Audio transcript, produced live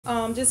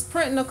Just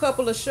printing a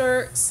couple of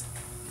shirts.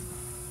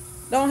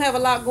 Don't have a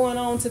lot going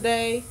on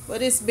today,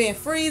 but it's been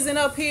freezing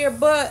up here,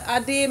 but I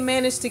did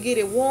manage to get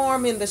it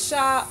warm in the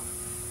shop.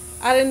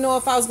 I didn't know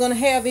if I was gonna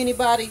have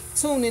anybody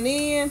tuning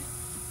in.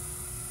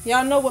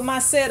 Y'all know with my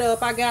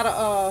setup, I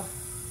gotta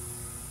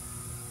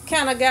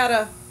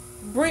gotta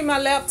bring my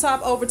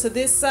laptop over to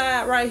this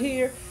side right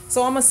here.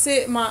 So I'm gonna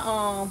sit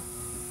my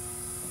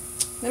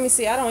let me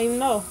see, I don't even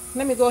know.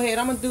 Let me go ahead.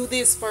 I'm gonna do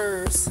this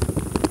first.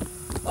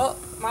 Oh,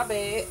 my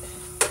bad.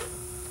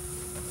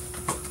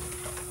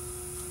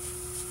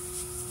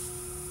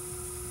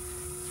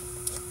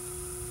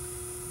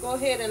 Go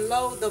ahead and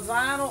load the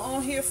vinyl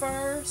on here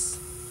first.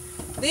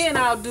 Then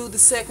I'll do the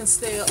second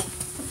step.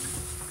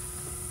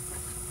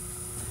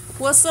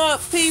 What's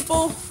up,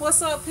 people?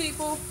 What's up,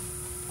 people?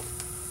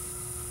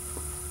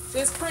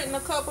 Just printing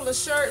a couple of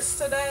shirts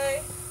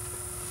today.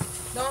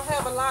 Don't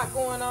have a lot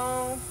going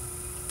on.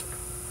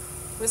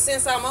 But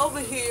since I'm over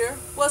here,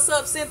 what's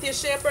up, Cynthia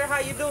Shepherd? How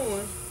you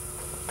doing?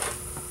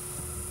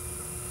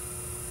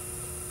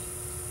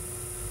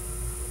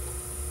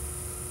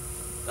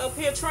 Up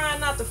here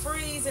trying not to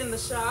freeze in the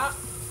shop.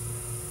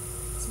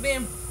 It's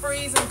been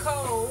freezing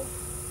cold.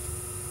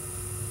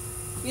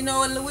 You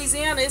know, in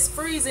Louisiana, it's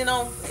freezing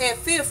at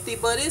 50,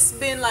 but it's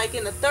been like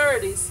in the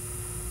 30s.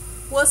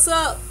 What's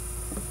up?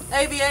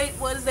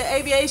 What is the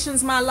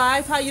Aviation's my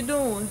life? How you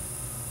doing?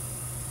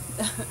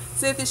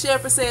 Cynthia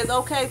Shepherd says,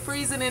 okay,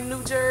 freezing in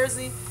New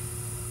Jersey.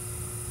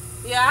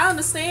 Yeah, I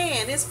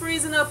understand. It's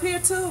freezing up here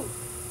too.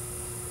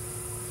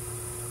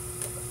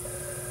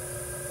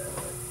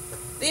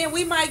 Then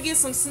we might get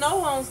some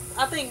snow on,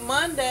 I think,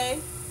 Monday.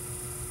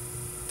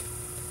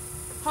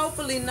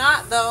 Hopefully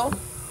not, though.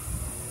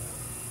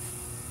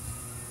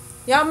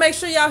 Y'all make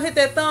sure y'all hit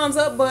that thumbs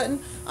up button.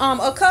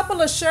 A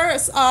couple of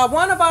shirts.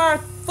 One of our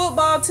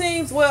football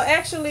teams, well,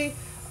 actually,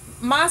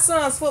 my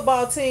son's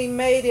football team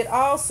made it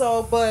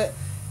also, but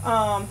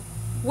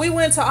we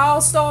went to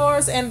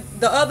All-Stars, and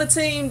the other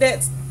team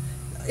it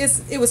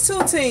was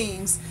two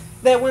teams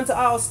that went to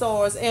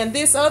All-Stars, and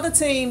this other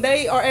team,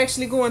 they are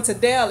actually going to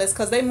Dallas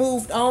because they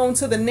moved on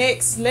to the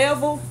next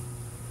level,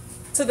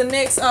 to the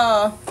next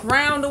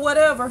round or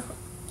whatever,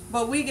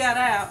 but we got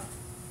out.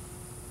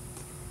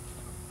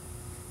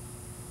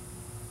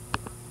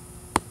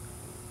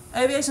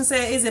 Aviation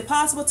said, is it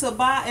possible to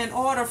buy an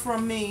order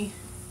from me?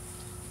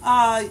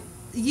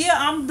 Yeah,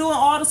 I'm doing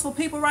orders for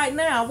people right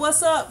now.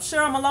 What's up,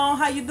 Cheryl Malone?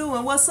 How you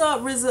doing? What's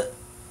up,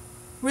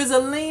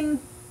 Rizalino?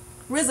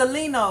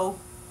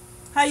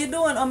 How you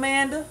doing,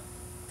 Amanda?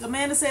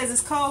 Amanda says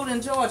it's cold in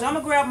Georgia. I'm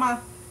gonna grab my...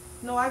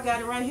 No, I got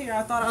it right here.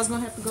 I thought I was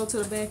gonna have to go to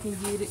the back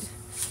and get it.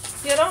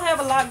 Yeah, don't have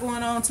a lot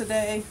going on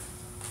today.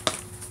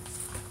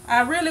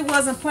 I really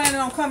wasn't planning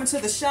on coming to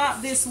the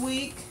shop this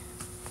week.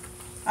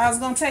 I was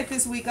gonna take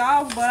this week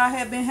off, but I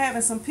have been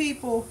having some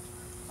people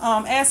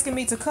asking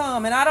me to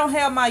come, and I don't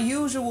have my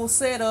usual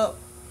setup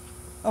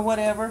or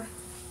whatever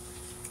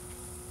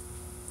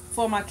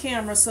for my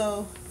camera,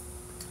 so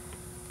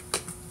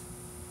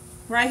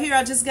right here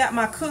I just got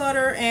my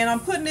cutter, and I'm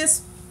putting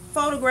this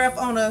photograph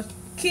on a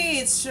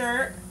kid's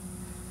shirt,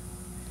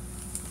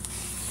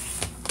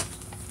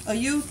 a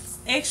youth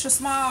extra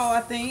small,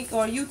 I think,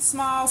 or youth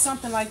small,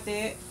 something like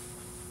that.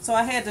 So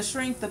I had to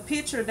shrink the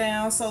picture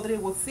down so that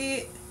it would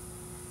fit,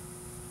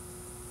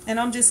 and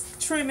I'm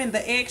just trimming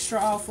the extra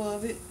off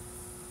of it.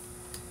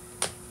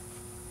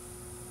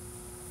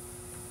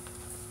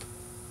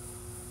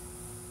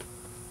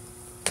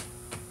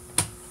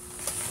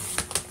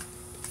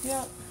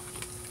 Yep.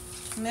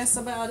 And that's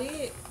about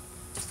it.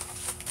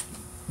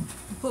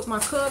 Put my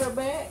cutter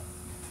back.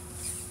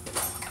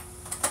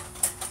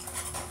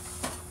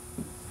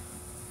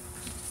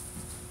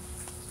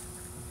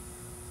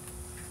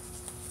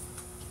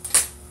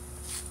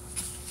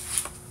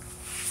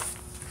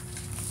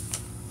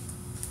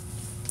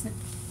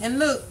 And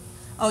look,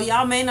 oh,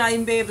 y'all may not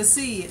even be able to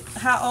see it.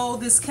 How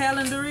old this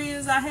calendar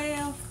is I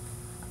have.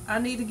 I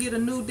need to get a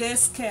new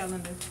desk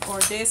calendar or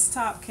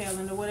desktop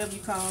calendar, whatever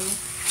you call it.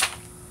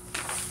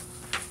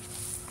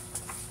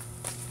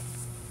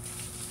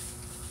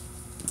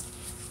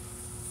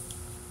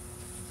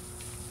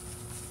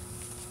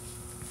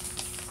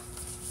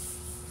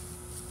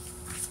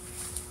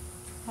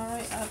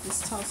 Alright, I'll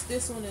just toss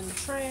this one in the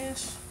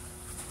trash.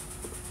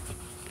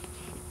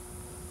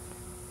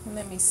 And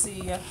let me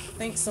see, I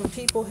think some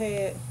people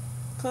had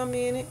come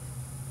in it.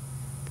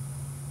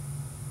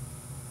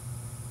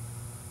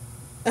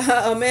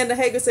 Amanda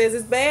Hager says,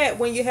 it's bad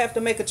when you have to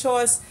make a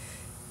choice,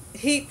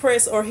 heat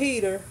press or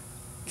heater.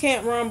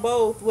 Can't run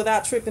both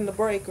without tripping the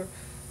breaker.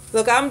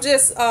 Look, I'm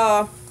just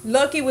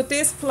lucky with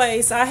this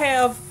place. I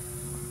have,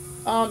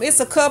 it's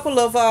a couple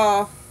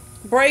of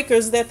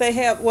breakers that they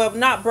have, well,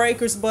 not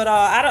breakers, but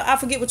I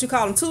forget what you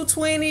call them,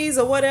 220s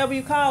or whatever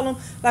you call them.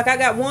 Like I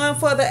got one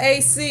for the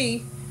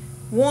AC,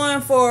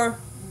 one for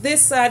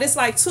this side. It's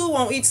like two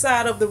on each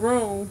side of the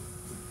room.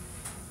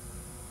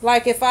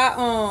 Like if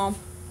I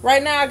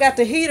right now I got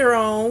the heater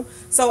on,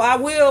 so I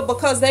will,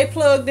 because they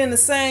plugged in the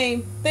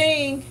same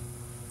thing,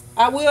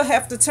 I will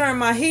have to turn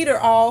my heater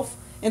off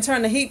and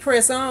turn the heat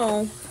press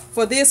on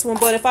for this one,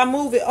 but if I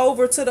move it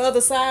over to the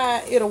other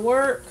side, it'll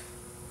work.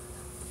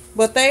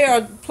 But they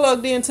are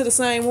plugged into the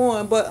same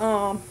one. But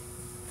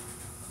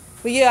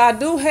yeah, I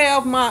do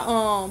have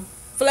my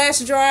flash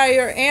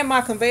dryer and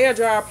my conveyor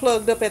dryer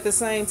plugged up at the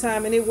same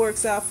time, and it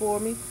works out for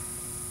me.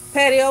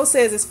 Patty O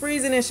says it's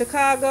freezing in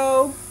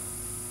Chicago.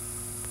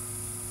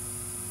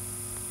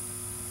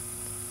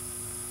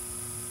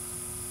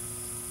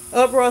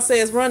 Uproar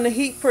says run the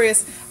heat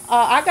press.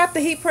 I got the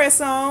heat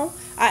press on.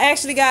 I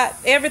actually got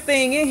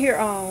everything in here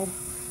on.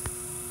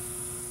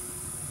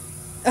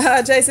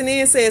 Jason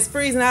Ian says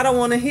freezing. I don't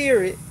want to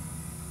hear it.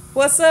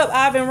 What's up,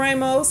 Ivan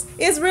Ramos?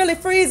 It's really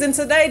freezing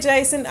today,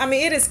 Jason. I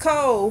mean, it is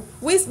cold.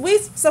 We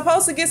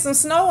supposed to get some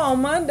snow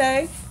on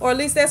Monday, or at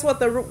least that's what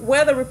the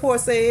weather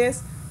report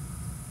says.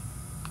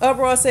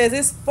 Uproar says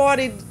it's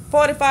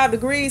 45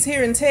 degrees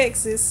here in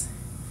Texas,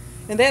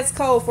 and that's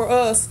cold for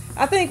us.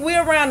 I think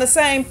we're around the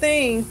same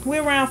thing.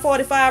 We're around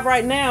 45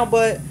 right now,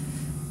 but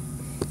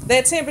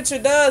that temperature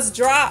does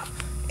drop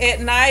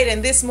at night,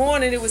 and this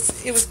morning it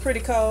was pretty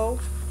cold.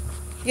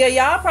 Yeah,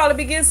 y'all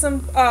probably be getting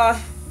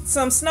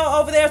some snow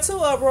over there too,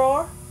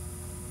 Uproar.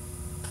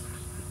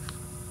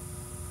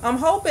 I'm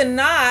hoping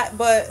not,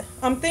 but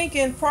I'm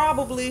thinking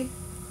probably.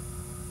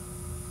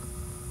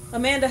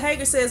 Amanda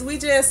Hager says we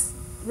just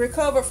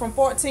recovered from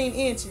 14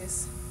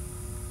 inches.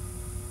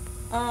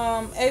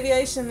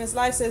 Aviation is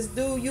Life says,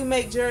 do you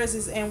make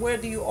jerseys and where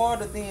do you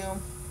order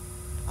them?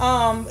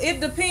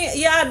 It depends.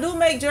 Yeah, I do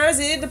make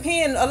jerseys. It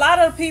depends. A lot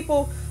of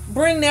people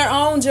bring their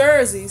own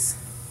jerseys,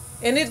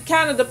 and it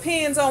kind of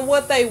depends on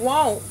what they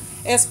want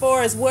as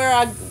far as where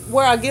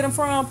I get them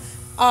from.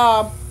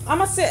 I'm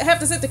gonna have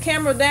to sit the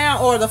camera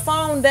down or the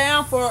phone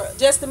down for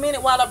just a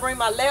minute while I bring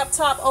my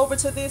laptop over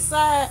to this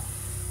side.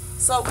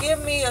 So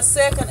give me a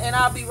second and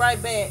I'll be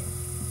right back.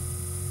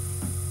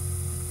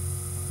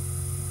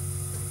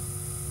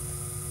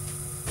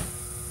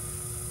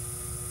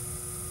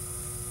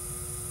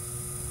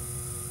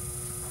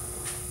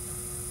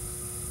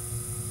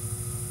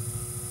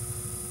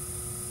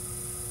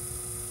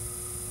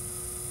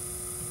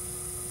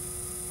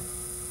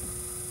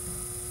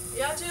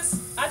 Yeah,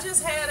 I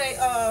just had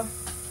a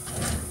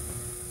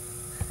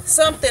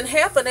something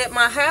happen at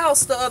my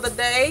house the other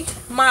day.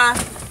 My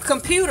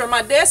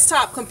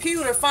desktop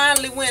computer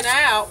finally went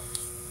out.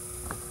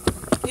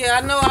 Yeah,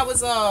 I know I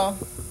was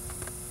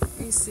let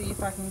me see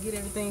if I can get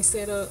everything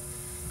set up.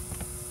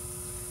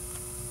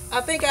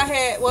 I think I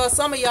had, well,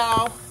 some of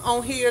y'all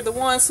on here, the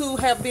ones who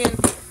have been,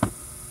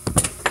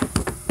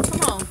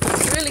 come on,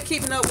 really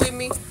keeping up with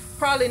me,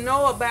 probably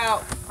know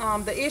about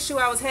the issue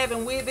I was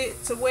having with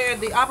it, to where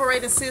the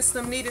operating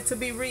system needed to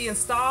be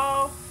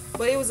reinstalled,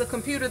 but it was a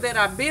computer that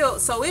I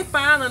built, so it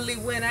finally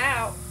went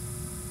out.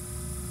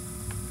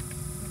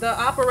 The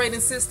operating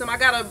system, I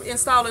gotta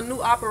install a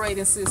new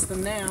operating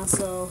system now,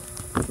 so.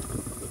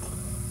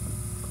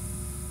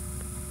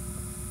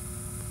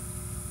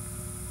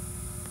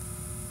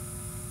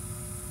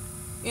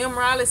 M.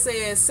 Riley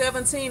says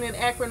 17 in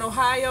Akron,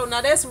 Ohio.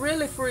 Now that's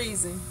really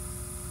freezing.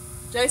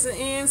 Jason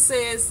N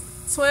says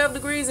 12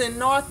 degrees in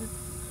North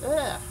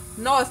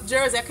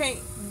Jersey. I can't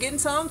get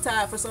tongue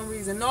tied for some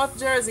reason. North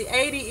Jersey,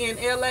 80 in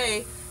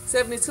LA,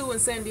 72 in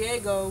San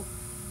Diego.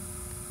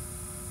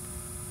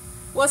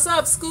 What's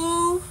up,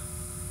 school?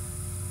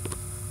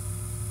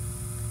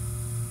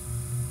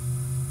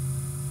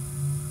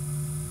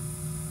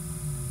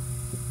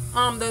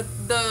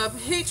 The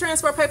heat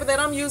transfer paper that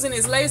I'm using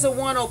is Laser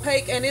One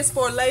Opaque, and it's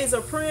for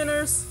laser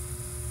printers.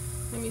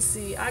 Let me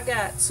see. I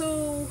got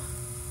two.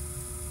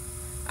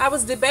 I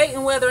was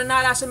debating whether or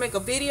not I should make a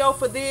video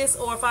for this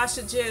or if I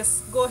should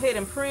just go ahead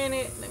and print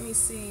it. Let me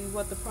see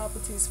what the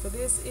properties for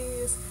this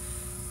is.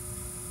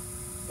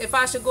 If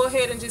I should go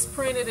ahead and just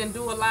print it and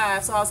do a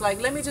live. So I was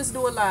like, let me just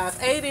do a live.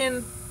 8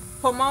 in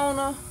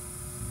Pomona.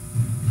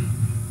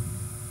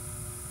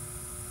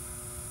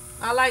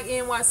 I like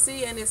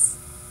NYC, and it's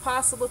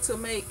possible to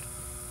make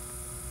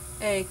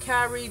a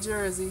Kyrie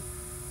jersey.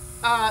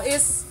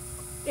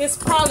 It's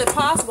probably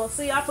possible.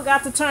 See, I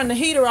forgot to turn the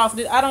heater off.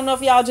 I don't know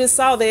if y'all just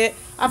saw that.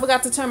 I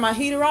forgot to turn my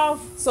heater off,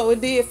 so it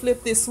did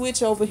flip this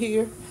switch over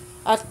here.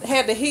 I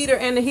had the heater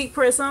and the heat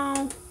press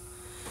on.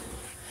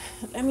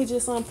 Let me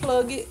just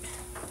unplug it.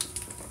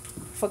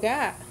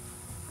 Forgot.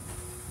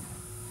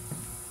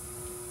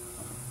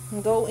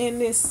 And go in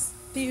this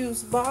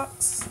fuse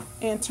box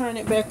and turn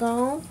it back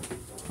on.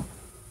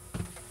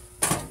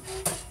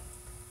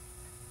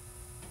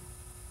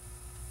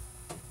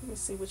 Let me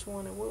see which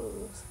one it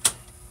was.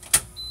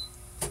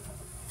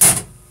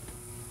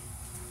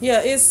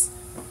 Yeah,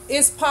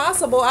 it's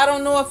possible. I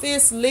don't know if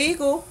it's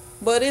legal,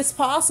 but it's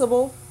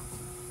possible.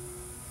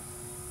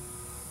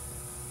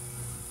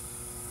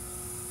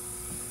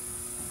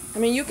 I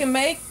mean, you can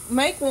make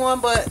one,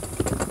 but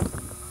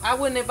I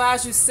wouldn't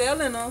advise you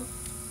selling them.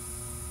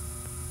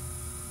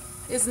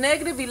 It's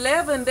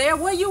 -11 there.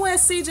 Where you at,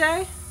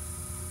 CJ?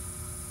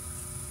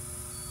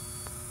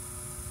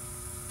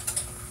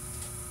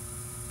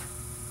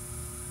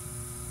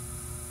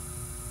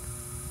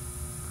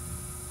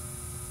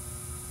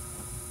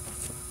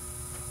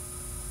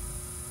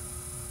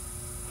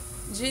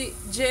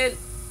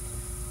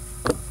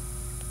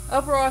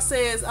 Uproar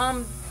says,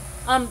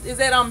 is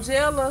that I'm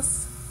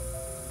jealous?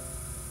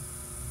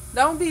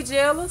 Don't be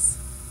jealous.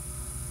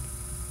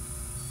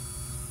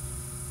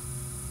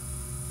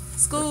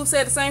 School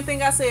said the same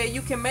thing I said.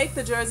 You can make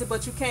the jersey,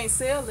 but you can't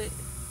sell it.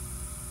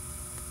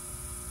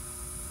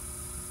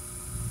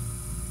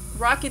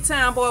 Rocky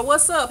Town Boy,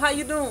 what's up? How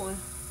you doing?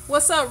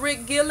 What's up,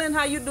 Rick Gillen?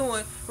 How you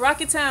doing?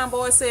 Rocky Town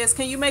Boy says,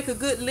 can you make a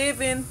good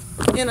living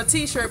in a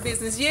t-shirt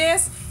business?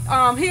 Yes.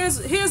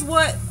 Here's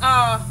what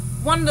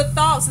one of the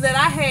thoughts that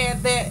I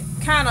had that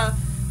kind of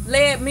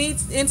led me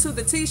into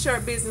the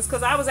t-shirt business,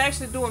 because I was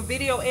actually doing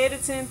video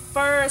editing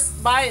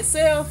first by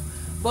itself,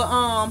 but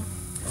I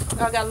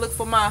gotta look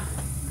for my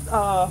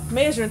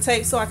measuring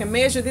tape so I can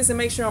measure this and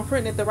make sure I'm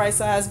printing it the right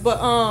size. But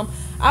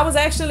I was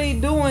actually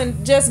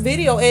doing just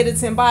video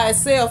editing by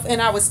itself,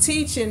 and I was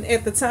teaching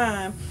at the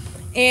time,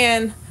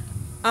 and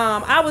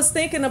I was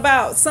thinking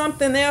about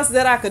something else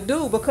that I could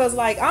do, because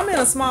like I'm in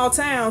a small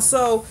town,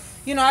 so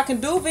you know I can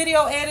do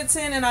video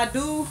editing and I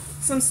do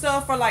some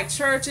stuff for like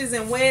churches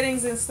and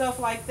weddings and stuff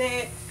like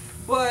that,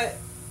 but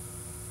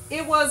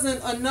it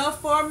wasn't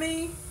enough for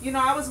me. You know,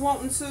 I was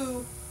wanting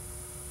to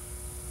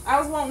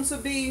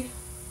be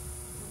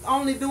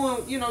only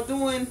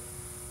doing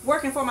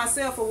working for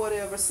myself or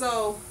whatever.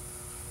 So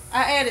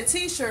I added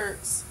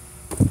t-shirts,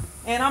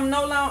 and I'm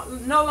no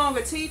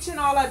longer teaching.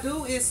 All I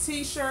do is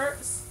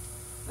t-shirts.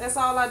 That's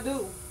all I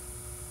do.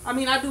 I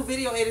mean, I do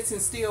video editing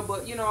still,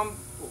 but you know, I'm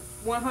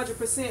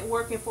 100%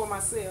 working for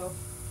myself.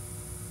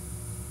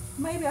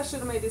 Maybe I should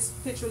have made this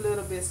picture a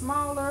little bit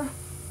smaller,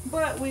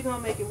 but we're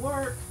gonna make it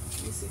work.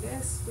 Let me see,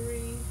 that's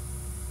 3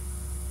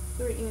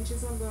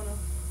 inches. I'm gonna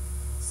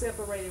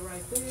separate it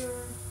right there,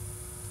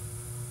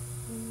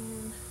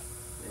 and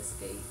that's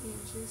 8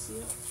 inches.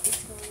 Yep,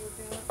 it's gonna work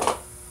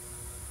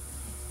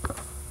out.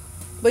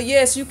 But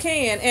yes, you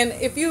can. And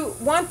if you,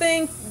 one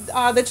thing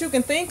that you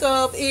can think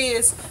of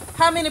is,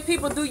 how many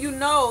people do you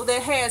know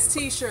that has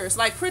t-shirts?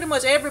 Like pretty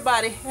much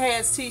everybody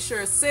has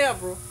t-shirts,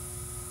 several.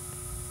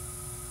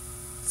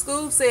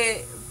 School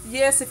said,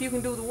 yes, if you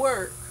can do the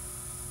work.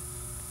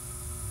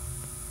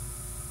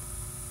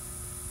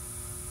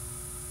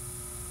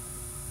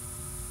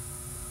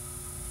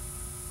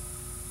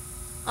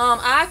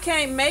 I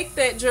can't make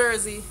that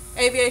jersey,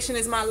 Aviation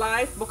is My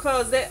Life,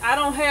 because I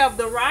don't have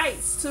the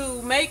rights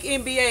to make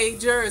NBA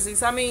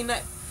jerseys. I mean,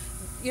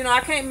 you know,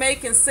 I can't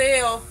make and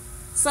sell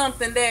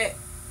something that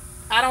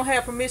I don't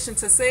have permission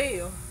to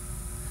sell.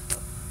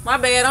 My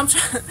bad.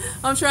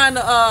 I'm trying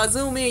to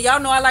zoom in.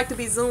 Y'all know I like to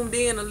be zoomed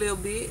in a little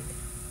bit.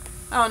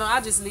 I don't know. I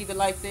just leave it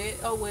like that.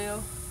 Oh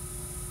well.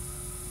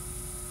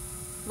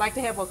 Like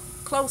to have a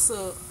close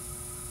up.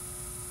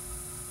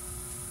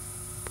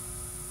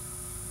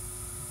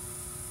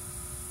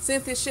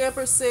 Cynthia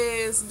Shepherd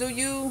says, do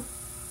you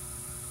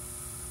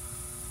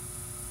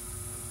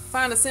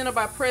find a center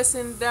by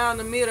pressing down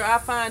the middle? I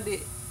find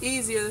it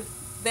easier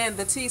than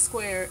the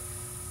T-squared.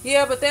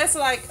 Yeah, but that's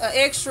like an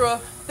extra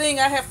thing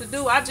I have to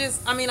do.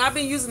 I mean, I've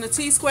been using the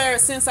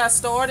T-squared since I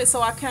started, so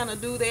I kind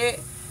of do that.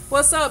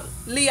 What's up,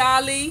 Lee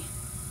Ali?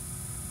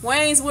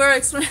 Wayne's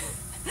World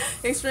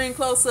extreme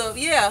close up.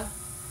 Yeah,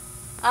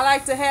 I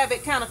like to have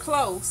it kind of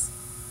close.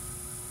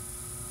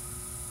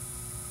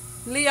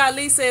 Lee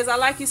Ali says, I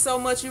like you so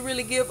much. You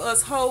really give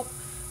us hope.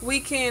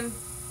 We can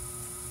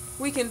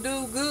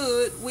do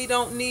good. We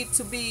don't need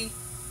to be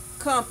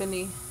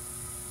company.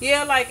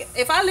 Yeah, like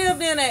if I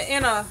lived in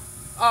a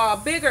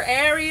bigger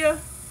area,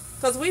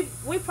 because we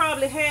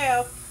probably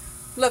have,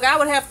 look, I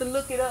would have to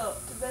look it up.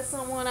 Is that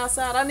someone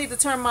outside? I need to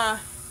turn my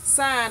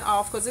sign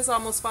off because it's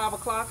almost 5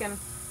 o'clock and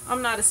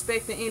I'm not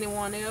expecting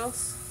anyone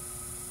else.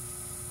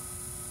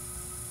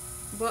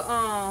 But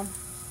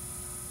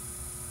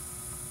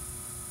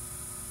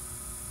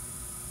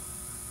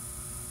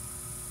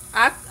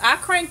I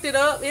cranked it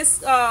up. It's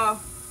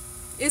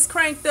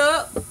cranked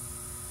up.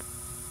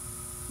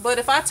 But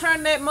if I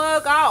turn that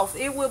mug off,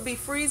 it will be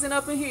freezing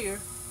up in here.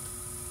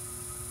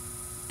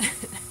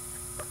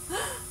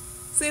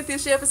 Cynthia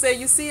Shepherd said,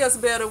 you see us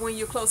better when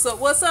you're close up.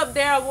 What's up,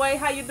 Daryl Way?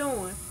 How you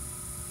doing?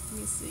 Let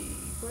me see.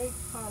 Break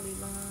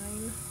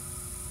polyline.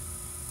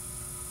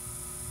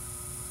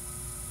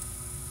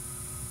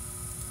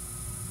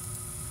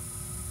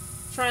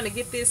 Trying to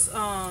get this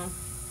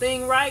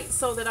thing right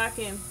so that I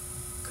can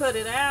cut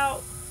it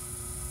out.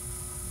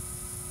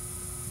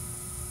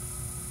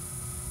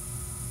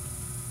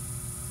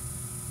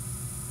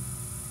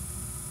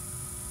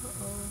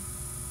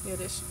 Yeah,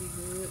 that should be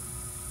good.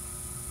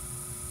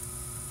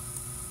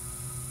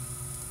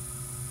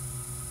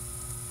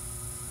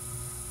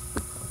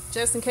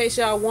 Just in case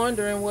y'all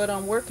wondering what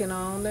I'm working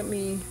on, let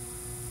me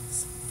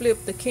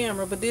flip the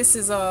camera. But this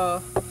is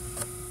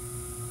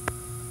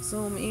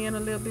zoom in a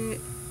little bit.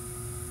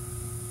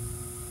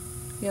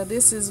 Yeah,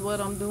 this is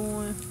what I'm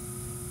doing.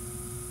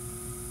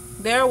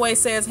 Darroway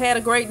says, had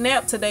a great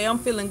nap today. I'm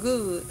feeling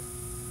good.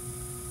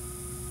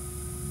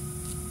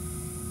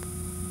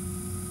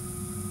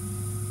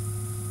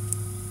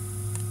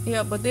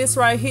 Yeah, but this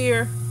right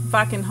here, if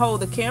I can hold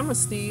the camera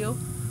still,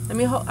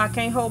 I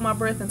can't hold my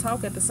breath and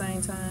talk at the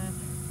same time.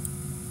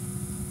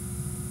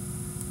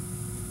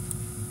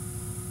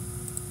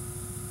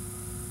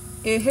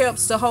 it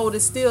helps to hold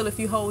it still if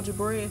you hold your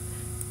breath.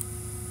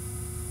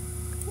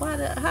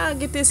 How I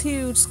get this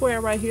huge square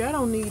right here? I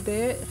don't need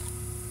that.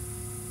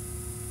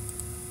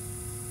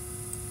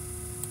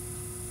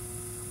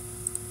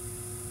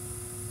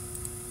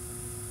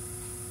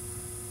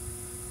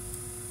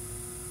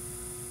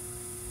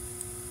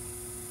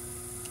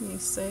 Let me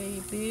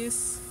save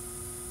this.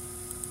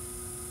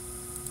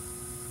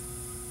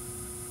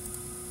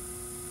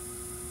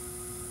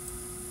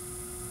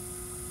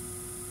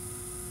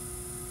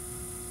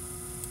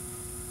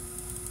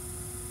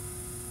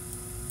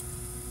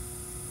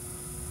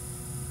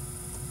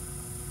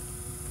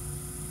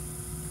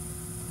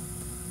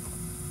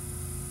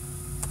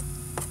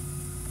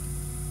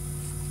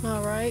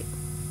 All right,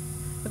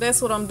 but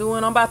that's what I'm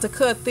doing. I'm about to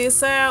cut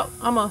this out.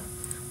 I'm gonna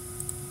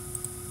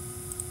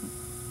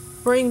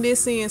bring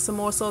this in some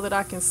more so that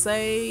I can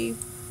save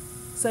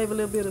a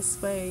little bit of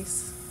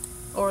space,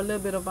 or a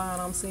little bit of vinyl.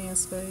 I'm seeing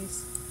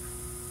space.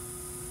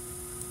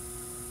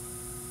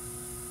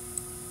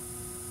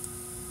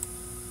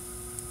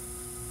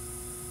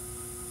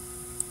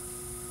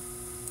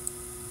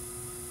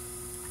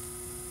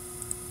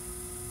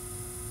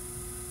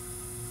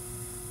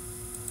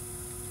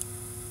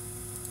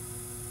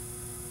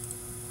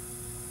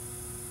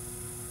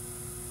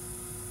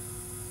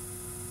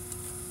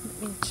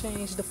 Let me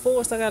change the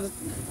force. I gotta.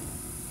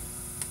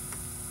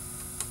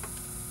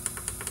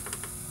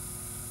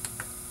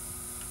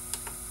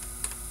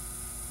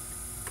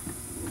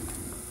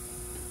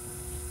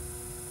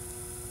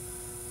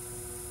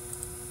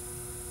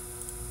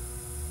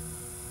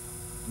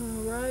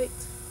 All right.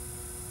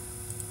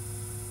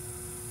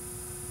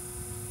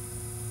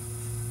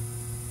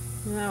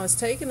 Now it's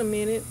taking a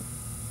minute.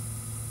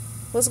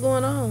 What's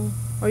going on?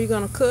 Are you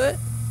gonna cut?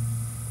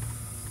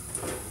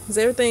 Is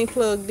everything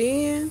plugged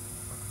in?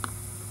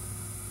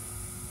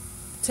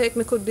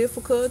 Technical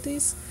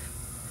difficulties.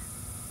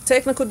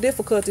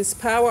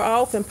 Power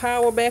off and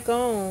power back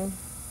on.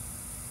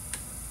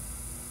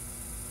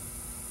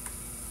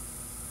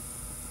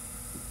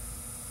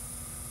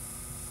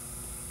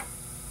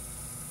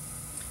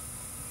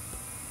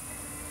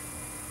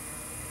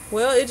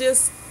 Well,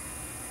 it's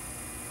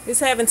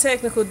having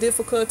technical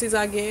difficulties,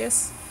 I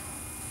guess.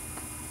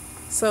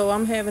 So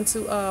I'm having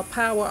to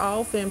power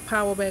off and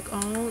power back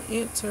on.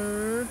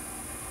 Enter.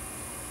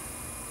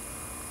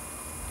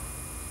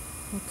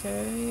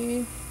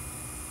 Okay,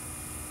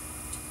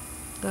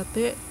 got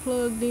that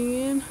plugged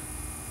in.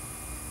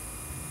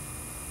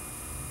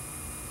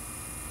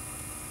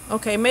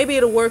 Okay, maybe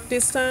it'll work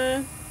this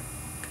time.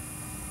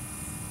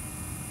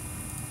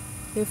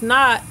 If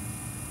not,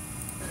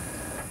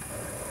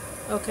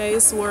 okay,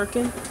 it's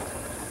working.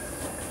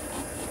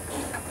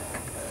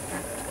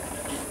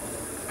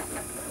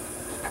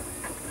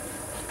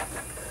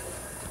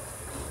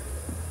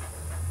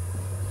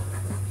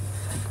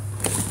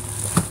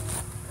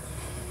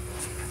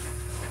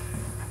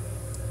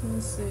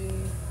 Let's see.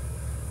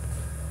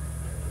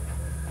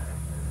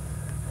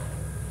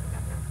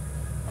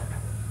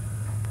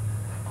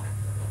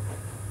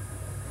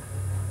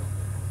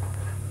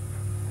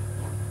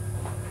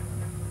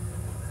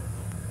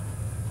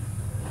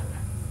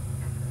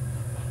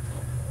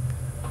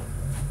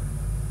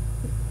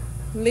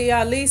 Lee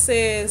Ali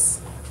says,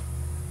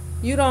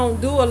 you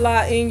don't do a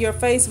lot in your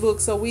Facebook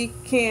so we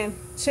can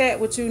chat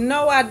with you.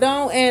 No, I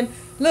don't. And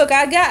look,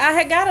 I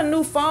had got a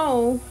new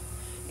phone,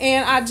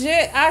 and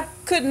I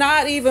could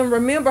not even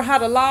remember how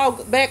to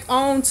log back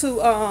on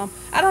to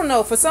I don't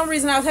know, for some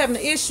reason I was having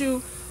an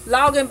issue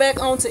logging back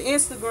onto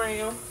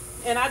Instagram,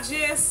 and I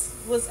just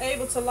was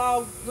able to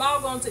log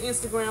on to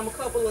Instagram a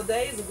couple of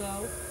days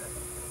ago.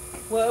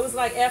 Well, it was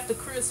like after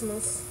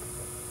Christmas.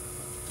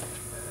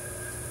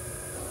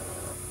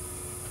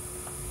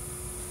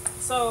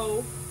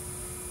 So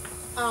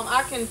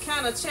I can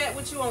kind of chat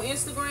with you on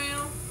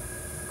Instagram.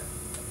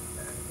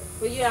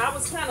 But yeah, I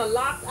was kind of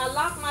locked. I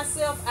locked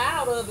myself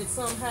out of it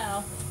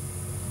somehow.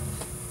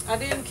 I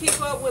didn't keep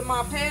up with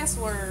my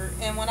password,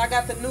 and when I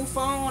got the new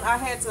phone, I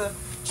had to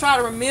try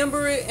to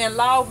remember it and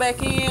log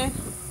back in.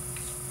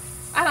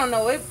 I don't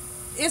know.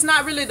 It's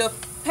not really the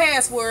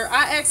password.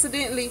 I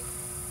accidentally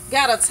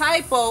got a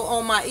typo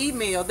on my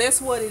email. That's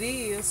what it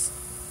is.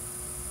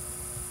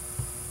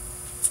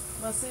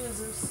 My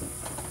scissors.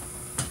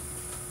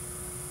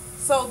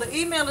 So the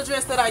email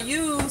address that I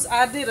use,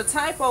 I did a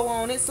typo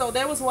on it, so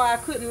that was why I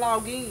couldn't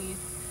log in.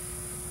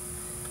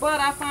 But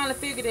I finally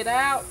figured it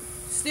out.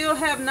 Still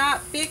have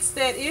not fixed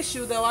that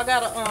issue though. I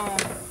gotta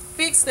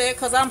fix that,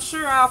 because I'm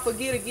sure I'll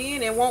forget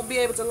again and won't be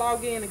able to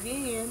log in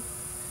again.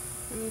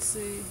 Let me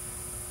see.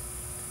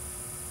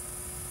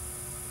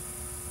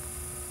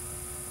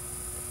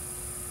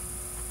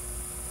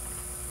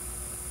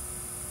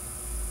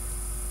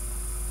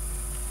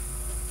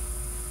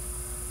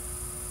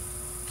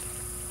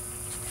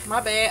 My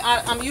bad.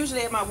 I'm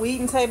usually at my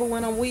weeding table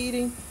when I'm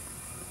weeding,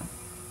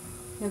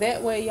 and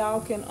that way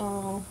y'all can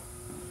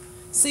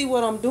see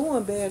what I'm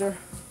doing better.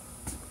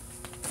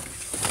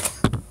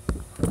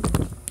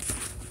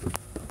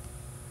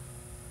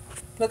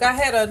 Look, I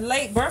had a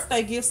late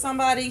birthday gift.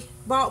 Somebody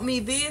bought me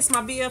this.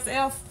 My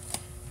BFF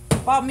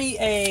Bought me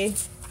a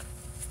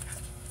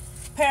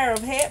pair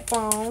of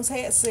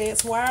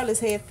headsets, wireless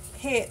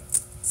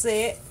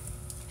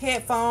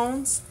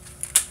headphones.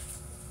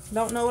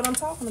 Don't know what I'm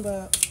talking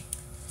about.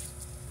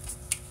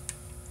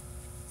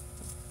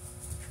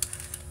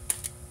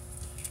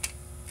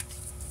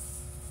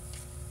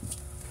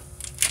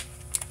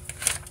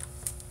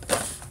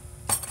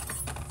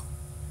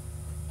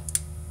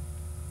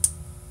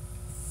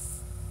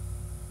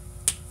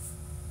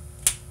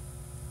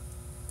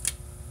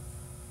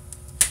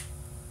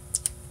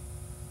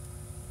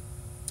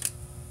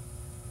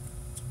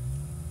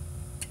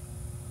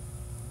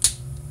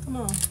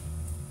 Come on.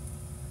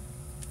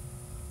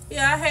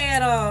 Yeah, I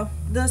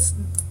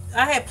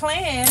had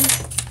planned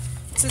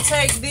to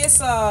take this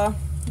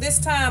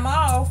time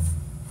off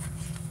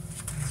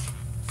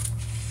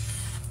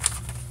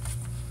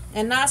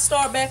and not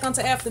start back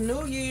until after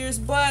New Year's,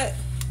 but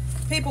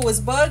people was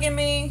bugging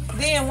me.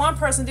 Then one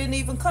person didn't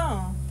even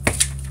come.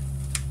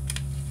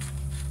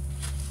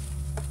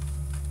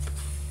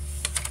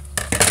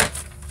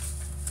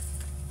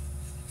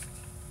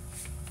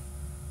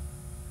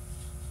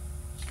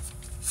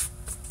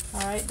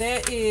 Alright,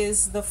 that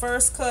is the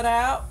first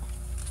cutout.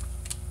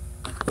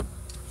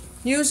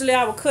 Usually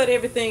I would cut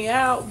everything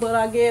out, but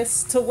I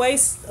guess to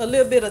waste a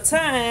little bit of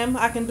time,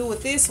 I can do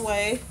it this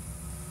way.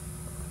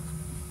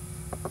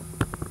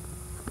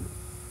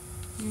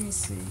 Let me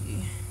see.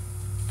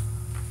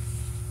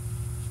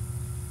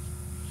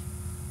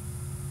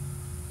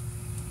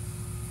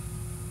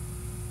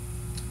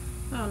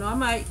 I don't know, I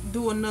might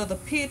do another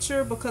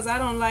picture because I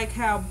don't like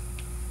how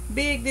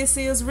big this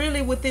is.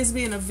 Really, with this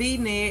being a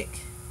V-neck,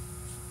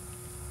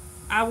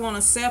 I want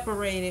to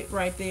separate it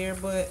right there,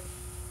 but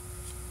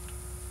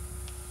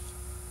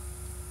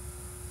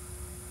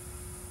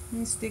let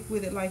me stick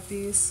with it like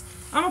this.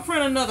 I'm going to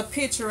print another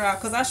picture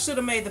out because I should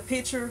have made the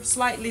picture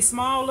slightly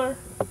smaller.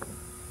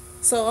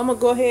 So I'm going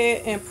to go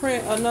ahead and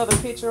print another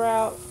picture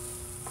out.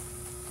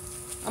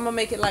 I'm going to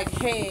make it like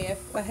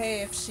a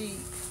half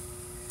sheet.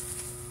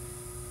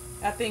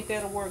 I think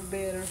that'll work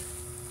better.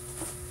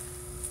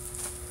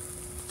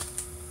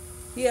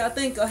 Yeah, I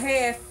think a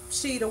half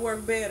sheet will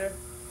work better.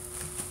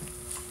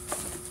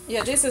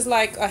 Yeah, this is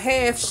like a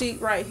half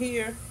sheet right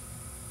here.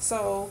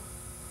 So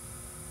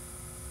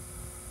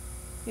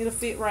it'll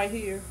fit right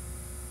here.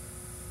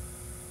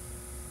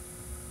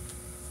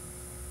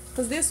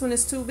 Because this one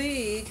is too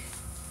big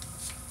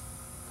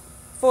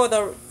for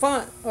the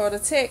font or the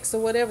text or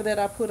whatever that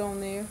I put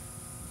on there.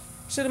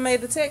 Should have made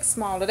the text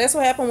smaller. That's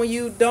what happened when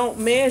you don't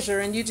measure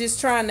and you're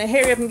just trying to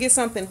hurry up and get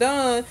something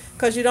done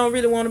because you don't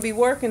really want to be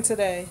working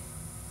today.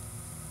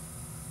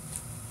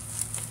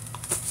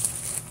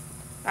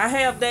 I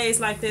have days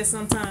like that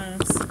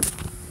sometimes.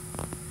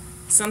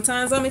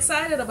 Sometimes I'm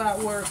excited about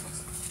work,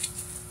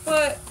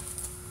 but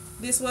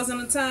this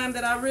wasn't a time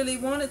that I really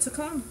wanted to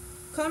come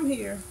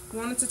here.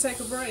 Wanted to take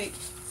a break.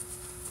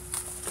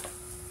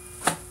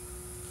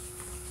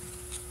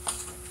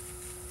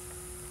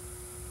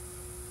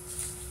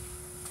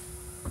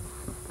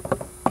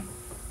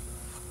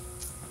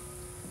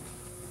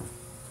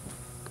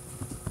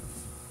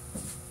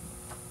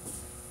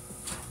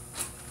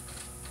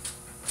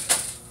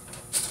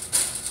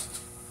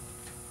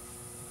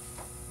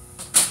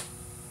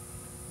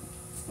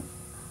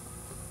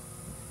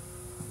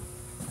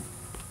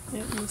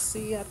 Let me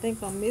see, I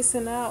think I'm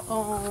missing out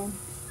on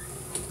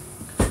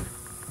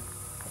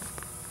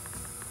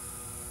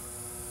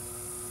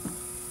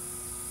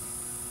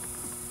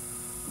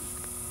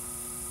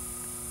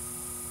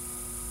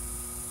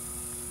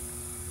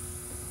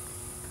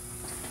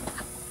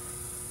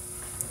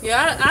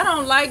I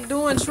don't like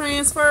doing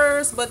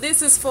transfers, but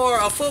this is for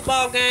a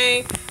football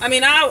game. I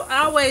mean, I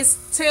always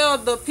tell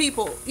the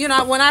people, you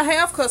know, when I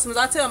have customers,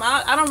 I tell them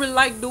I don't really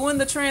like doing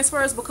the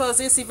transfers because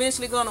it's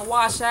eventually going to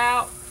wash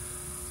out.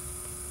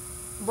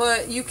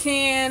 But you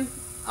can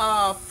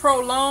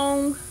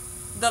prolong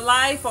the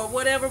life or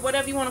whatever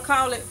you want to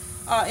call it.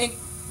 And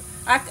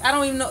I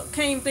don't even know,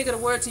 can't even think of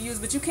the word to use,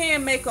 but you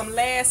can make them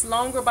last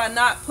longer by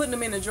not putting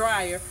them in the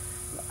dryer.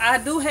 I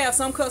do have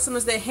some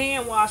customers that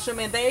hand wash them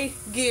and they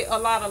get a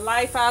lot of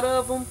life out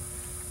of them,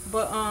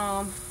 but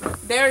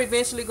they're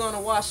eventually going to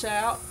wash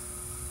out.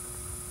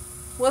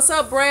 What's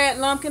up, Brad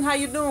Lumpkin? How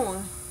you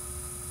doing?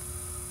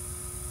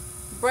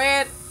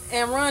 Brad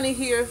and Ronnie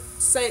here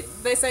say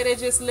they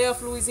just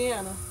left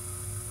Louisiana.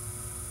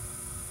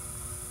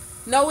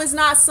 No, it's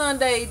not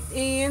Sunday,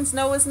 ends.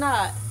 No, it's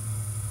not.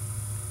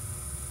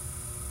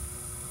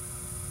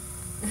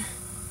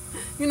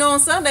 You know, on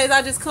Sundays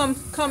I just come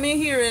in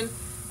here and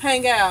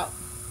hang out.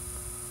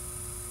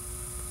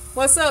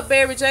 What's up,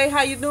 Barry J?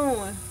 How you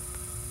doing?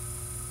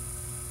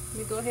 Let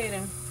me go ahead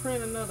and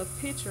print another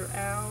picture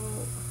out.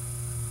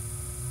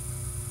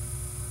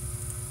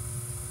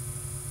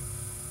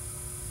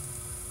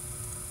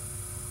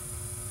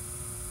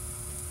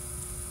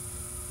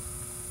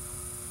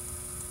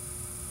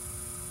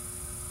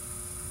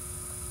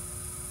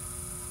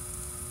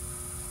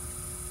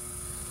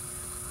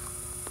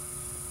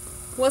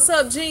 What's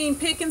up, Gene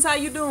Pickens? How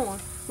you doing?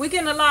 We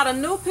getting a lot of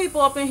new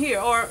people up in here,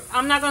 or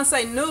I'm not gonna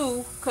say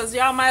new, cause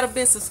y'all might have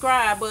been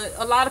subscribed, but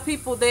a lot of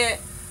people that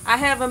I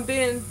haven't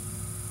been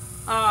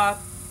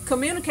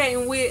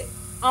communicating with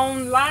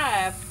on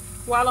live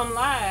while I'm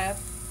live.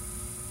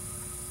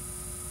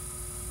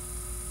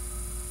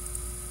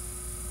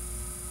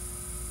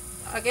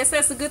 I guess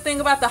that's the good thing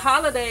about the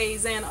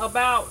holidays and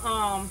about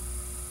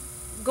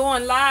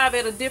going live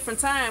at a different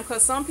time,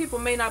 because some people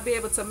may not be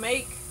able to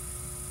make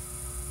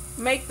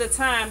the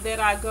time that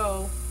I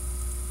go.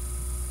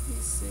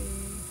 Let's see.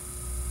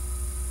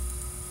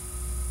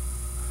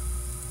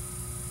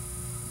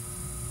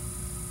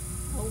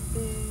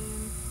 Open.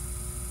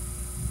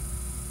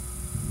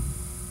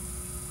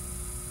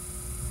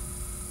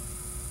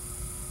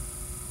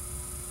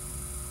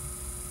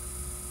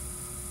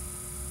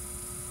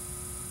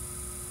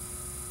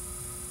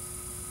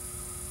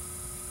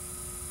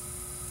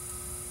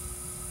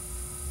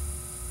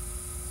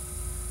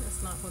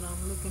 That's not what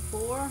I'm looking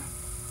for.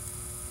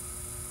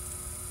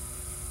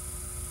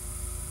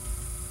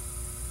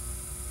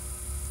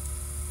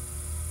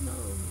 No.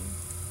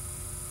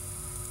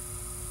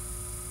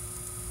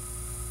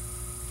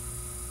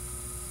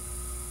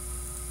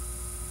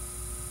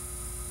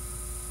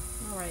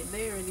 All right,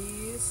 there it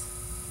is.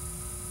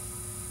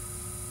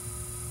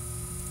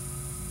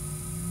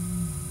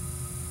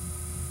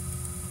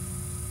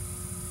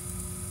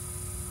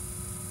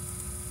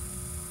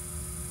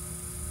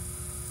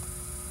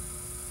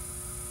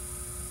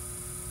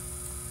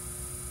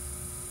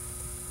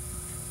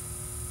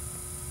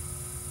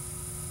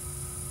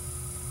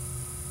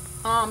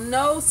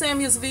 No,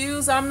 Samuel's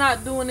Views, I'm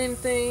not doing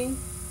anything.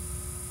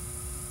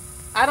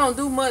 I don't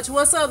do much.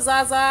 What's up,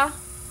 Zaza?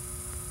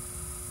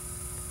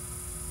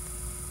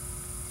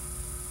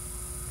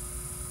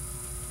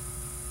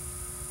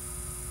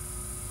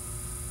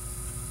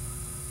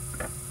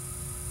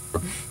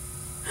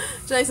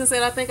 Jason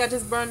said, I think I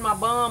just burned my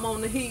bum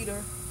on the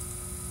heater.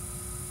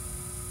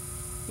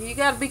 You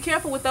gotta be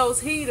careful with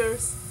those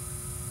heaters.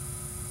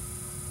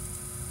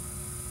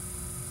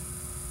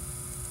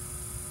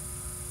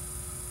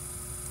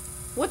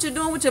 What you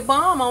doing with your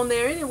bomb on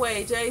there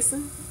anyway,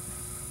 Jason?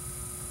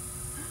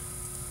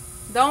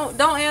 Don't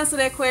answer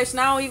that question.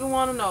 I don't even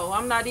want to know.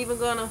 I'm not even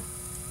gonna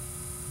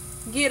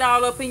get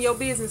all up in your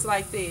business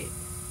like that.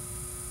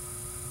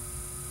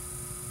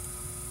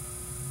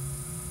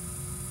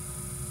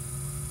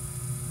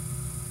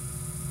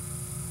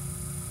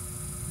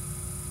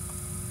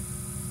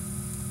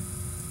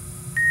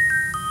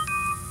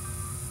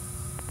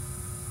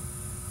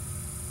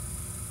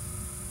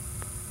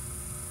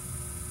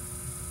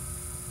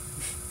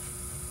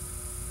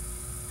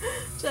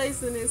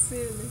 Jason is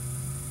silly.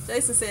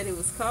 Jason said it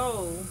was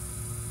cold.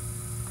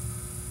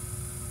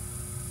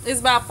 It's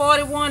about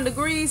 41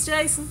 degrees,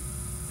 Jason?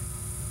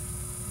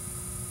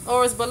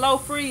 Or it's below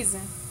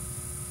freezing?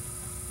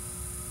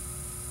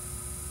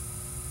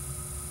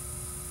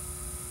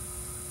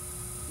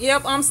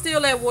 Yep, I'm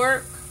still at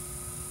work.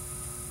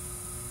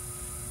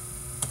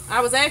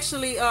 I was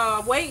actually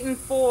waiting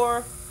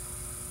for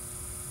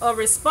a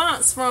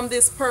response from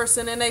this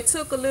person, and they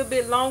took a little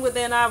bit longer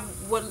than I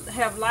would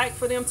have liked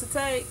for them to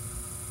take.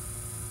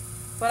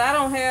 But I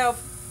don't have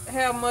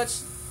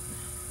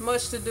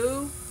much to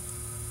do.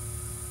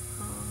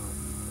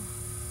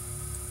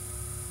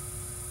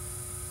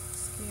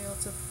 Scale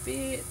to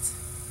fit.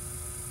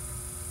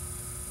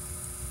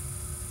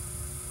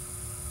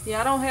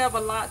 Yeah, I don't have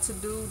a lot to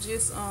do.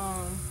 Just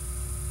a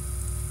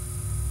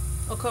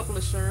couple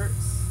of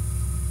shirts.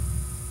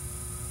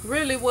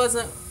 Really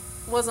wasn't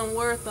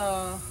worth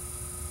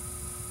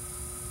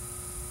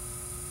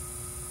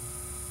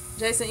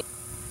Jason.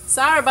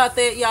 Sorry about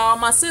that, y'all.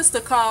 My sister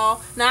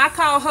called. Now, I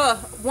called her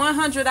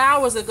 100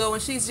 hours ago,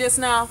 and she's just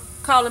now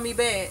calling me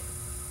back.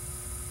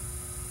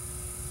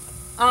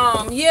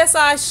 Yes,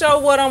 I show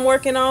what I'm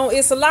working on.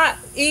 It's a lot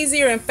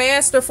easier and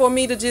faster for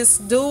me to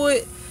just do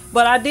it.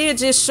 But I did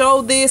just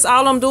show this.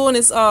 All I'm doing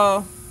is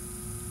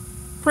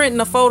printing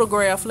a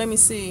photograph. Let me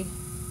see.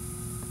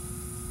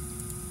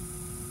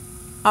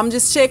 I'm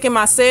just checking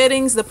my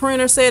settings, the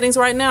printer settings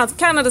right now. It's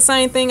kind of the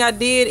same thing I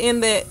did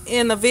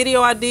in the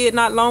video I did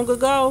not long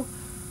ago.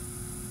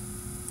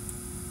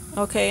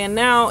 Okay, and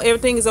now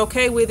everything is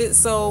okay with it,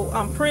 so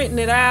I'm printing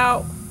it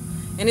out,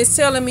 and it's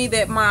telling me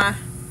that my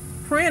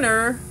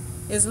printer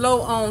is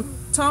low on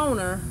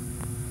toner.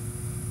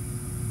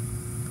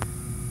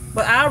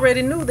 But I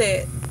already knew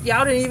that.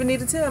 Y'all didn't even need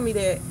to tell me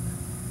that.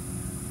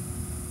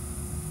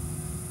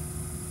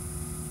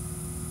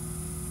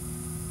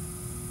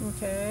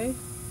 Okay.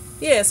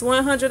 Yes,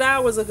 100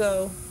 hours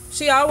ago.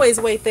 She always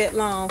wait that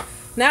long.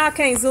 Now I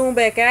can't zoom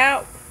back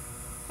out.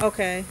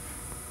 Okay.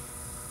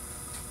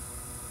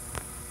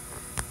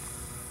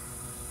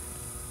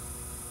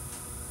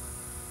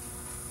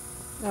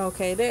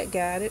 Okay, that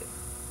got it.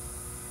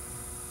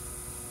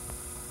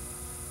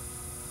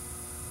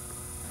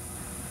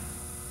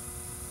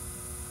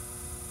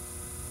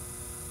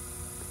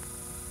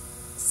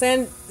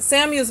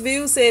 Samuel's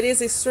View said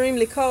it's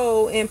extremely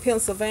cold in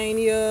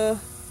Pennsylvania.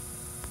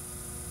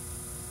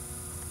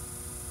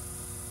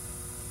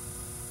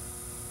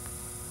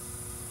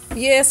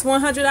 Yes,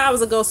 100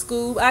 hours ago,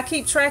 Scoob. I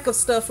keep track of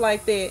stuff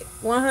like that.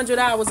 100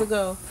 hours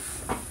ago.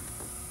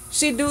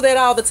 She do that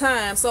all the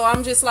time. So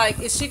I'm just like,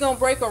 is she going to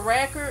break a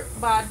record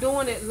by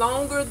doing it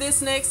longer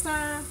this next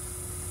time?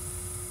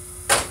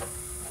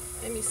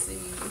 Let me see.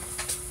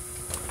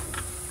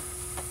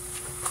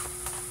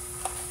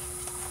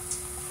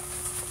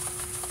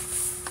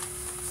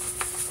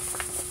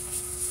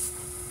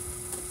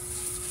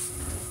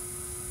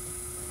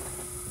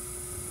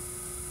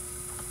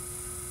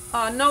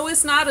 No,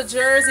 it's not a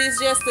jersey. It's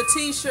just a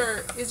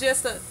t-shirt. It's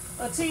just a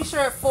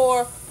t-shirt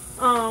for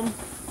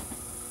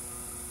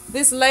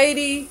this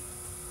lady.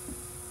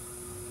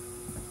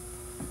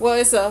 Well,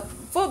 it's a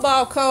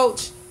football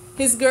coach,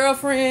 his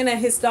girlfriend, and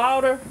his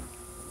daughter.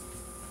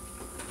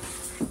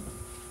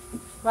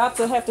 About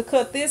to have to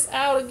cut this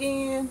out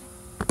again.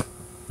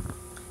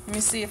 Let me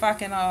see if I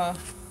can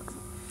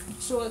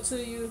show it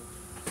to you.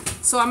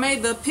 So I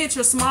made the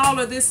picture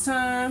smaller this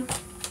time.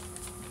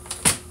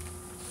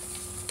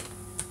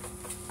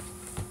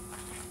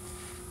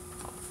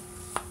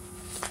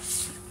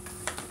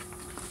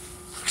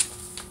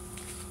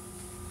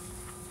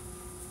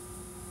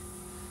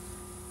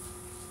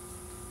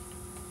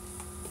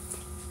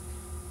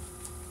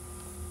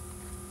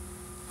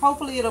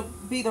 Hopefully it'll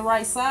be the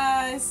right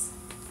size.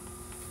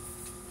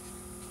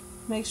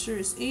 Make sure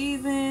it's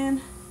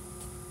even.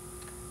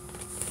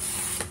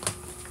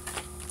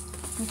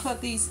 And cut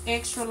these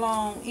extra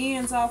long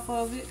ends off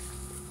of it.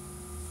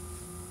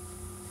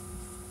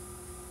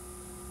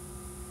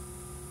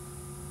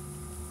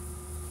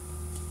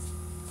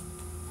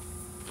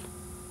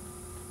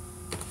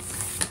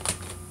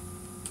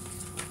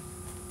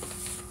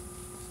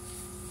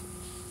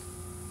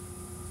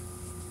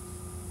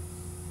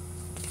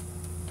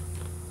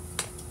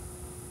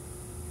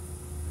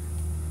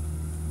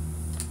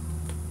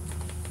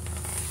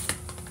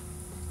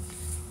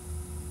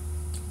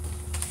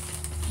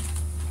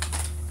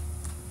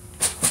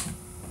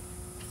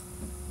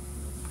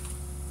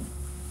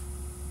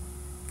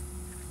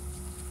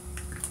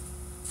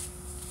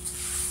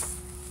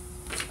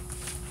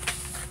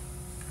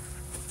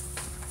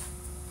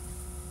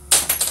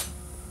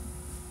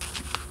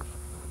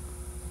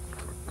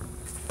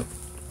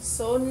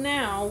 So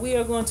now we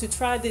are going to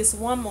try this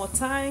one more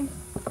time.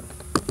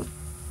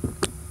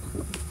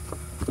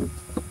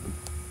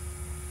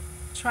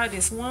 Try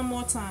this one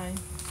more time.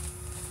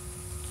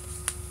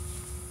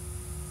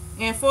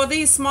 And for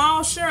these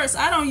small shirts,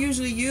 I don't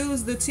usually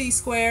use the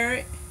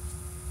T-square.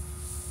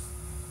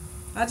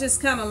 I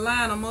just kind of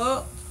line them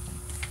up.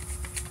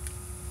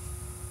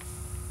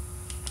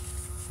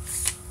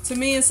 To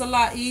me, it's a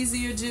lot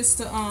easier just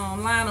to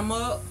line them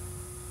up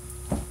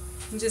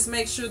and just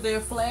make sure they're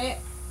flat.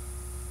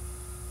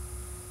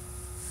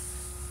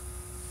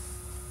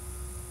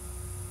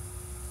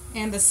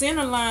 And the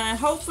center line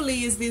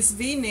hopefully is this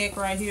V-neck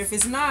right here. If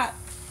it's not,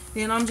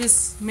 then I'm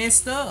just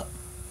messed up.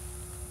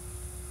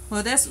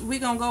 Well, we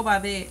gonna go by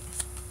that.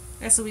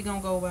 That's what we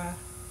gonna go by.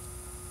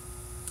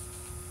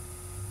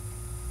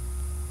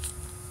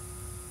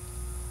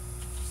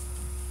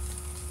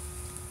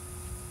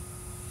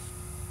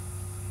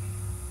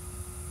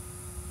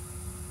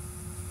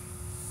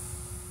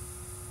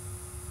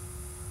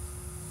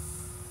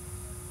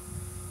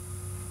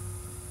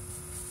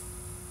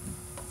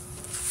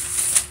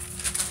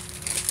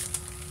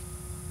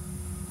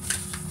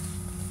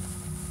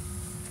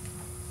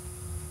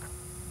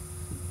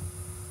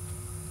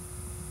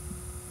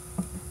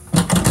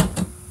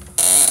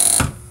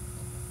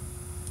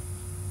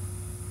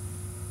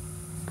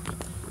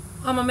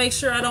 I'm gonna make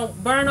sure I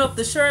don't burn up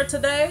the shirt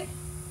today,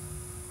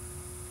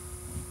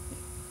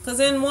 because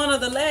in one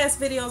of the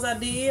last videos I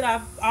did,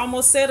 I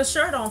almost set a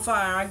shirt on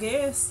fire, I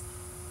guess.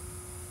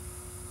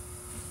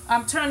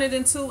 I'm turning it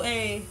into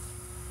a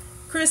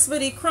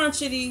crispity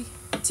crunchity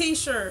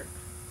t-shirt.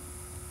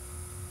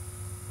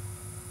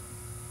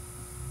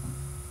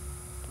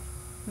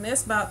 And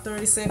that's about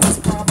 30 seconds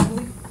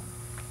probably.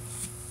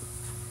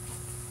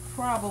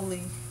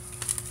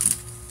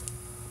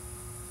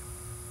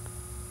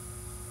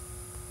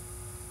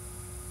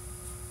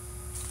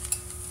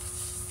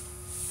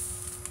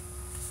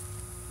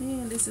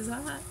 Man, this is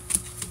hot.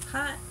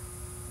 Hot.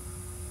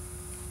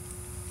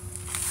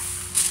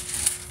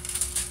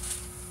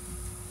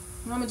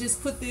 I'm gonna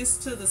just put this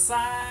to the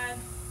side.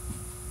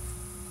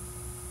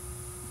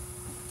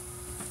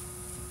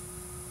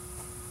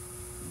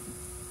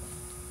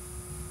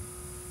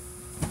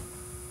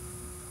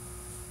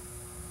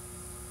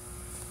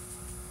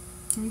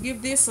 And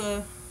give this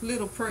a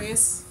little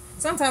press.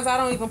 Sometimes I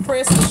don't even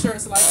press the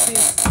shirts like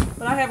this,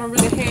 but I haven't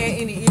really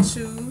had any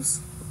issues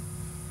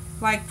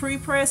like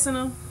pre-pressing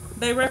them.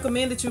 They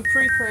recommend that you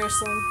pre-press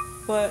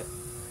them, but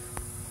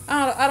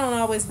I don't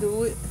always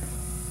do it.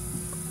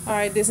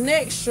 Alright, this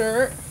next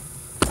shirt,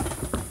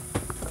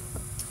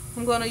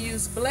 I'm going to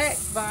use black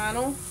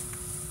vinyl.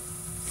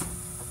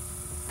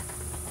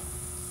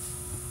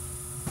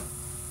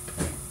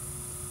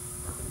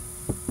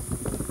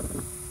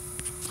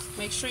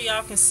 Make sure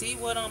y'all can see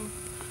what I'm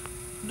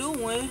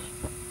doing.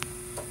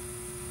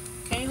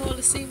 Can't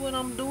hardly see what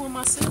I'm doing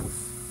myself.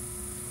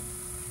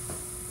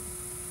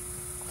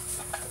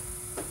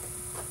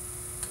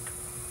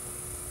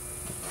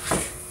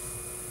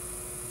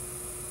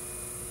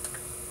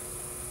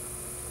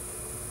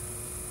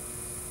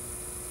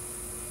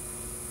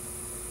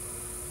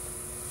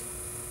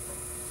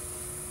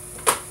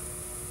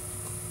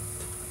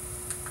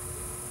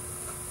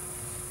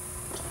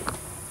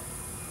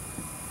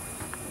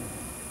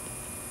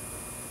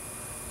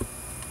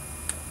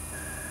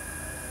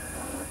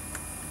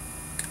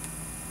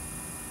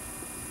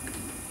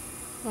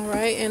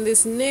 Okay, and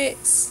this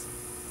next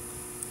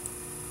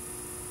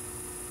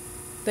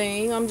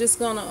thing, I'm just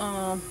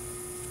gonna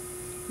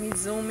let me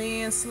zoom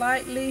in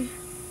slightly.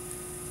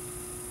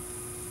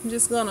 I'm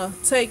just gonna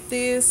take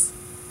this.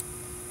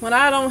 When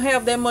I don't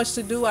have that much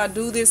to do, I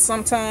do this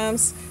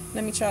sometimes.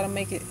 Let me try to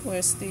make it where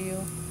it's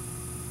still.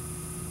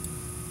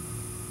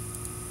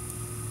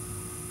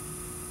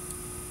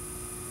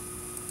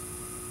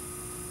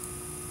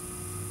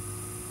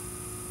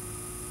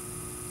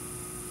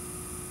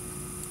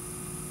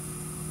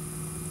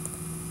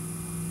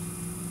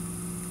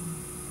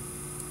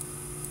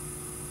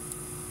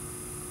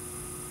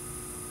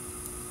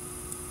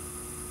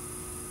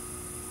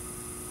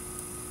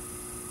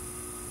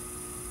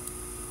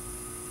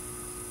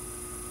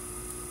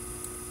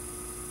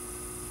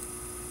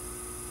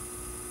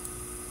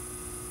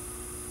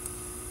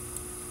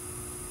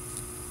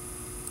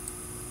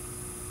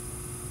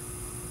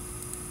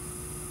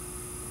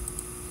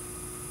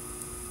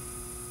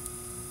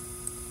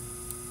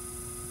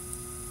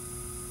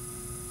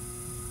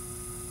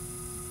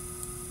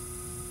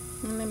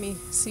 And let me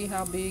see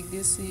how big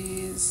this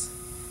is.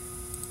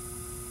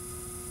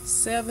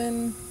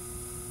 7.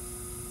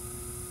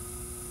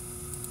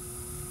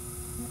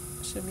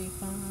 Should be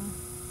fine.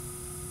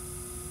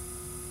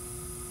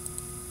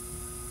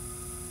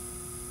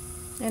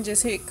 And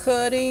just hit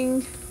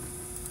cutting.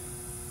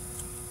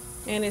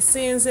 And it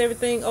sends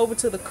everything over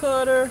to the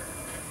cutter.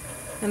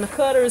 And the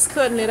cutter is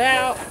cutting it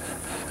out.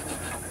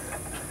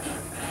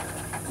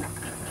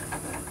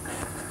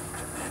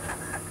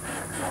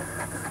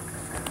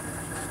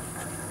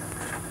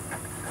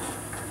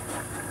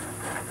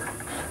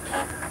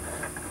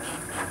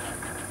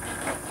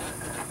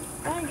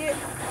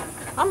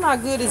 I'm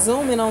not good at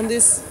zooming on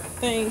this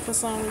thing for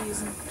some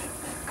reason.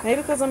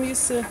 Maybe because I'm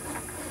used to.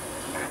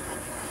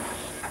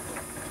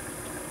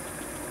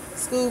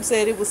 Scoob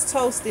said it was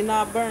toasty,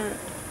 not burnt.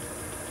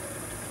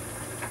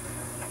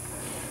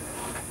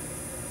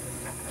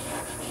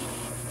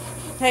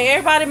 Hey,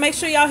 everybody, make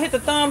sure y'all hit the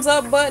thumbs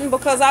up button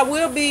because I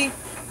will be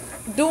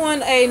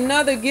doing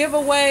another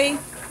giveaway.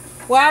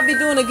 Well, I'll be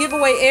doing a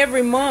giveaway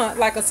every month,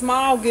 like a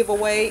small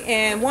giveaway.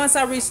 And once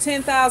I reach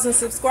 10,000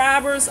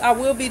 subscribers, I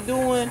will be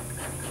doing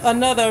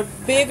another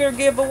bigger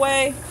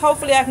giveaway.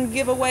 Hopefully I can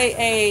give away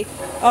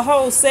a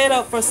whole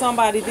setup for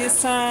somebody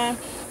this time.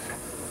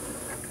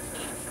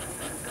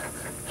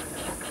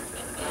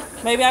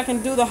 Maybe I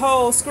can do the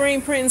whole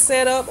screen printing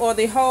setup or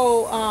the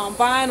whole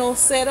vinyl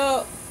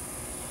setup.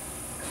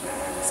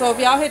 So if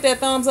y'all hit that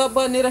thumbs up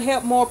button, it'll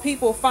help more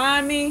people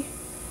find me.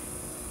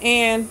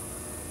 And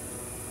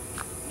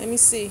let me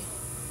see,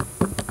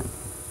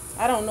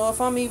 I don't know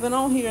if I'm even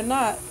on here or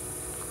not.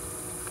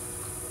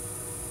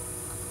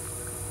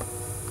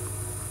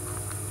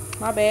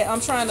 My bad. I'm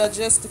trying to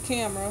adjust the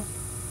camera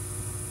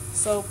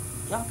so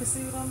y'all can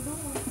see what I'm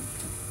doing.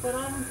 But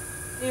I'm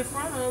in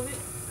front of it.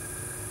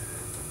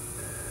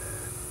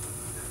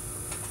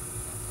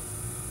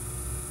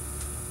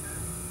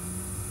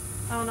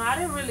 I don't know. I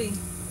didn't really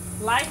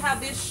like how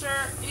this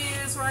shirt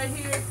is right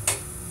here.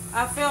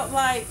 I felt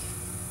like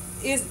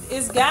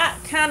it's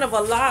got kind of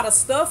a lot of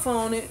stuff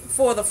on it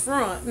for the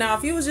front. Now,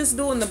 if you was just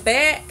doing the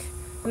back,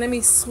 let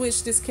me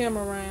switch this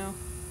camera around.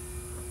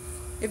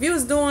 If you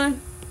was doing,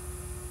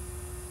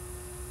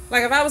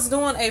 like if I was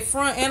doing a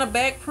front and a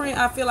back print,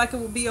 I feel like it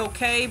would be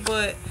okay.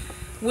 But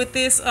with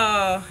this,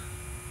 I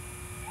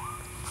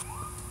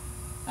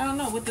don't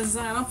know, with the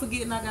design, I'm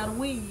forgetting I got a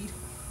weed.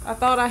 I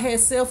thought I had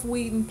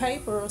self-weeding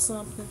paper or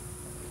something.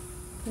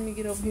 Let me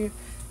get over here.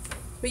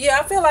 But yeah,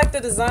 I feel like the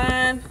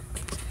design,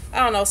 I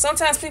don't know,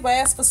 sometimes people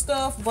ask for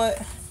stuff,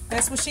 but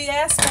that's what she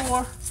asked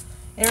for.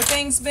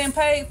 Everything's been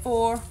paid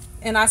for.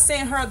 And I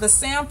sent her the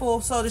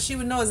sample so that she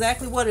would know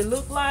exactly what it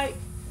looked like.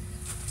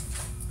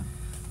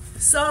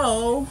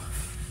 So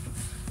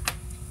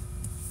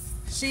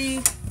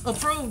she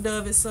approved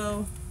of it,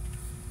 so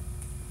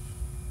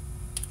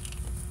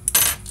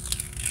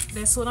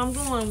that's what I'm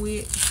going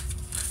with.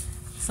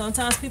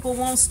 Sometimes people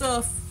want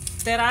stuff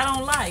that I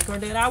don't like or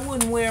that I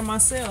wouldn't wear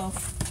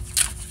myself.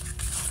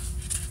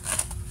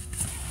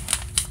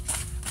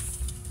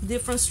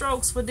 Different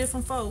strokes for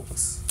different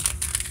folks.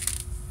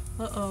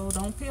 Uh-oh,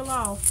 don't peel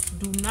off.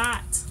 Do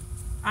not.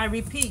 I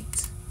repeat.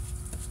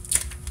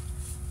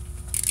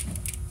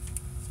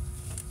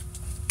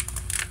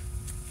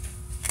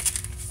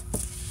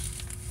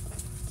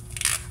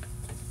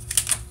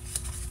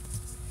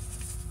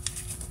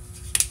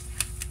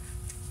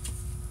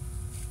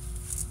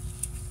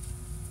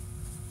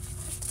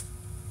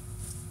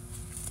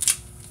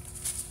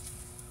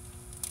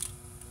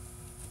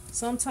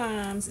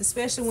 Sometimes,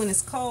 especially when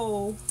it's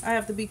cold, I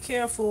have to be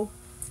careful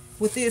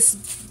with this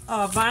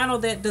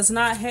vinyl that does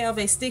not have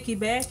a sticky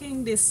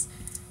backing, this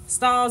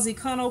Stars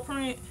Econo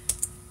print,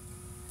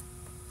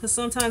 because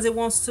sometimes it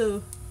wants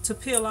to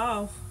peel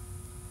off.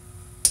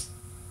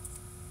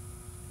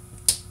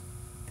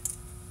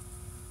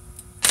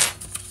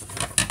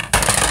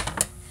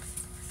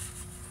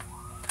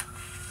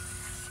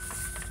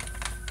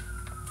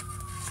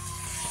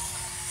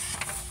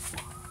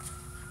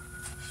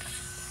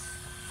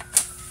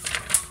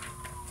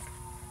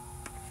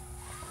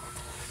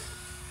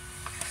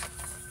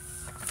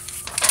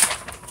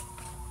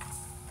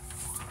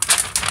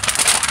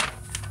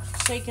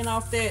 taking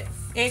off that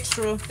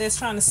extra that's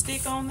trying to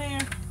stick on there.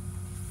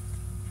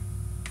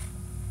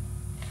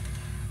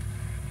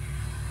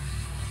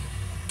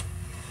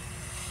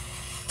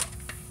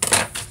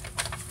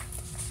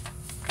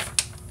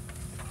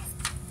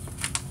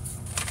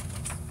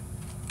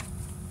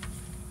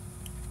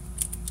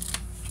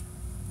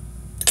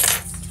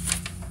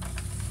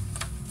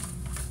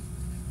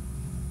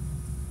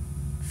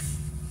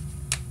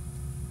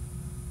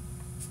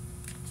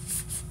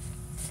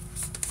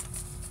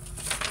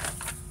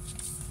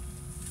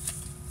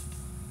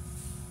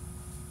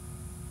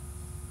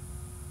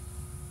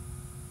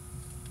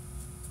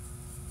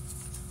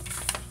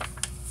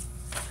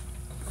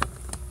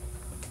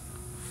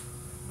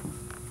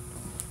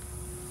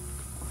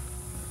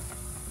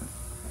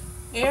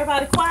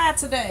 Everybody quiet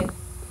today.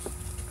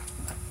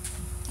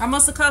 I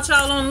must have caught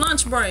y'all on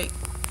lunch break.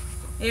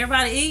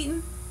 Everybody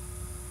eating?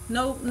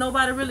 No,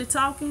 nobody really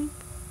talking?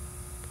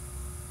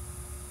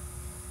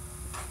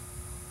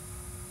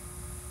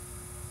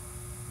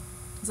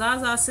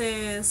 Zaza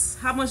says,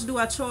 how much do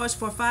I charge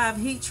for 5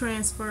 heat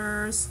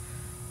transfers?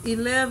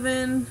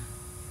 11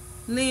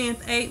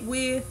 length, 8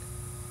 width.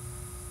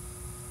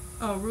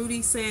 Oh,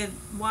 Rudy said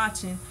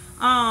watching.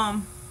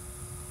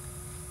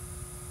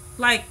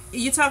 Like,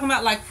 you talking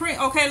about like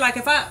print? Okay, like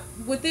if I,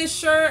 with this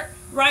shirt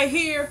right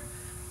here,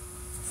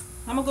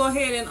 I'm gonna go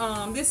ahead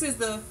and this is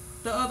the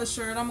other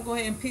shirt. I'm gonna go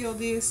ahead and peel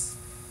this.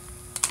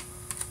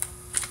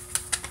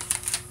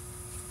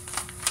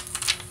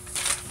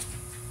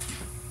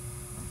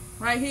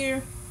 Right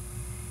here.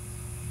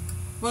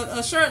 But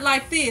a shirt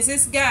like this,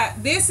 it's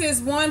got, this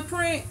is one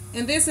print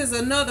and this is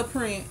another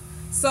print.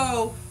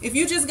 So if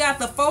you just got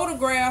the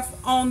photograph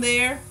on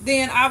there,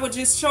 then I would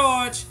just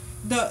charge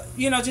the,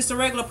 you know, just a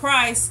regular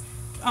price,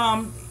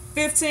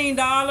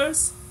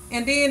 $15.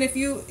 And then if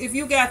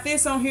you got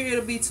this on here,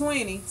 it'll be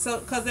 $20. So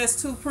because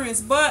that's 2 prints.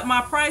 But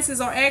my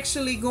prices are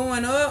actually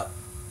going up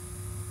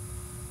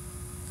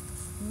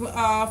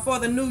for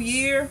the new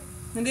year.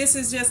 And this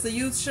is just a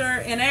youth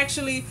shirt. And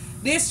actually,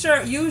 this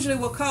shirt usually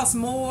will cost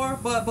more,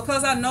 but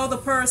because I know the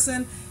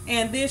person,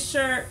 and this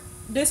shirt,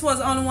 this was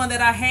the only one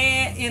that I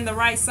had in the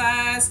right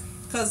size,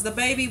 because the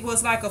baby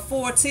was like a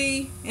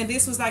 4T, and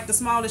this was like the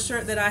smallest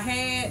shirt that I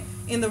had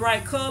in the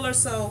right color.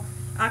 So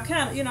I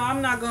kind of, you know,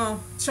 I'm not going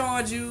to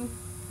charge you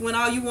when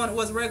all you wanted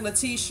was a regular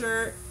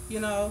t-shirt, you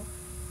know.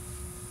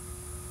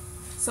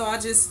 So I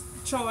just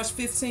charged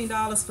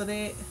 $15 for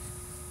that.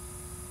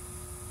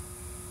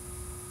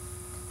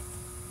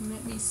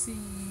 Let me see.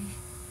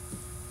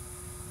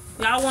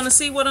 Y'all want to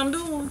see what I'm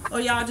doing? Or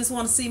y'all just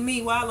want to see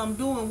me while I'm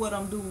doing what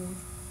I'm doing?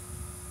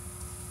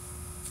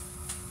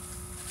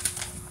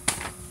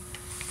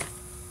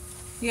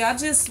 Yeah, I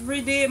just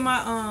redid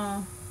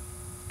my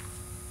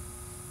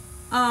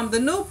the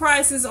new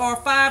prices are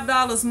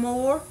 $5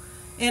 more.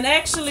 And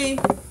actually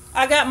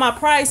I got my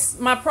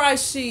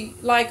price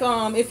sheet. Like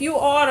if you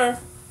order,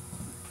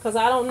 because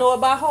I don't know it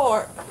by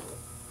heart,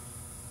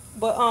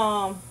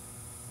 but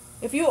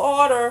if you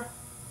order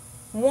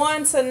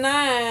 1 to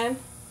 9,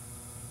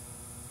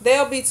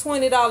 they'll be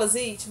 $20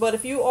 each. But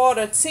if you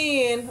order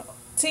 10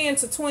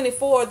 to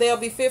 24, they'll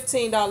be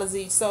 $15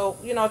 each. So,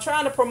 you know,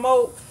 trying to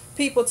promote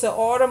people to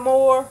order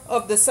more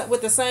of the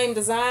with the same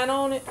design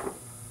on it.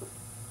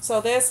 So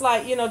that's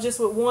like, you know, just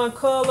with one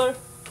color.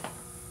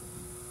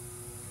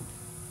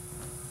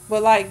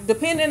 But like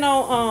depending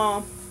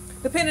on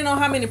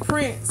how many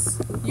prints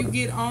you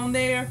get on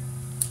there,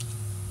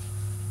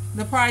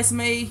 the price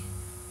may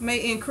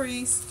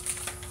increase.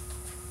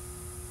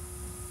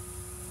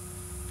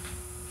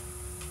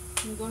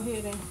 Let me go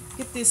ahead and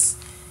get this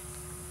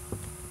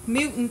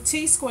mutant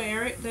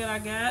T-square it that I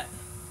got.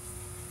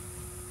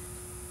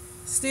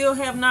 Still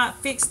have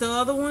not fixed the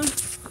other one.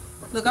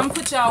 Look, I'm gonna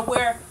put y'all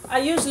where I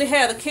usually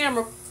have the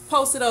camera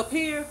posted up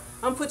here.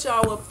 I'm gonna put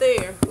y'all up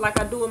there like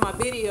I do in my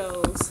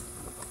videos.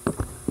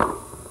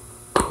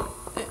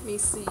 Let me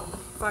see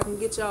if I can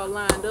get y'all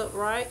lined up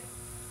right.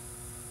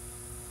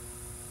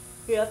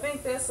 Yeah, I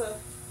think that's a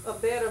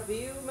better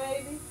view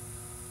maybe.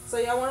 So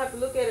y'all won't have to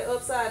look at it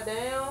upside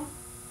down.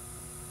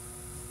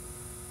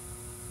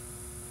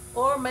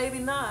 Or maybe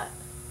not.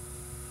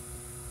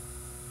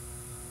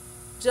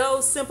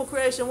 Joe's Simple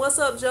Creation. What's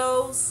up,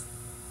 Joe's?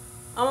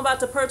 I'm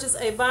about to purchase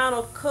a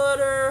vinyl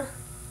cutter,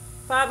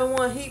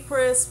 5-in-1 heat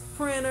press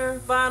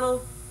printer,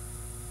 vinyl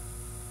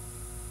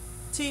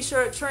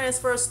t-shirt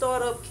transfer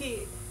startup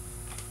kit.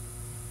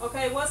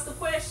 Okay, what's the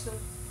question?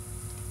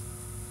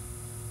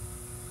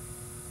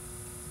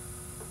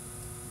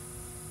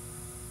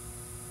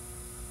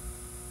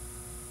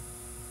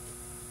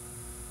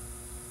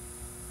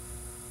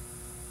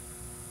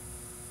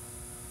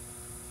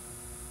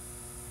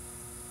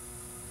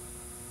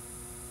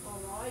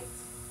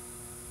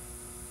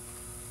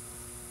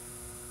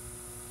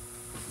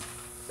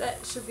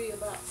 That should be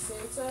about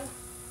center.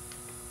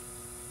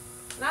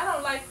 And I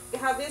don't like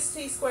how this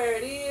T-square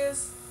it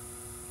is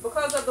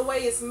because of the way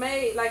it's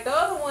made. Like the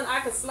other one,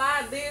 I could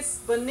slide this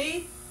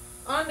beneath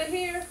under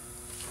here,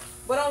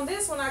 but on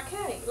this one I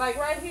can't. Like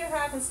right here,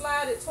 how I can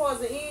slide it towards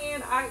the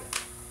end. I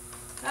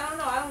don't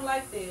know. I don't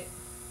like that.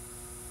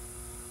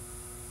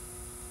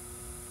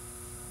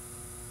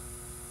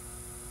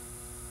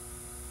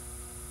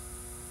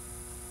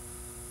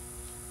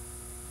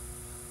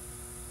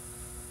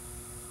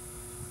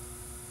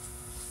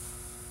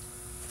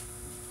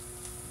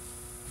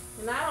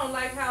 And I don't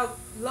like how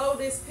low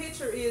this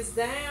picture is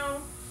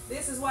down.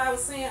 This is why I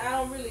was saying I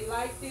don't really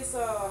like this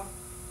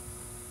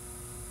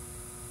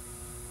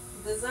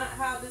design,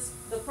 how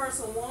the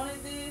person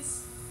wanted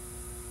this.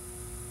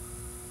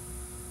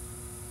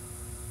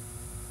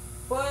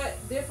 But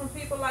different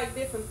people like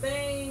different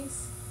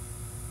things.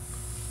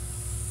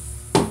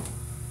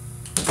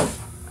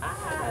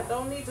 I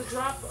don't need to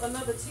drop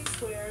another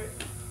T-squared.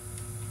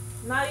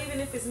 Not even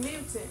if it's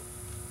mutant.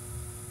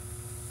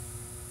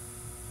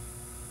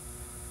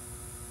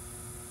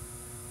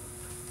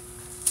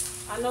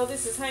 I know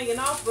this is hanging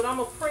off, but I'm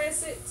going to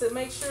press it to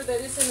make sure that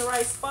it's in the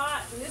right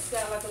spot. And this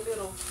got like a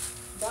little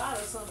dot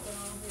or something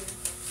on here.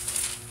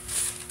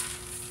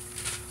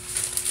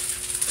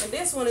 And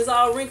this one is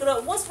all wrinkled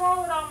up. What's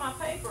wrong with all my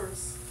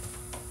papers?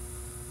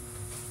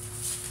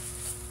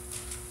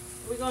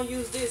 We're going to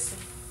use this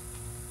one.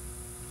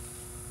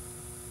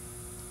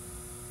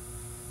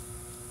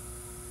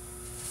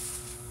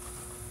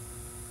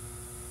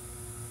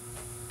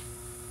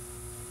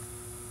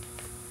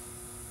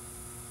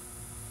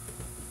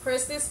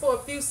 Press this for a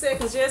few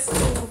seconds just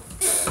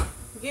to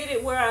get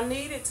it where I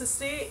need it to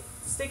stick.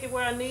 Stick it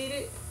where I need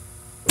it.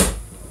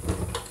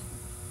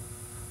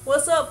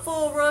 What's up,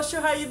 Full Rusher?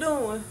 How you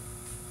doing?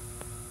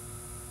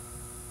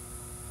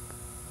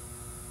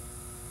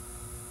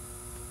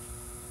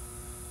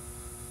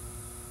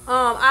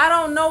 I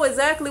don't know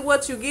exactly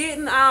what you're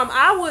getting.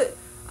 I would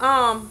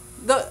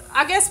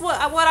I guess what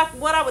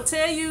I would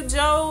tell you,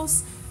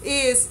 Joes,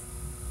 is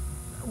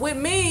with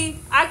me,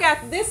 I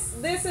got this.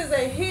 This is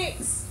a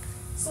Hicks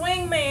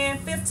Swingman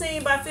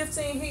 15 by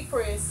 15 heat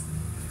press.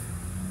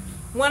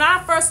 When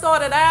I first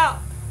started out,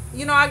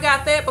 you know, I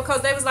got that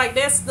because they was like,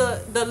 that's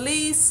the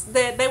least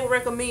that they would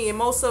recommend,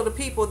 most of the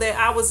people that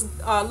I was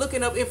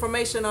looking up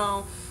information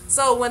on.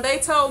 So when they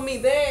told me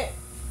that,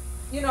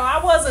 you know,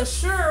 I wasn't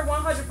sure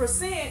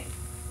 100%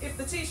 if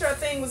the t-shirt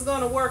thing was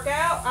going to work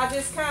out. I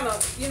just kind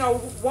of, you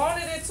know,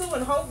 wanted it to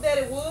and hoped that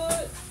it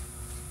would.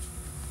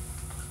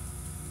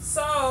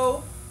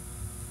 So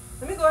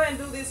let me go ahead and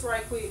do this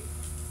right quick.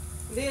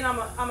 Then I'm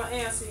gonna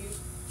answer you.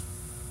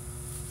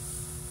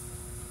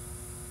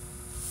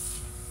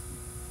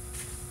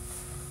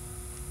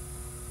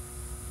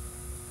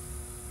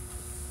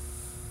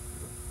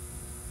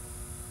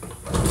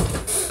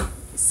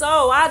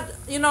 So I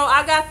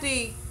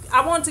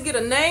wanted to get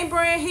a name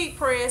brand heat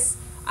press.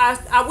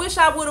 I wish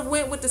I would have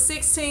went with the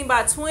 16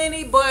 by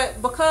 20,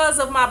 but because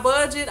of my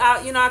budget,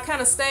 I kind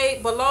of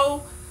stayed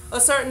below a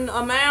certain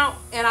amount,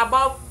 and I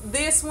bought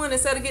this one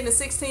instead of getting a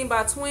 16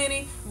 by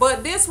 20.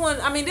 But this one,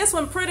 this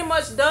one pretty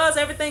much does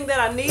everything that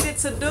I needed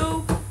to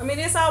do. I mean,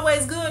 it's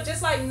always good.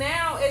 Just like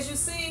now, as you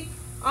see,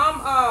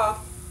 I'm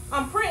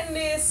printing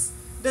this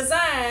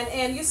design,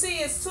 and you see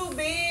it's too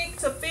big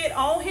to fit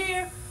on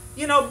here.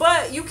 You know,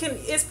 but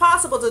it's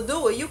possible to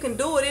do it. You can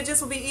do it. It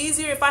just would be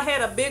easier if I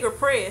had a bigger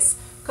press,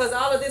 because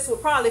all of this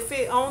would probably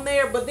fit on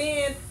there. But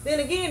then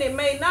again, it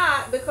may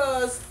not,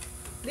 because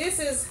this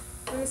is,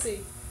 let me see,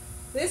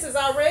 this is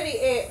already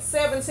at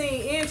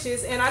 17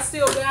 inches, and I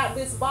still got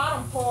this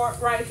bottom part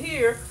right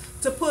here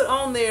to put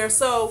on there.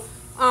 So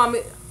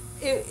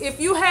if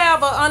you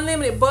have an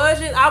unlimited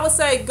budget, I would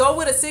say go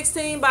with a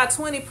 16 by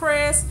 20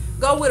 press.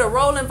 Go with a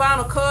rolling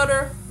vinyl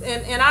cutter,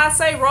 and I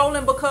say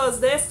rolling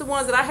because that's the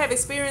ones that I have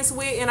experience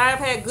with, and I have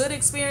had good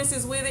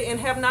experiences with it and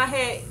have not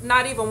had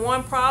not even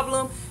one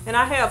problem. And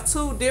I have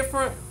 2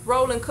 different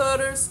rolling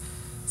cutters.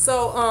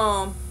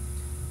 So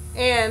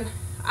and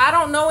I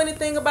don't know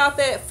anything about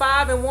that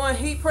 5-in-1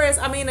 heat press.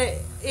 I mean,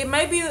 it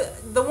may be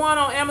the one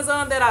on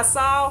Amazon that I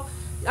saw.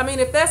 I mean,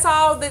 if that's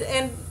all that,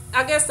 and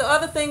I guess the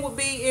other thing would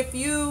be, if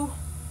you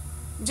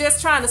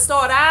just trying to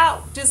start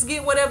out, just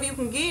get whatever you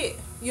can get,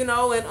 you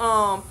know,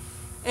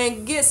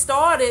 and get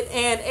started,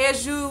 and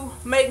as you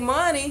make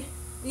money,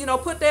 you know,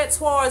 put that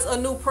towards a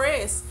new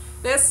press.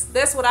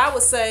 That's what I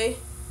would say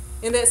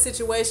in that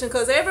situation,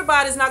 because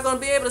everybody's not going to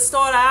be able to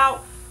start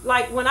out.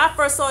 Like when I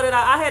first started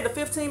out, I had the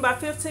 15 by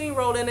 15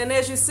 rolling, and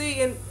as you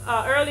see in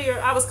earlier,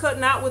 I was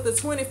cutting out with the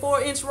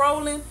 24-inch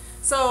rolling,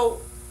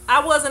 so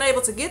I wasn't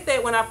able to get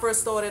that when I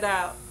first started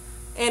out.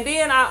 And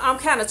then I'm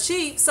kind of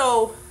cheap,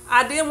 so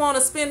I didn't want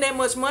to spend that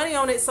much money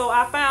on it, so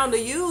I found a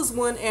used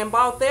one and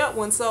bought that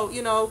one. So,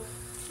 you know,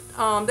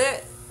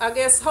 that, I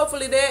guess,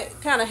 hopefully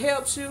that kind of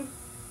helps you.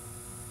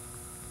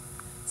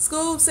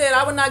 Scoob said,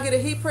 I would not get a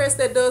heat press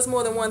that does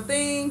more than one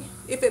thing.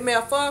 If it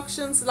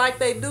malfunctions like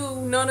they do,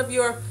 none of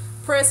your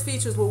press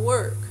features will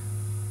work.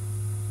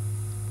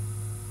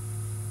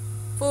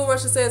 Full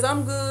Rusher says,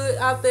 I'm good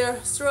out there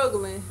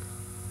struggling.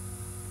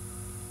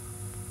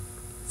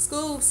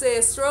 Scoob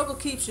says, struggle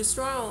keeps you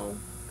strong.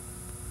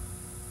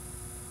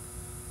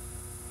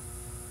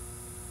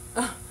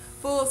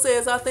 Fool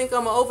says, I think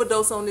I'm going to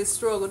overdose on this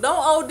struggle. Don't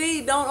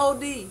OD, don't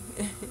OD.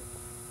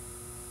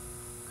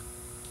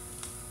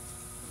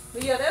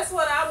 But yeah, that's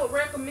what I would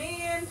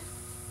recommend.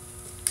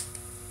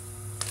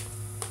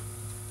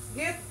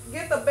 Get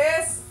the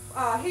best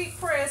heat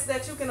press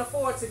that you can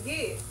afford to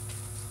get.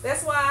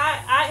 That's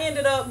why I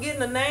ended up getting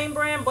the name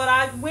brand, but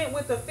I went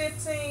with the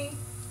 15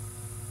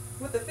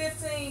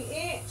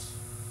 inch.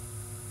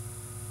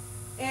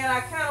 And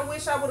I kind of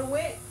wish I would have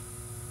went.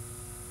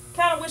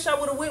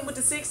 With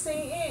the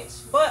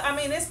 16-inch. But I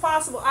mean, it's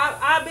possible.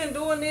 I've been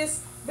doing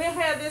this.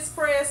 Had this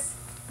press.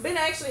 Been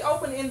actually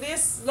open in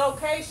this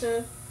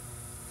location.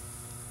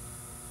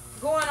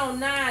 Going on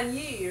 9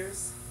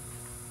 years.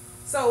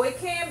 So it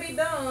can be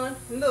done.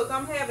 Look,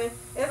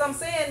 as I'm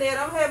saying that,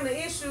 I'm having an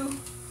issue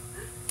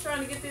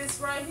trying to get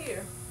this right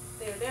here.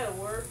 There, that'll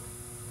work.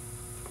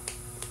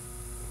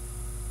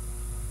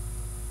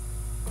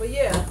 But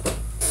yeah,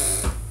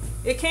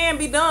 it can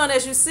be done,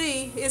 as you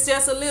see. It's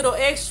just a little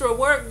extra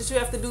work that you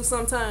have to do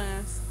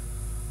sometimes.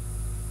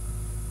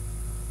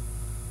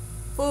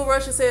 Full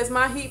Russia says,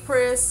 my heat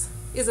press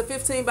is a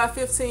 15 by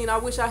 15. I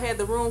wish I had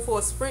the room for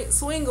a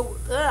swing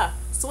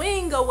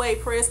away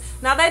press.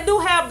 Now they do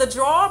have the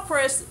drawer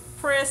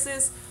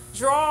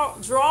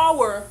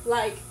drawer.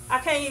 Like, I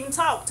can't even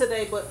talk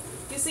today, but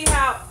you see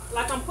how,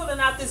 like, I'm pulling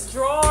out this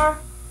drawer.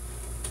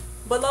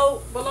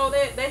 Below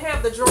that, they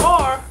have the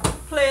drawer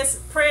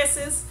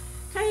presses.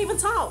 Can't even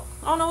talk.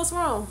 I don't know what's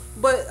wrong.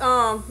 But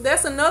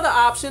that's another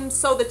option,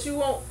 so that you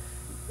won't,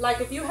 like,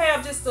 if you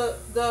have just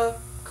the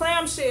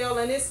clamshell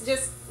and it's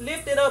just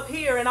lifted up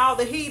here and all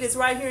the heat is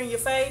right here in your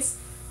face,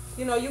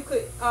 you know, you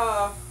could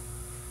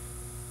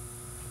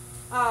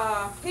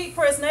Heat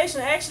Press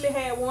Nation actually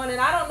had one, and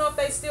I don't know if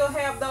they still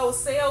have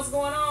those sales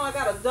going on. I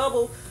got a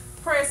double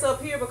press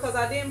up here because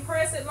I didn't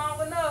press it long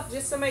enough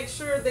just to make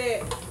sure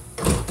that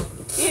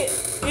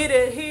it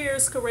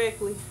adheres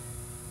correctly.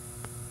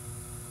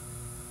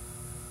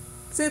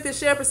 Cynthia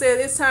Shepherd said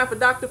it's time for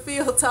Dr.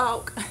 Phil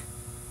talk.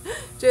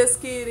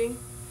 Just kidding.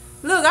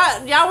 Look,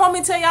 y'all want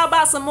me to tell y'all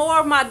about some more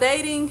of my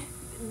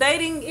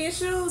dating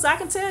issues? I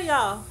can tell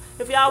y'all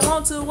if y'all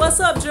want to. What's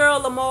up,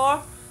 Gerald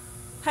Lamar?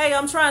 Hey,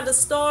 I'm trying to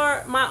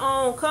start my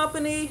own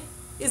company.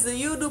 Is the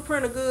UDO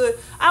printer good?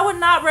 I would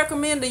not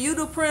recommend the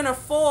UDO printer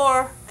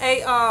for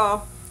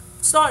a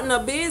starting a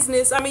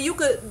business. I mean, you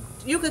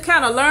could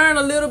kind of learn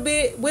a little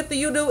bit with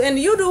the UDO, and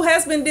the UDO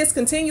has been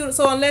discontinued.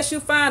 So unless you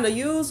find a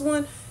used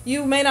one,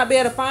 you may not be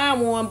able to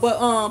find one.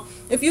 But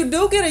if you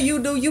do get a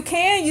UDO, you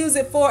can use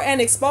it for an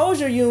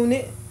exposure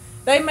unit.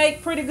 They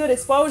make pretty good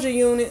exposure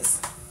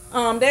units.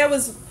 That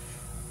was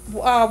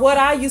what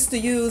I used to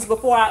use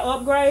before I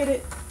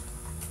upgraded.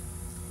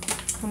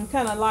 I'm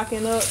kind of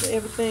locking up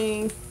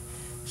everything,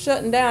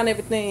 shutting down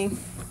everything.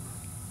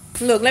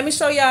 Look, let me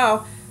show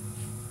y'all.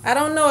 I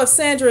don't know if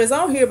Sandra is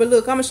on here, but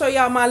look, I'm going to show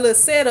y'all my little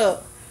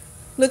setup.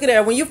 Look at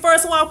that. When you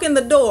first walk in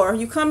the door,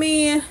 you come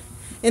in,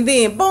 and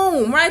then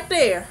boom, right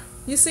there.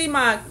 You see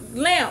my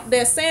lamp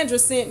that Sandra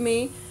sent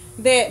me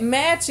that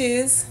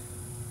matches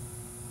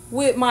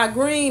with my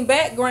green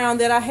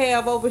background that I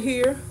have over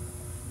here.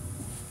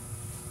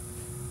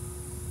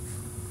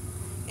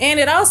 And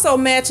it also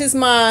matches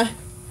my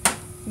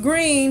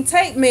green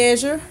tape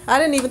measure. I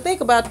didn't even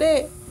think about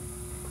that.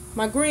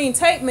 My green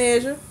tape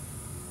measure.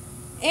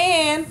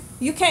 And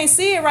you can't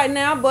see it right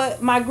now,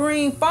 but my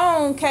green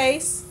phone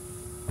case.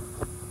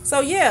 So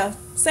yeah,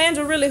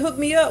 Sandra really hooked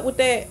me up with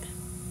that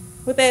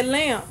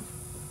lamp.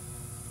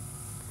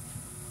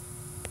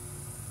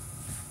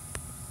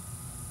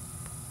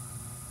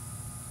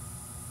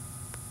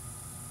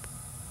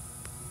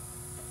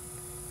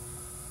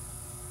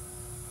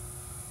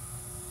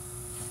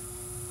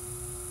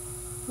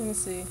 Let me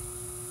see.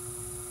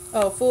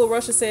 Oh, Full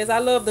Russia says, I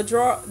love the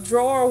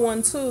drawer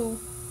one too,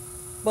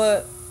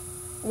 but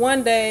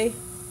one day,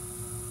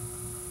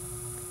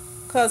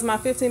 cause my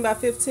 15 by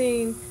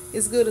 15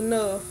 is good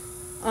enough.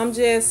 I'm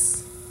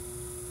just,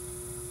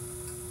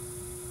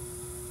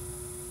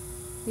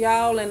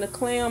 y'all, and the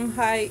clam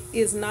height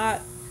is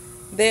not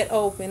that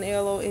open,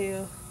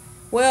 LOL.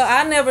 Well,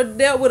 I never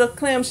dealt with a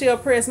clamshell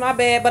press, my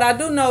bad, but I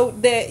do know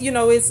that, you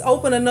know, it's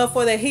open enough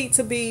for the heat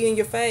to be in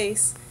your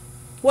face.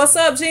 What's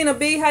up, Gina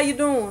B? How you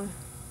doing?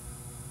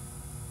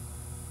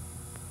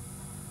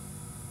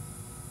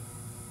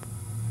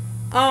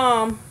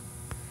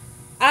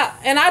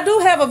 I do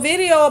have a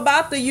video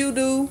about the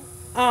UDO,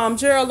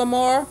 Gerald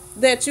Lamar,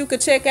 that you could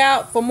check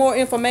out for more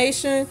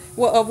information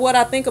of what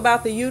I think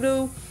about the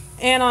UDO.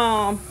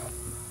 And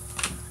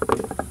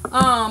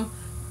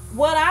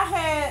what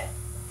I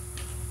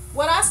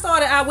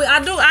started out with,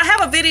 I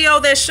have a video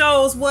that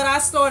shows what I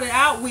started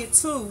out with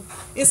too.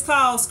 It's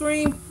called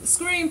screen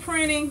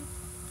printing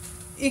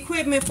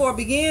equipment for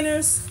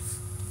beginners.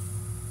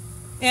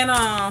 And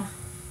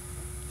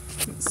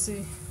let's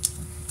see.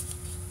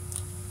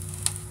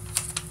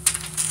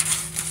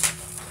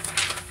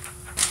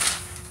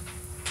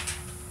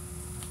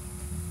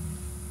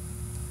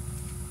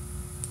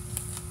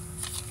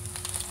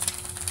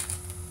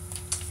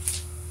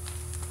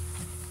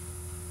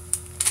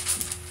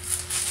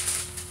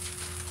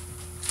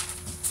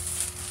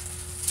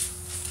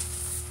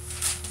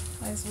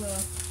 Might as well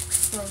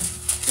throw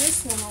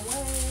this one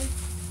away.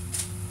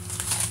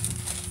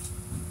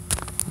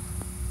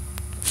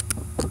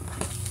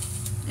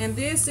 And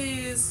this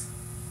is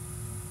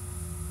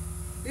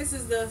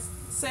the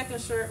second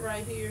shirt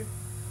right here.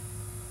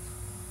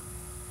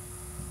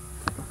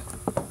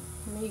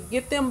 Let me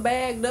get them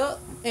bagged up,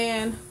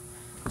 and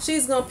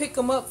she's gonna pick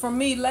them up from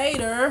me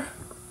later.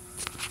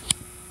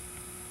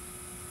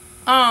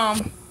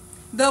 The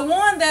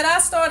one that I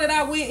started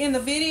out with in the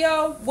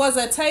video was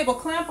a table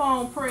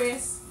clamp-on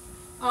press.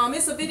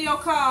 It's a video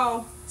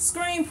called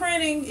Screen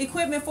Printing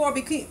Equipment for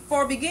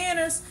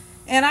Beginners,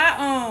 and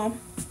I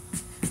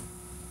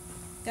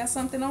got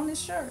something on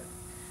this shirt.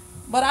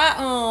 But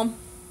I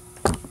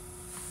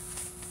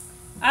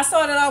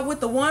started out with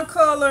the one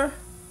color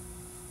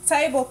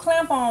table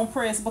clamp-on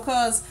press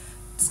because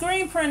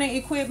screen printing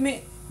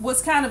equipment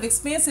was kind of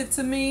expensive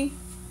to me,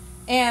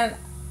 and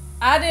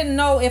I didn't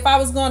know if I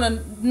was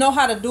gonna know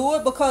how to do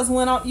it, because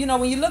when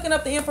when you're looking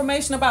up the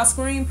information about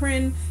screen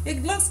printing,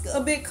 it looks a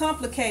bit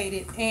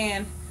complicated,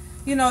 and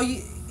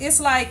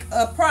it's like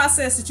a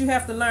process that you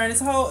have to learn.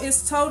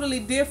 It's totally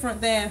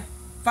different than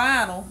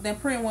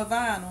printing with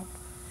vinyl.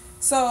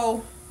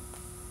 So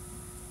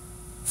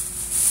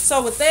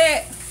with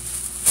that,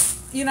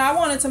 I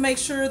wanted to make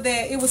sure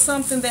that it was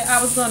something that I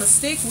was gonna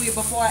stick with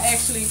before I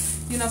actually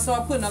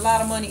start putting a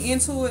lot of money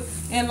into it.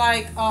 And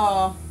like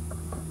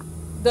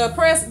the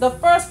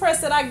first press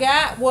that I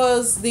got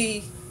was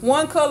the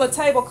one color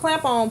table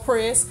clamp-on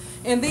press,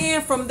 and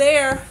then from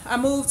there I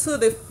moved to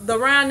the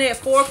round net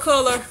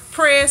 4-color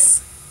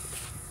press,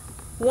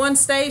 one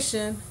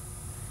station,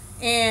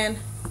 and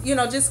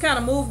just kind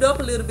of moved up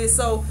a little bit.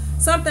 So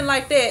something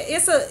like that.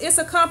 It's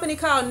a company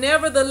called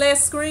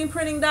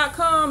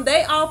neverthelessscreenprinting.com.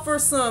 They offer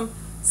some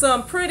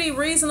pretty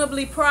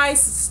reasonably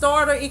priced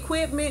starter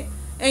equipment,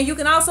 and you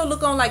can also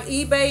look on like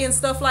eBay and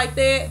stuff like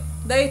that.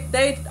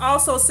 They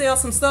also sell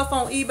some stuff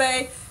on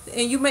eBay,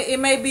 and it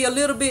may be a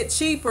little bit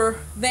cheaper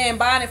than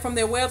buying it from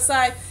their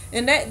website.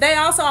 And they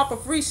also offer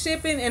free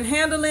shipping and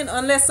handling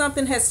unless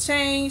something has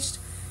changed.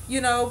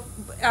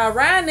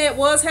 Ryannet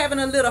was having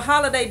a little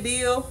holiday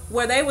deal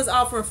where they was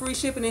offering free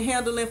shipping and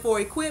handling for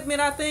equipment,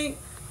 I think.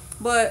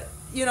 But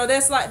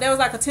that was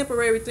like a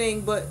temporary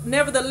thing. But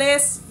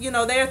nevertheless,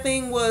 their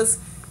thing was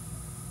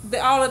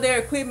all of their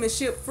equipment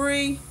shipped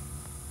free.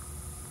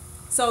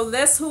 So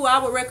that's who I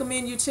would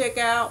recommend you check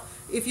out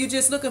if you're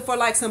just looking for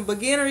like some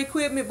beginner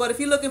equipment. But if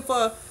you're looking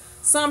for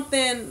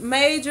something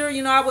major,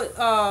 I would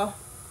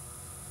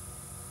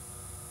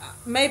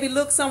maybe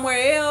look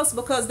somewhere else,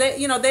 because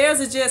theirs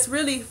is just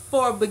really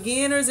for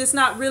beginners. It's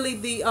not really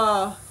the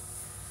I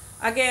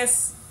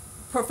guess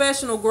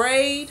professional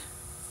grade.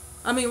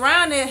 I mean,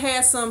 Ryannet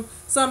has some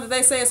that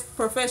they say is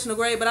professional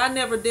grade, but I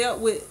never dealt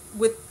with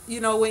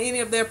any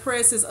of their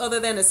presses other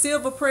than the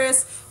silver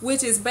press,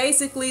 which is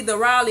basically the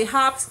Riley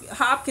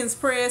Hopkins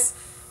press,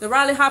 the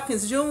Riley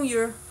Hopkins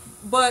Jr.,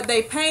 but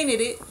they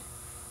painted it,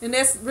 and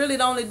that's really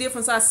the only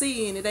difference I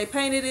see in it. They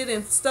painted it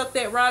and stuck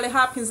that Riley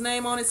Hopkins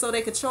name on it so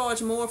they could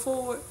charge more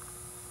for it.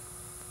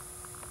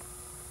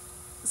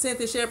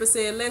 Cynthia Shepard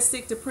said, "Let's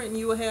stick to printing,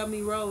 you will have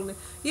me rolling."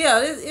 Yeah,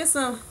 it's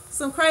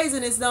some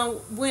craziness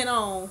went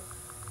on.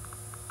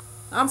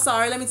 I'm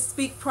sorry, let me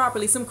speak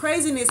properly. Some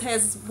craziness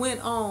has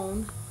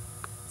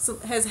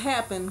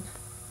happened.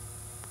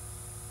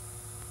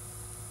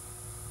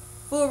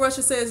 Full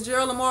Russia says,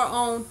 Gerald Lamar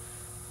on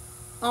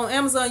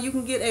Amazon, you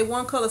can get a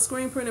one color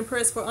screen printing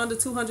press for under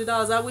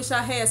 $200. I wish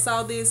I had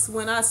saw this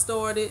when I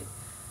started,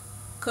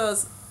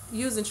 because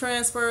using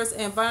transfers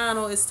and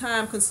vinyl is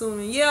time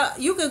consuming. Yeah,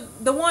 you could.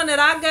 The one that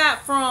I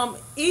got from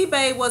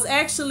eBay was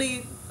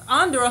actually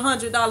under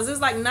 $100. It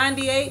was like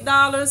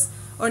 $98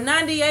 or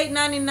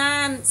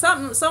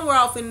 $98.99, somewhere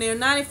off in there,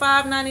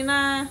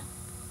 $95.99.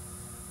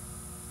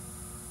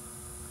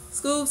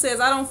 Scoob says,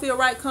 I don't feel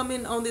right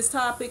coming on this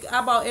topic.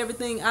 I bought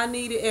everything I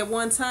needed at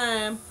one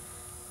time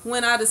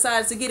when I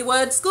decided to get it.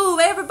 Well, Scoob,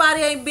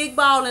 everybody ain't big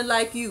balling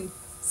like you.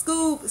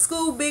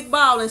 Scoob big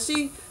balling.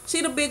 She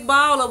the big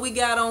baller we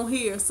got on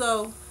here.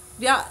 So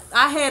yeah,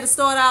 I had to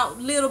start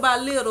out little by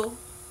little.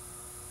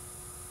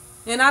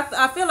 And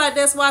I feel like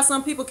that's why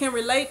some people can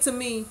relate to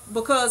me,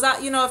 because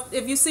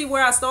if you see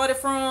where I started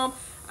from,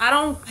 I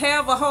don't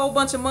have a whole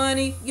bunch of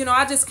money.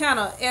 I just kind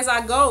of, as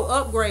I go,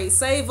 upgrade,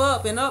 save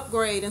up and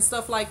upgrade and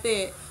stuff like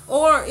that.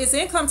 Or it's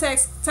income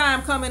tax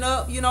time coming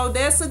up,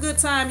 that's a good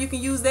time. You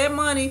can use that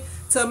money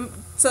to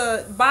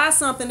buy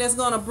something that's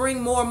going to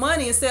bring more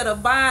money, instead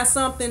of buying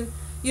something,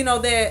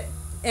 that,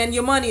 and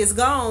your money is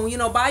gone.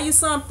 Buy you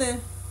something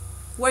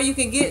where you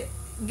can get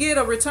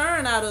a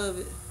return out of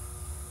it.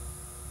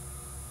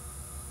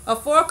 A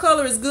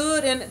 4-color is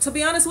good, and to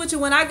be honest with you,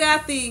 when I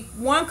got the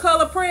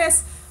 1-color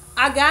press,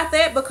 I got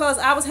that because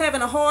I was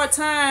having a hard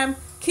time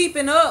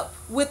keeping up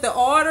with the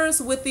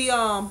orders with the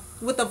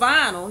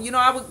vinyl.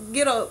 I would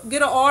get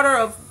an order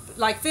of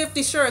like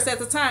 50 shirts at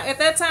the time. At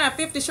that time,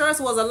 50 shirts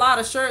was a lot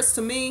of shirts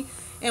to me,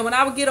 and when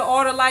I would get an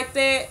order like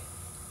that,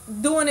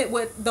 doing it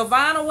with the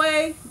vinyl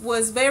way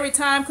was very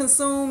time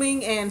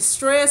consuming and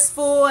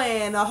stressful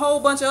and a whole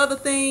bunch of other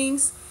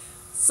things.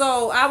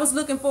 So I was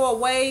looking for a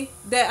way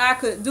that I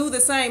could do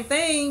the same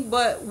thing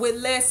but with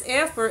less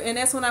effort, and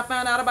that's when I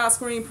found out about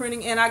screen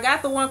printing. And I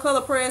got the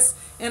 1-color press,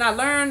 and I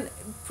learned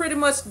pretty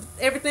much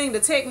everything, the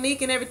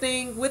technique and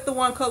everything with the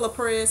 1-color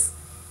press.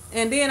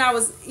 And then I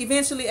was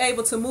eventually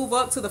able to move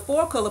up to the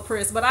 4-color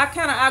press. But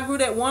I grew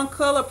that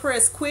 1-color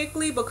press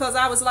quickly, because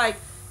I was like,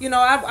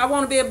 I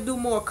want to be able to do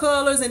more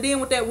colors. And then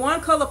with that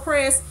 1-color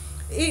press,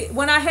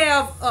 when I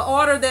have an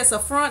order that's a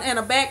front and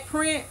a back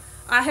print,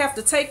 I have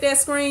to take that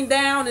screen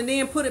down and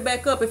then put it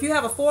back up. If you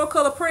have a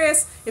 4-color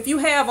press, if you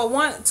have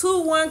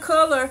two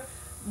one-color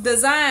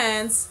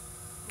designs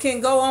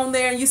can go on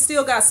there, and you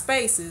still got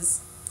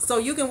spaces. So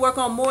you can work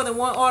on more than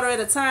one order at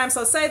a time.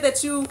 So say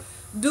that you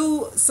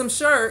do some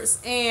shirts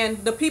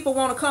and the people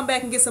want to come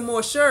back and get some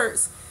more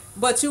shirts,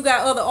 but you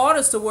got other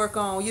orders to work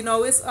on. You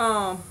know, it's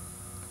I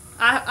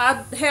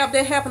have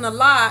that happen a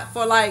lot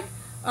for like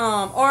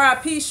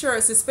RIP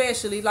shirts,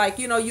 especially. Like,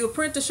 you know, you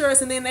print the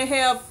shirts and then they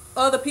have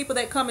other people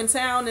that come in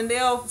town and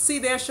they'll see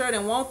their shirt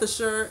and want the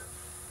shirt,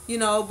 you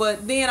know,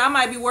 but then I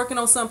might be working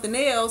on something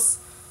else.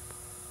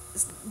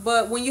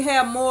 But when you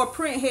have more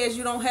print heads,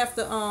 you don't have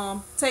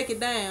to take it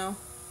down.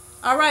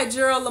 All right,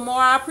 Gerald Lamar,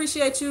 I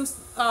appreciate you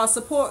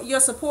your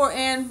support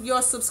and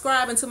your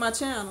subscribing to my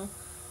channel.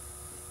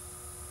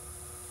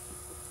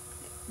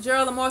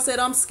 Gerald Lamar said,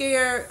 I'm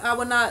scared I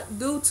will not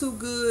do too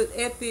good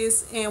at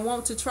this and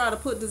want to try to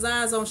put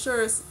designs on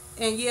shirts.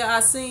 And yeah,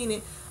 I seen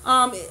it.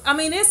 I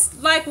mean, it's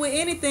like with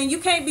anything, you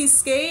can't be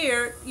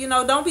scared. You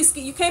know, don't be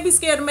scared. You can't be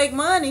scared to make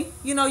money.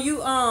 You know, you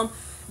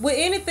with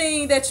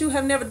anything that you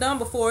have never done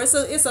before,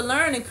 it's a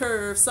learning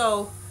curve.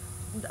 So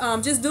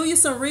just do you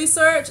some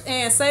research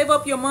and save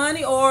up your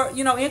money, or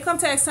you know, income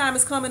tax time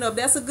is coming up.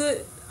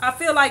 I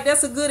feel like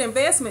that's a good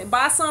investment.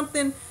 Buy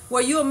something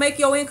where you'll make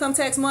your income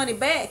tax money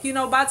back. You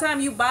know, by the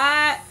time you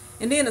buy it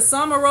and then the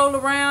summer roll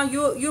around,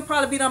 you'll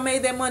probably be done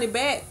made that money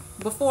back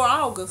before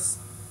August.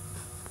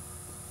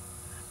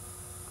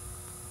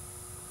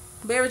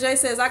 Barry J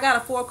says, I got a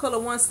 4-color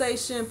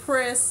 1-station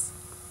press.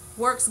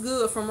 Works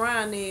good from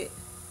Ryannet.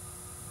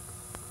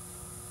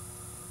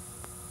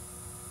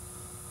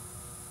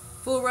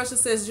 Full Russia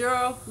says,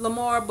 Gerald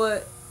Lamar,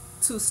 but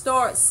to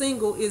start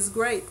single is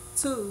great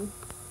too.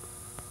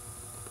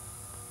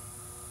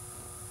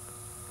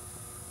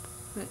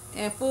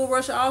 And Full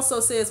Russia also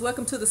says,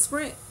 welcome to the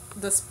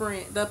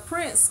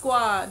print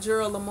squad,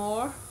 Gerald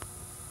Lamar.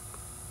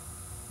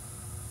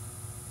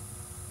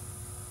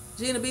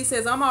 Gina B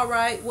says, I'm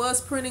alright.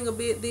 Was printing a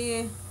bit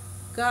then.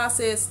 God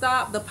said,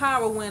 stop. The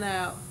power went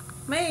out.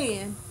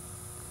 Man,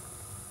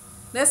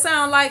 that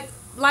sound like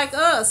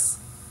us.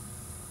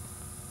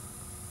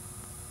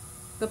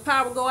 The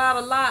power go out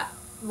a lot.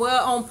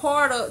 Well, on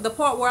the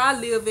part where I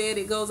live at,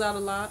 it goes out a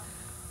lot.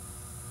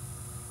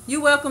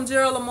 You welcome,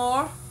 Gerald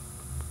Lamar.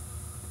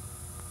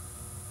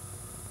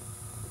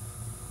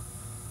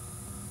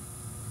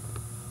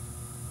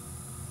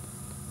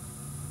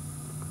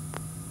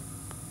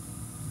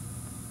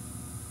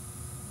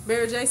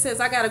 Barry J says,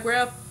 I got a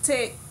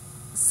GrafTech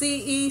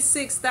CE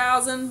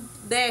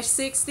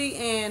 6000-60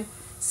 and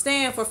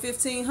stand for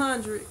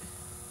 1500.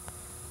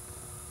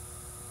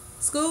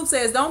 Scoob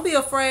says, don't be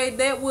afraid.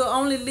 That will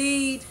only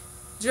lead,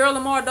 Gerald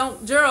Lamar,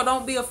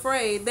 don't be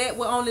afraid. That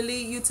will only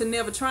lead you to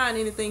never trying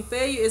anything.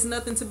 Failure is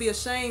nothing to be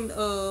ashamed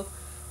of.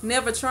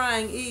 Never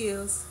trying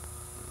is.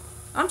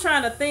 I'm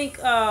trying to think,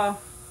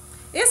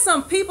 it's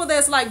some people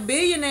that's like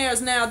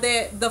billionaires now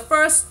that the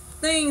first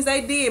things they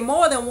did,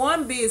 more than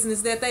one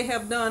business that they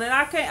have done. And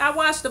I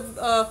watched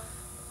a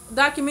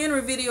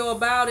documentary video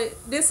about it.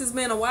 This has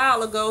been a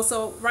while ago,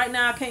 so right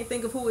now I can't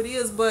think of who it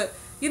is, but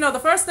you know, the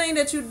first thing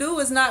that you do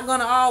is not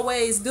gonna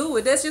always do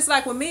it. That's just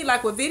like with me,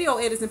 like with video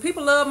editing.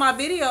 People love my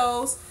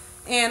videos,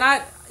 and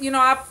I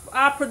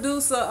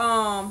produce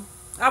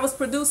I was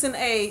producing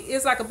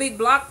it's like a big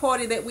block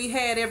party that we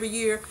had every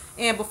year,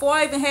 and before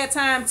I even had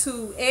time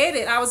to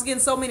edit, I was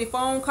getting so many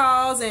phone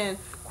calls and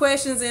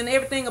questions and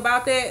everything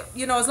about that.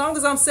 You know, as long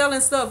as I'm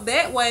selling stuff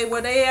that way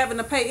where they having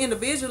to pay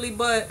individually,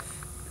 but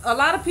a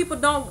lot of people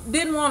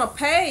didn't want to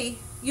pay,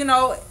 you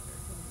know,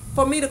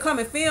 for me to come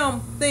and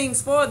film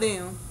things for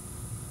them,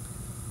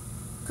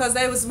 because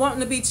they was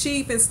wanting to be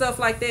cheap and stuff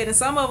like that, and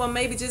some of them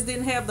maybe just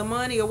didn't have the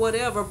money or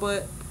whatever.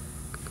 But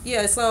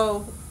yeah,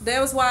 so that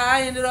was why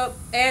I ended up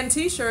adding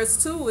t-shirts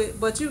to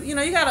it. But you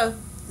know, you gotta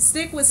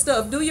stick with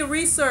stuff, do your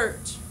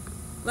research,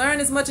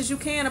 learn as much as you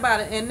can about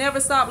it, and never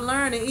stop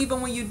learning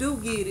even when you do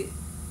get it.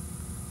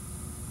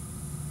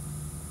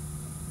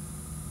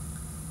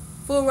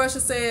 Full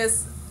Russia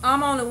says,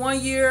 I'm only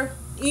 1 year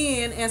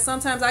in and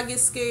sometimes I get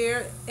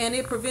scared and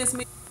it prevents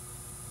me.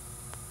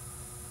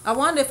 I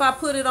wonder if I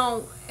put it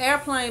on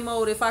airplane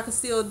mode if I can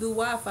still do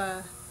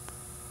Wi-Fi.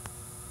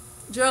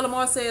 Gerald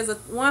Lamar says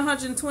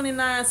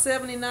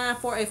 $129.79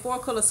 for a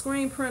 4-color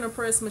screen printer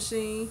press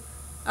machine.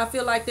 I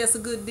feel like that's a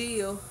good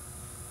deal.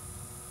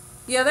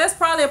 Yeah, that's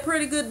probably a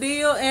pretty good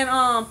deal. And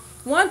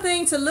one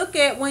thing to look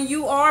at when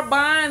you are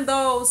buying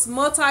those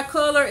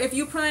multicolor, if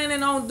you're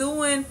planning on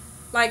doing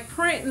like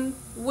printing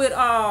with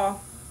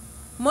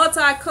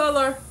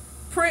multicolor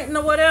printing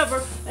or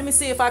whatever, let me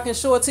see if I can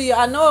show it to you.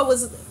 I know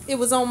it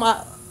was on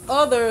my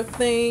other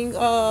thing.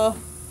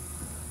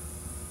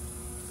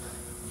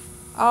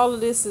 All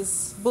of this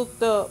is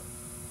booked up,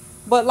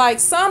 but like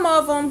some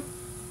of them,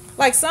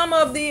 like some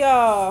of the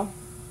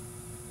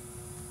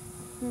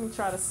let me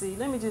try to see,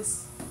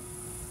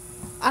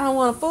 I don't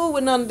want to fool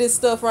with none of this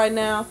stuff right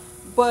now,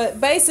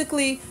 but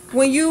basically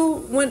when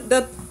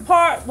the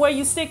part where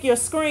you stick your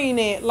screen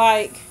at,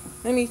 like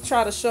Let me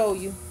try to show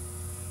you.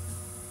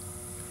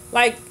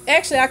 Like,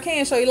 actually, I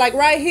can show you. Like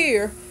right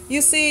here,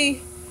 you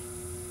see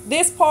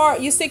this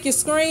part, you stick your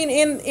screen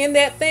in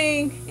that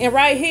thing, and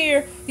right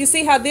here, you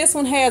see how this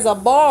one has a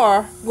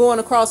bar going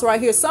across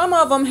right here. Some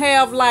of them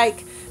have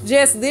like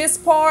just this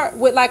part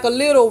with like a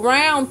little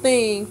round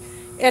thing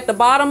at the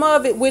bottom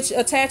of it, which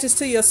attaches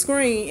to your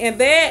screen. And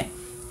that,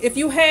 if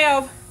you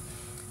have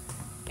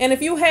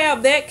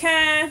that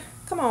kind,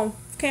 come on,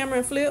 camera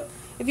and flip.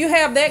 If you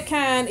have that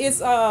kind, it's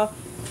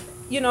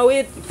you know,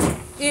 it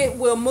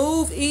will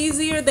move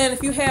easier than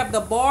if you have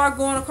the bar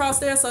going across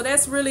there. So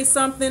that's really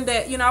something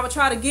that, you know, I would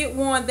try to get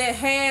one that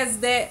has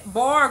that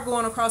bar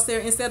going across there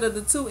instead of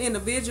the two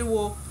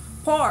individual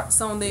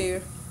parts on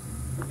there.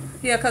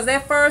 Yeah, because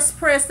that first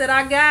press that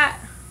I got,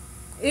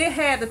 it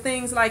had the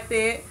things like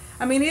that.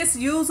 I mean, it's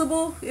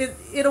usable.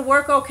 It'll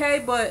work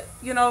okay, but,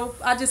 you know,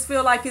 I just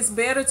feel like it's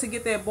better to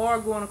get that bar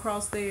going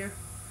across there.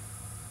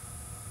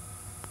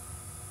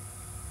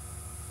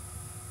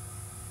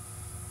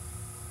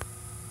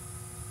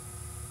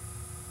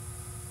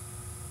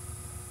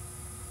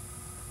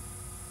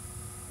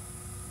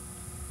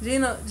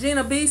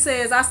 Gina B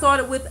says, I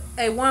started with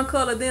a 1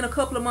 color, then a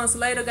couple of months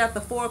later got the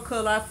 4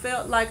 color. I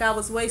felt like I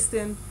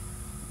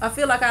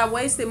feel like I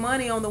wasted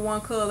money on the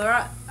 1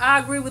 color. I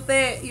agree with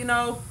that, you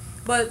know.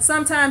 But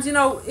sometimes, you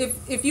know,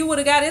 if you would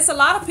have got, it's a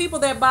lot of people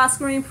that buy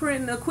screen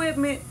printing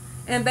equipment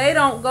and they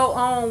don't go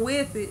on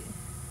with it.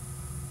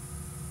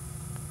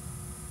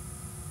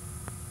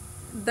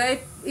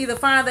 They either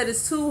find that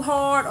it's too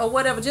hard or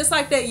whatever. Just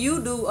like that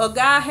U-Do, a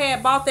guy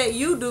had bought that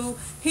U-Do.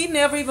 He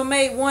never even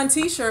made one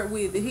T-shirt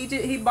with it.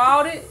 He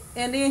bought it,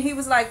 and then he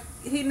was like,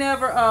 he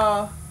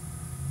never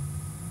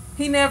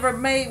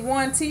made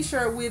one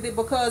T-shirt with it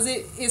because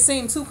it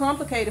seemed too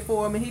complicated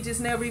for him, and he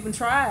just never even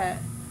tried.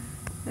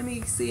 Let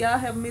me see. I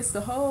have missed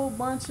a whole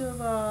bunch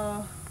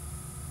of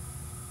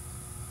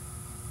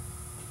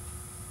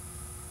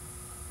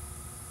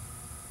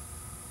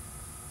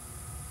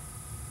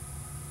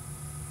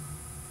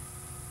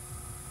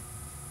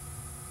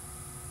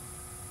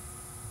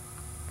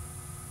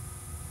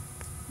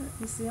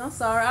you see, I'm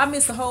sorry. I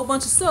missed a whole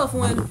bunch of stuff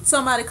when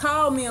somebody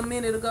called me a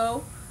minute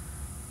ago.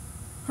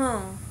 They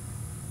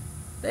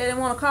didn't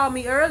want to call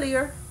me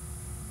earlier.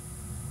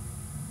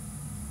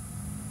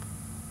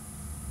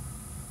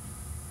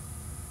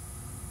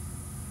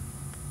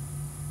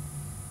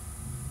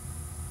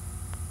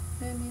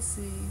 Let me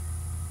see.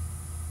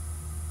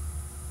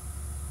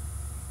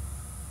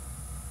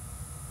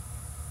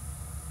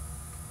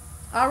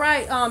 All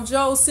right,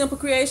 Joe's Simple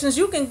Creations.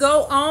 You can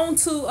go on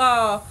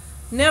to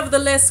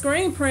Nevertheless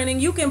Screen Printing.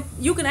 You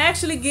can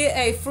actually get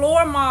a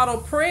floor model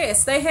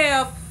press. They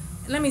have,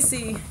 let me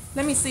see.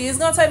 It's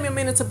gonna take me a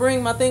minute to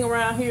bring my thing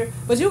around here,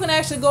 but you can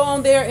actually go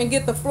on there and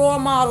get the floor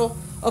model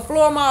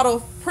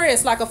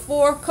press, like a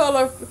 4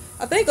 color,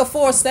 I think a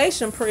 4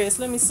 station press.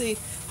 Let me see.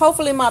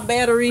 Hopefully my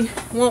battery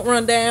won't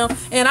run down.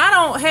 And I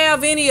don't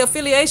have any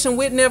affiliation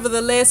with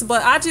Nevertheless,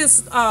 but I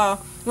just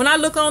when I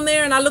look on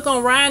there and I look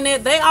on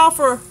RyanNet, they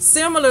offer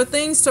similar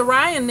things to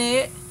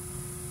RyanNet,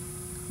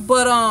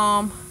 but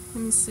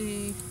let me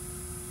see.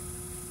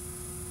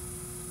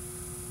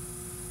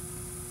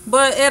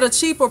 But at a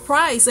cheaper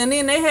price, and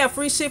then they have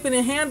free shipping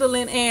and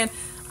handling. And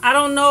I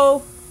don't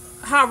know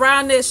how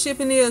RyanNet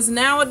shipping is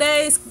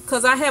nowadays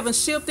because I haven't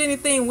shipped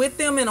anything with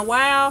them in a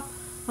while.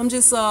 I'm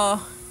just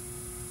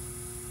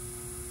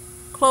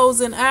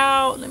closing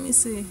out. Let me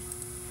see.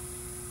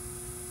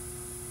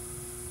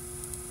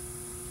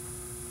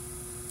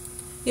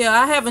 Yeah,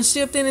 I haven't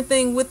shipped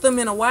anything with them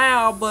in a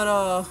while,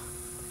 but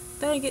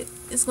dang it,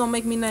 it's gonna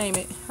make me name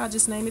it. I'll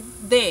just name it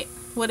that,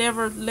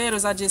 whatever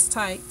letters I just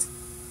typed.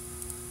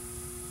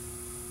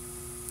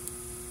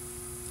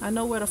 I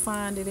know where to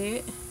find it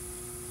at.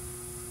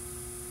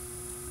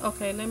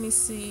 Okay, let me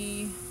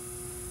see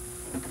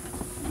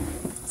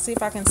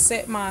if I can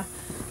set my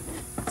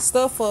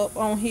stuff up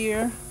on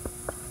here.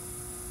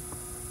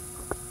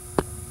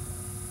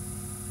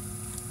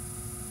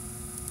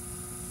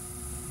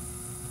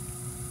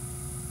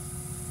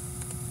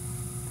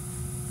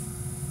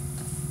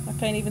 I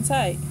can't even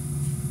type.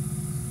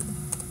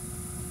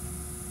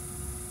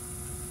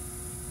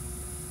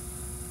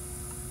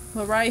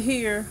 But right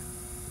here,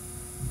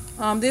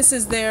 this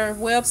is their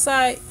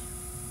website,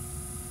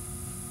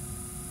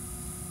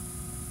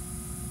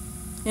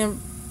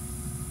 and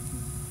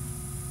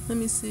let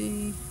me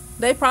see,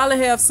 they probably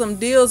have some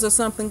deals or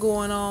something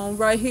going on.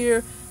 Right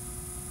here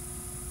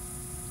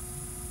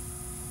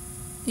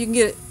you can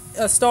get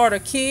a starter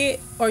kit,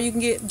 or you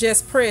can get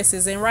just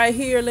presses. And right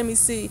here, let me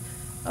see,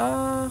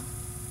 I'm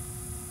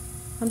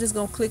just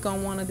gonna click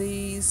on one of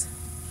these.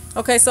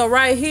 Okay, so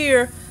right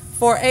here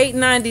for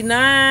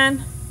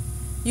 $8.99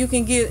 you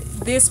can get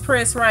this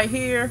press right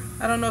here.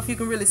 I don't know if you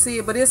can really see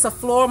it, but it's a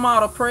floor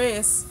model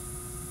press.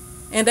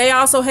 And they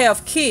also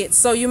have kits,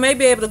 so you may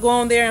be able to go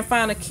on there and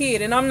find a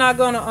kit. And I'm not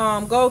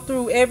gonna go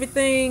through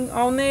everything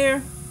on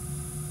there.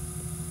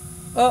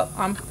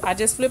 I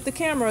just flipped the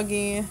camera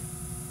again.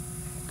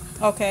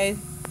 Okay,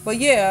 but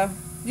yeah,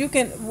 You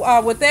can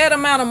with that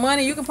amount of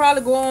money, you can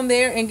probably go on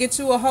there and get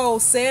you a whole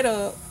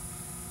setup.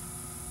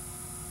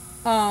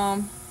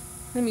 Let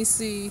me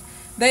see.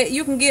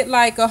 You can get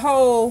like a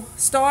whole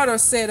starter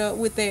setup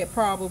with that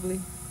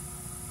probably.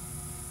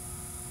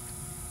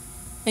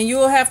 And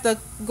you'll have to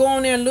go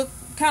on there and look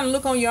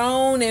on your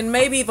own, and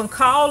maybe even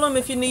call them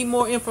if you need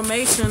more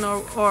information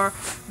or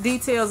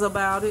details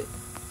about it.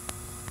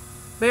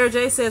 Bear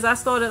J says, I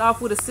started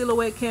off with a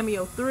Silhouette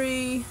Cameo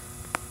 3.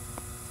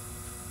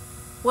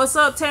 What's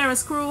up,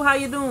 Terrence Crew? How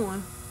you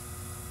doing?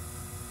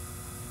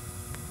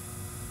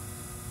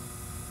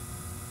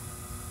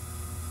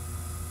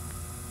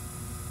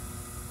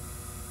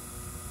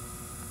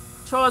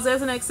 Charles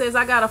Esnex says,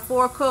 I got a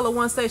 4-color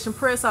 1-station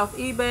press off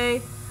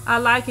eBay. I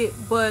like it,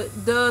 but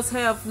it does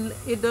have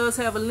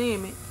a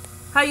limit.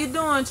 How you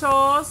doing,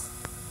 Charles?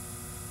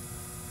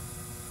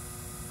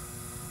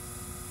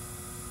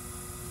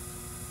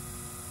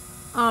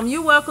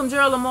 You welcome,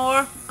 Gerald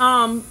Lamar.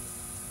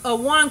 A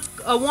one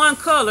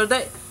color,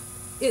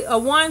 a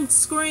 1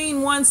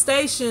 screen 1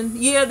 station.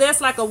 Yeah,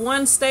 that's like a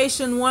 1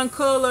 station 1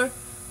 color,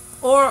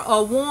 or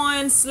a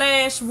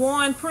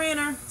 1/1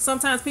 printer.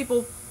 Sometimes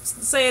people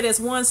say it as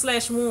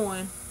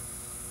 1/1.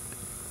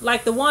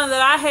 Like the one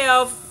that I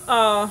have,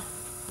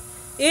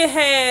 it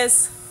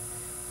has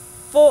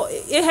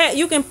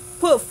you can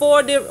put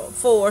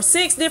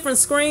 6 different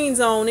screens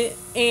on it,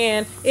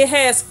 and it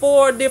has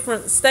 4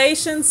 different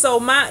stations. So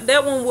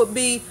that one would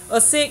be a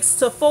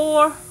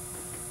 6/4,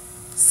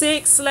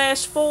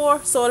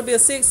 6/4. So it'll be a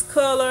 6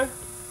 color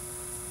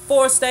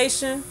 4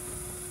 station.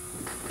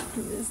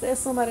 Is there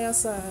somebody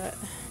outside?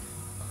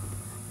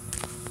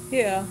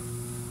 Yeah.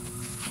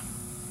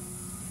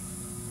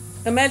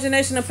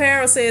 Imagination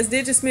Apparel says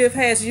Digismith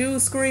has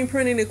used screen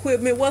printing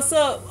equipment. What's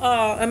up,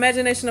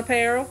 Imagination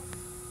Apparel?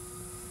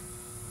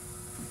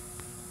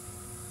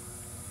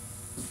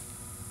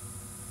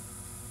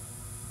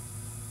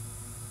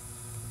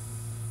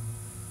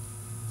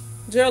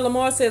 Gerald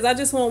Lamar says, I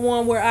just want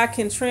one where I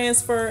can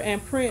transfer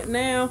and print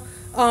now.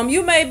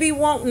 You may be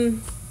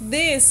wanting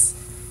this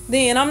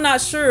then. I'm not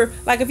sure.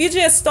 Like if you're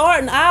just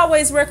starting, I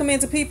always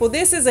recommend to people,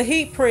 this is a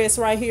heat press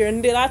right here.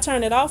 And did I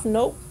turn it off?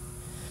 Nope.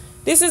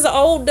 This is an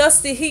old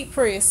dusty heat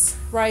press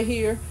right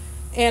here.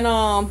 And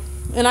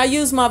I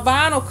use my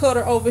vinyl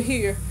cutter over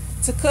here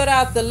to cut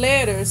out the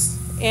letters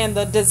and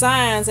the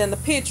designs and the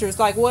pictures,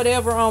 like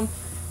whatever I'm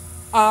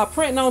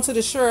printing onto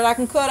the shirt. I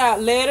can cut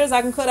out letters,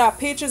 I can cut out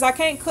pictures. I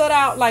can't cut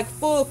out like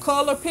full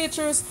color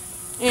pictures.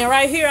 And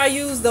right here I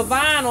use the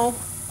vinyl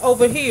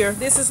over here.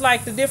 This is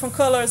like the different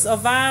colors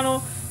of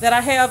vinyl that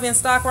I have in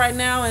stock right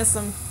now, and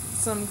some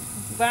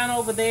vinyl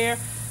over there.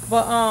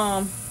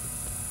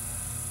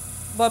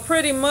 But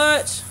pretty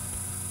much,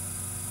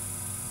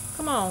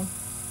 come on,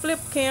 flip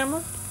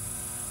camera.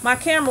 My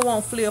camera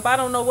won't flip. I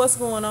don't know what's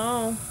going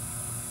on.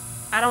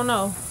 I don't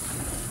know.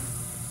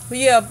 But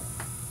yeah,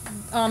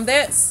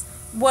 that's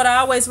what I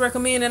always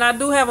recommend, and I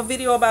do have a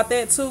video about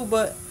that too.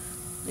 But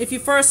if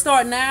you're first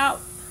starting out,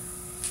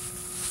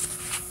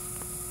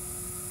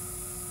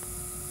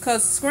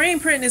 because screen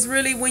printing is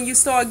really when you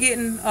start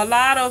getting a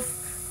lot of,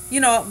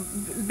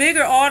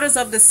 bigger orders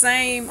of the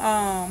same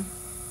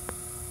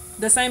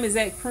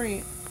exact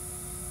print.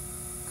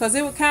 Because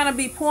it would kind of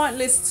be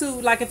pointless to,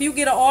 like if you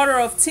get an order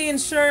of 10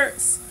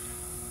 shirts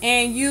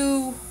and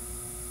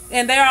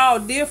they're all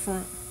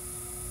different.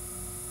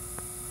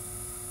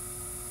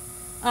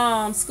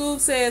 Scoob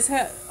says,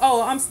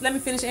 let me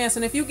finish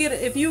answering. If you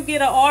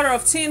get an order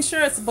of 10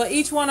 shirts, but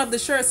each one of the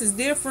shirts is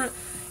different,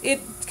 it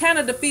kind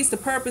of defeats the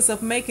purpose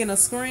of making a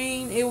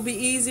screen. It will be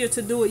easier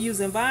to do it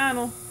using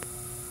vinyl.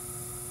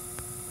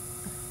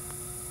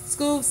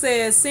 Scoob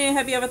says, Sin,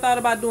 have you ever thought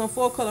about doing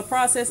 4-color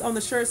process on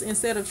the shirts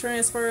instead of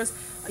transfers?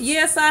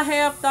 Yes, I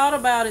have thought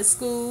about it,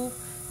 Scoob.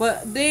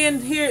 But then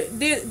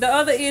the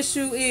other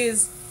issue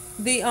is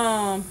the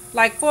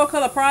like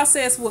 4-color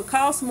process would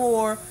cost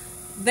more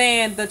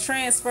than the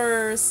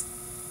transfers.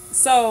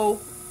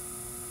 So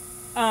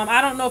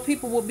I don't know if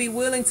people would be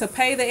willing to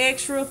pay the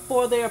extra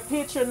for their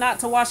picture not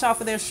to wash off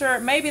of their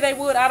shirt. Maybe they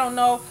would, I don't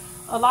know.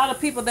 A lot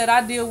of people that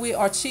I deal with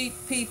are cheap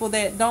people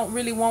that don't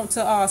really want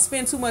to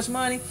spend too much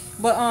money.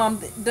 But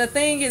the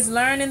thing is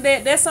learning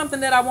that's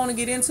something that I want to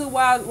get into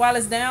while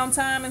it's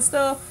downtime and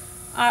stuff.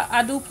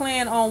 I do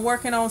plan on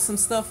working on some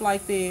stuff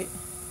like that.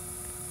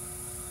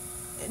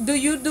 Do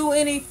you do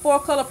any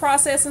 4-color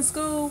process in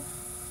school?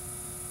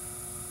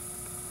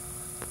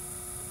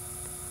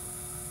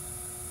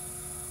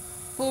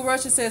 Full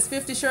Russia says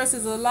 50 shirts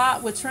is a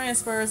lot with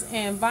transfers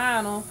and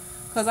vinyl,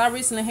 because I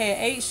recently had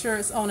 8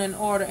 shirts on an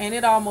order and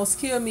it almost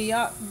killed me.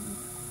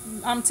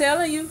 I'm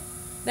telling you,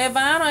 that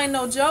vinyl ain't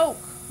no joke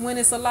when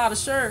it's a lot of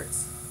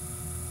shirts.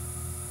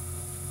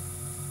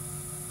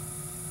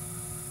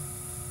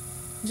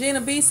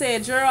 Gina B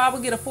said, Gerald, I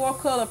would get a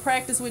 4-color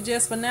practice with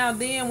just for now.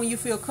 Then when you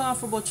feel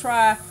comfortable,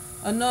 try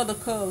another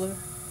color.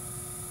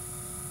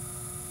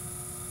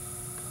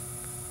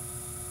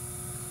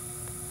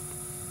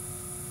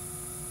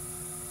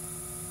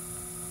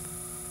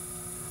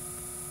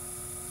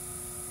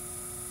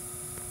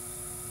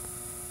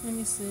 Let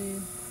me see.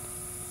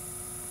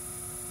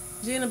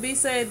 Gina B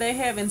said they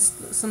having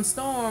some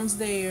storms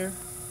there.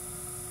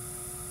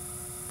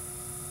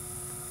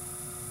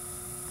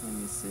 Let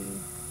me see.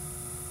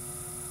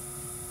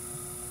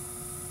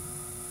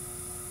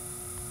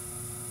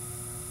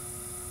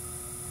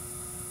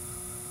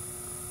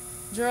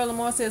 Gerald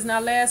Lamar says, now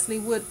lastly,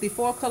 would the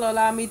 4-color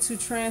allow me to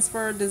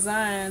transfer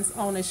designs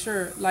on a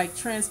shirt, like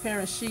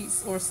transparent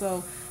sheets or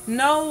so?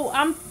 No,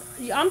 I'm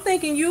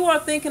thinking you are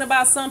thinking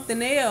about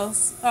something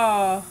else.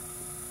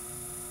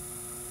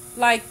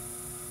 Like,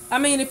 I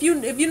mean, if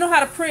you know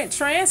how to print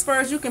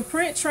transfers, you can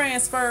print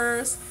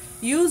transfers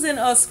using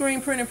a screen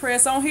printing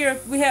press. On here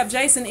we have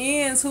Jason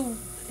Enns, who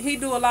he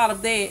do a lot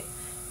of that.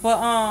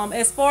 But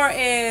as far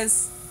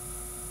as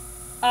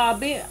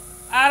I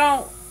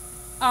don't.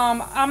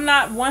 I'm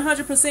not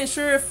 100%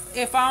 sure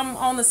if I'm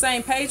on the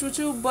same page with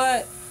you,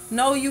 but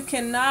no, you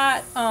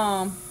cannot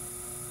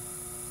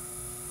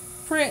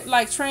print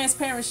like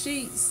transparent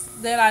sheets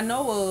that I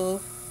know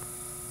of.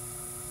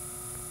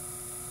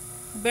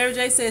 Barry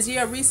J says,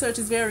 yeah, research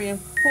is very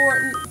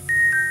important.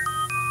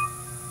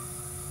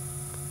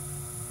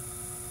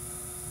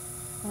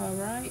 All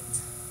right.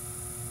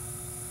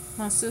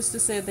 My sister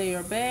said they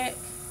are back.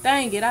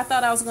 Dang it, I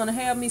thought I was going to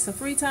have me some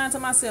free time to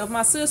myself.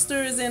 My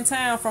sister is in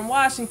town from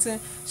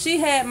Washington. She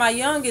had my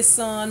youngest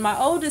son. My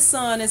oldest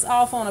son is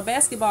off on a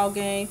basketball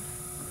game,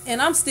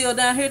 and I'm still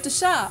down here at the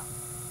shop.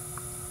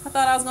 I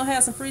thought I was going to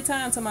have some free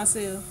time to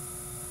myself.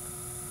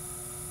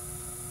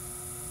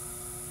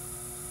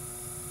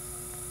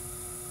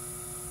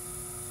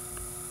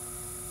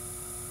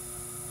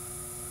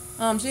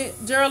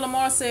 Gerald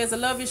Lamar says, I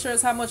love your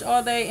shirts. How much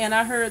are they? And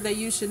I heard that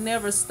you should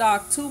never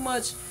stock too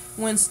much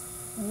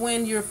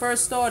when you're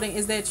first starting.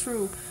 Is that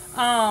true?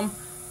 I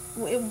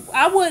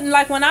wouldn't,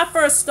 like when I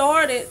first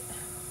started,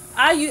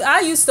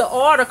 I used to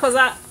order because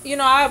I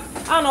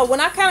don't know,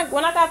 when I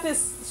got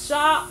this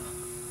shop,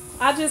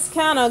 I just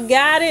kind of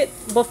got it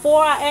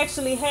before I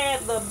actually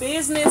had the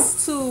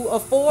business to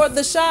afford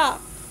the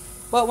shop.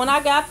 But when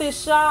I got this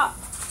shop,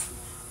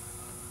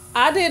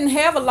 I didn't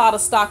have a lot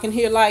of stock in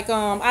here. Like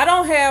I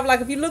don't have,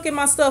 like if you look at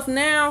my stuff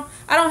now,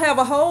 I don't have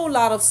a whole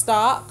lot of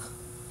stock.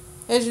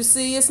 As you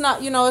see, it's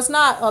not, it's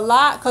not a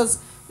lot, because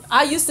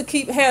I used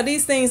to have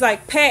these things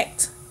like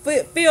packed,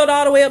 filled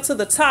all the way up to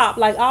the top,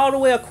 like all the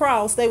way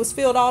across. They was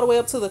filled all the way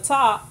up to the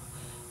top.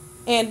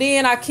 And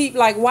then I keep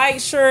like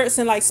white shirts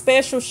and like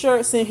special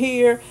shirts in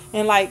here,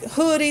 and like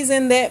hoodies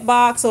in that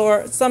box,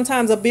 or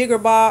sometimes a bigger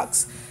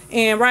box.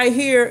 And right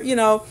here,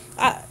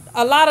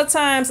 a lot of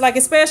times, like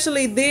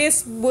especially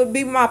this would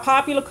be my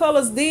popular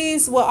colors,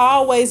 these will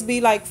always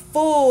be like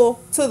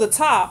full to the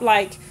top.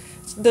 Like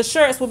the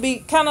shirts would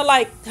be kind of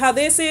like how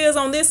this is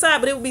on this side,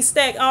 but it would be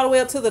stacked all the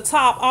way up to the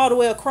top, all the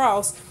way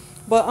across.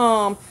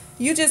 But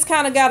you just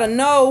kind of got to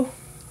know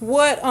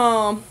what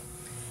you're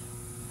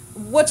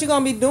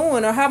going to be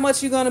doing, or how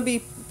much you're going to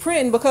be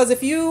printing, because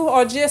if you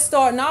are just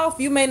starting off,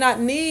 you may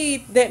not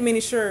need that many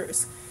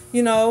shirts.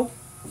 The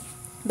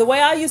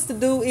way I used to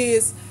do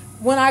is,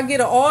 when I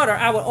get an order,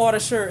 I would order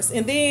shirts,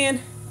 and then,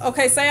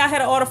 okay, say I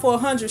had an order for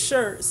 100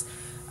 shirts,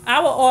 I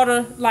would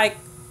order like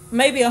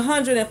maybe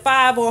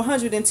 105 or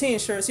 110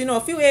 shirts,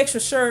 a few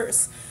extra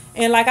shirts.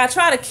 And like I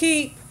try to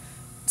keep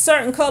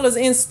certain colors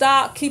in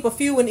stock, keep a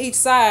few in each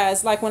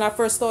size, like when I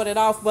first started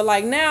off. But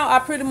like now, I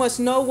pretty much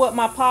know what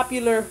my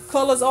popular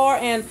colors are.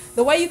 And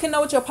the way you can know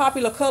what your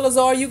popular colors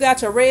are, you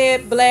got your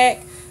red,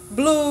 black,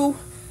 blue.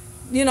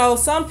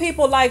 Some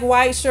people like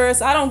white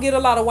shirts. I don't get a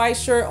lot of white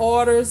shirt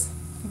orders,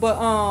 but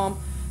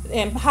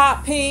and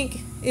hot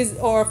pink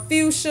or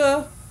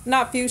fuchsia,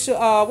 not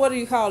fuchsia, what do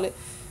you call it?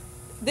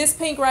 This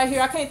pink right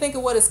here, I can't think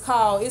of what it's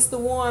called. It's the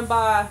one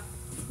by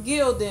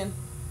Gildan.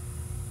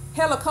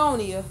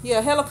 Heliconia.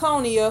 Yeah,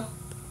 Heliconia.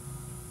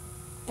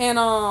 And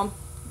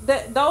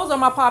those are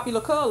my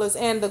popular colors.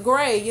 And the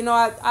gray,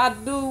 I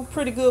do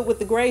pretty good with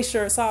the gray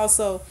shirts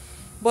also.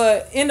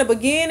 But in the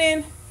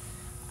beginning,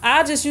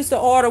 I just used to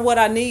order what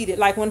I needed.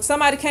 Like when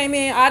somebody came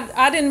in,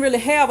 I didn't really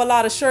have a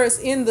lot of shirts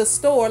in the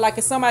store. Like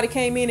if somebody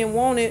came in and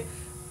wanted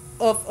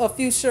a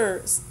few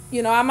shirts,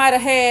 I might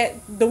have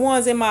had the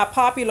ones in my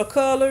popular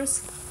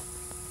colors,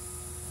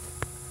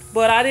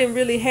 but I didn't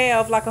really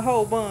have like a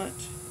whole bunch.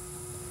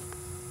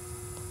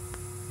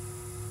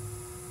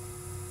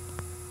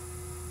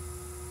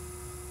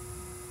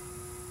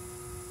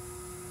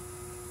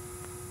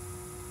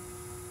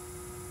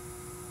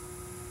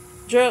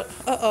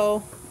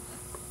 Uh-oh.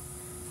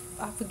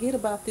 I forget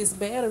about this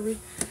battery.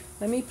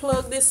 Let me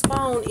plug this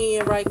phone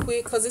in right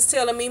quick, because it's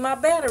telling me my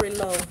battery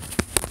low.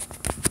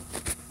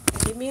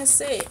 Give me a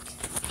sec.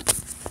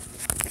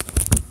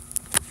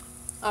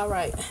 All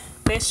right.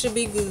 That should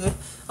be good.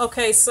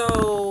 Okay,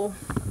 so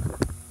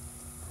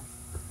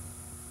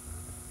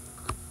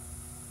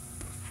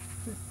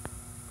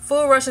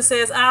Full Russia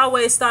says, I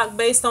always stock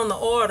based on the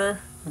order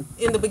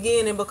in the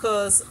beginning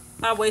because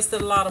I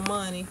wasted a lot of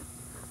money.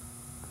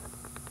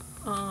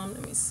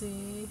 Let me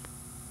see.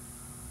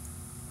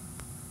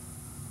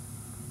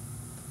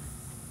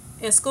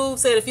 And Scoob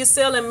said, if you're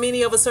selling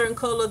many of a certain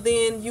color,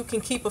 then you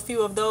can keep a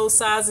few of those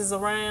sizes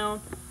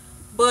around.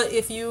 But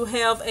if you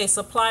have a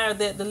supplier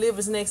that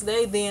delivers next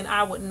day, then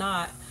I would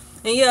not.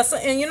 And yes,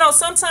 and you know,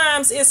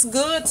 sometimes it's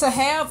good to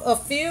have a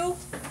few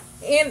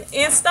in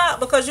stock,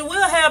 because you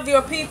will have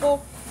your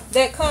people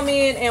that come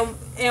in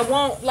and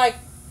want like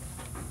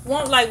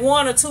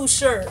one or two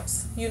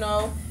shirts. You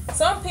know,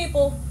 some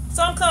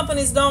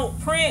companies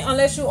don't print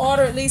unless you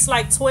order at least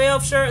like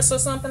 12 shirts or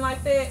something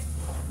like that.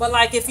 But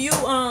like if you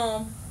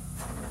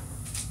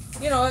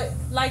you know,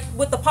 like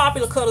with the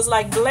popular colors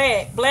like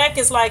black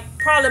is like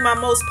probably my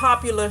most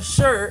popular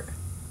shirt.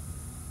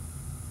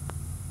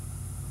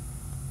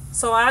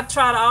 So I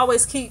try to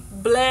always keep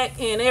black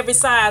in every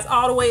size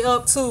all the way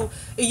up to,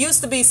 it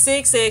used to be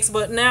 6X,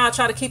 but now I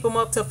try to keep them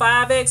up to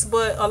 5X.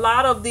 But a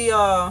lot of the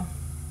I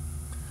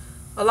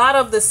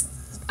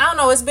don't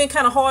know, it's been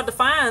kind of hard to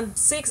find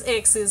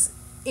 6X's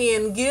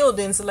in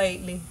Gildings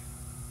lately.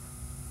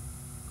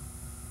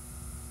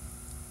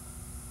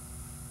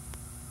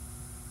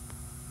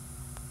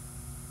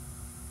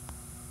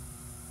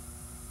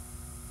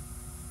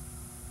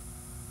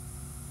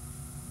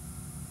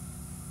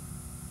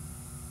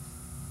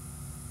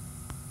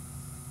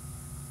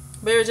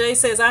 Barry J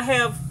says, I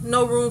have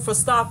no room for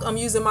stock. I'm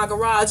using my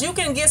garage. You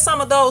can get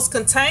some of those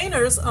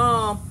containers.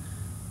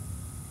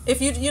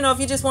 If you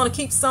just want to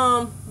keep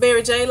some,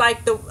 Barry J,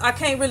 like I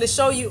can't really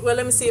show you. Well,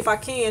 let me see if I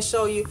can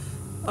show you.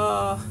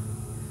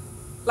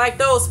 Like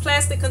those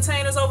plastic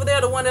containers over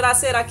there, the one that I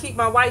said I keep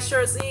my white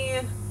shirts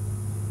in.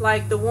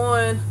 Like the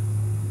one,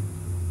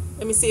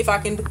 let me see if I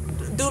can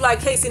do like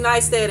Casey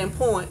Neistat and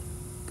point.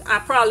 I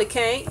probably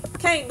can't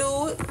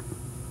do it.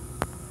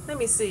 Let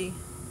me see.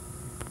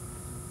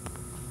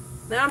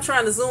 Now I'm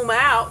trying to zoom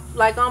out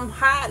like I'm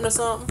hiding or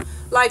something.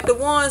 Like the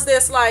ones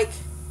that's like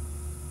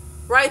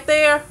right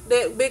there,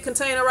 that big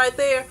container right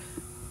there,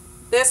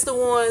 that's the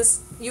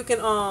ones you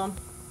can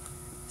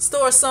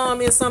store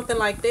some in something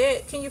like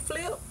that. Can you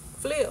flip?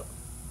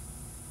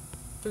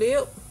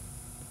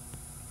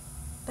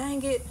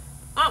 Dang it.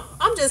 I'm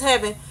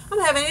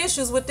having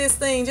issues with this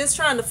thing, just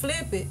trying to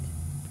flip it.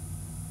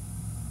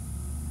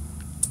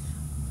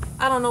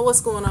 I don't know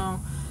what's going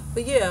on.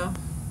 But yeah.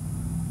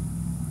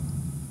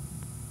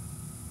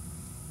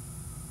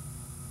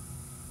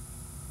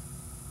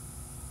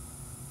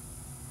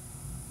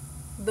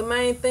 The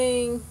main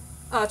thing,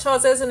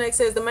 Charles Ezenek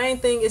says, the main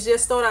thing is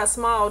just start out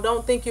small.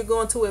 Don't think you're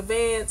going to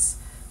advance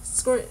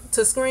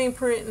to screen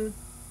printing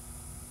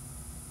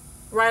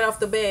right off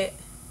the bat.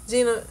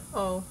 Gina,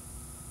 oh.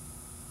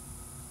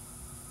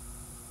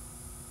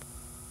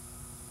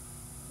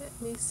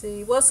 Let me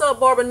see. What's up,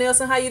 Barbara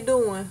Nelson? How you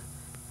doing?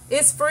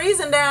 It's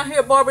freezing down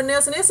here, Barbara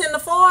Nelson. It's in the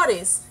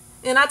 40s.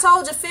 And I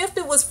told you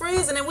 50 was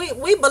freezing, and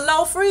we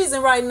below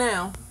freezing right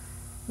now.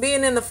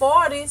 Being in the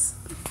 40s.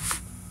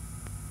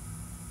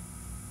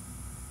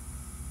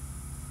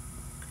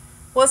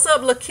 What's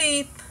up,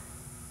 Lakeith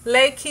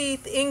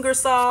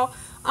Ingersoll?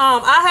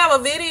 I have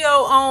a video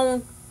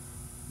on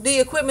the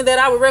equipment that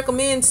I would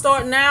recommend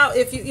starting out.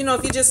 If you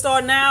if you're just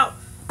starting out,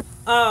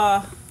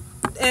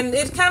 and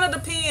it kind of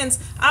depends.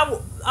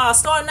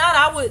 Starting out,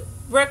 I would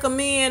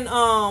recommend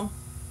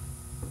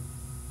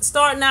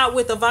starting out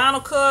with a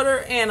vinyl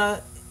cutter and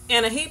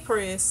a heat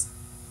press.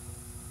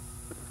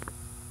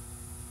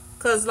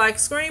 Cause like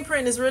screen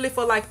printing is really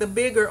for like the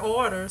bigger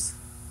orders.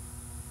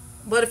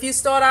 But if you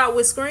start out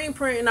with screen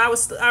printing,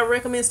 I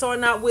recommend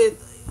starting out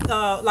with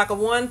like a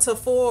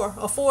 1:4,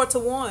 a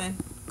 4:1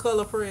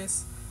 color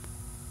press.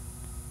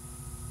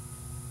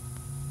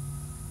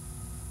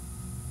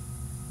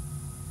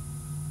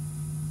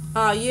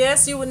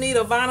 Yes, you would need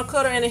a vinyl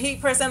cutter and a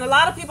heat press, and a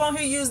lot of people on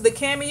here use the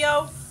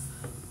Cameo.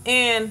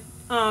 And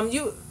I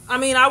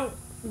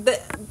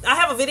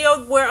have a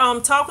video where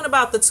I'm talking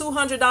about the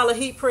 $200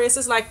 heat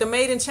presses, like the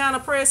made in China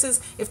presses,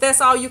 if that's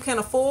all you can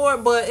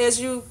afford. But as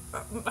you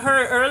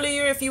heard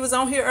earlier, if you was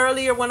on here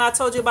earlier when I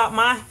told you about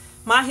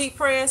my heat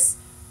press,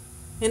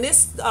 and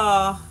this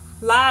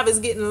live is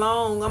getting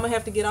long, I'm gonna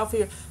have to get off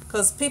here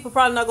because people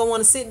probably not gonna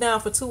want to sit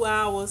down for 2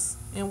 hours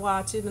and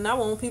watch it, and I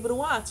want people to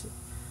watch it.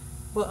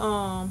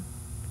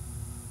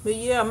 But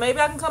yeah,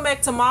 maybe I can come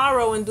back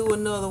tomorrow and do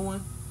another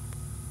one.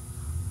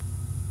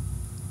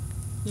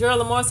 Gerald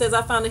Lamar says,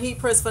 I found a heat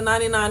press for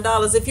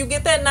 $99. If you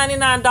get that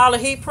 $99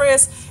 heat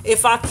press,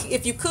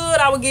 if you could,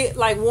 I would get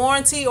like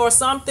warranty or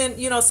something,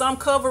 some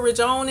coverage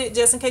on it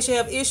just in case you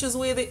have issues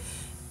with it.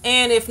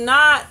 And if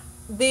not,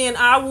 then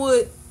I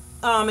would,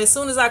 as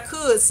soon as I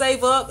could,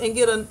 save up and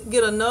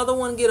get another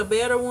one, get a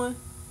better one.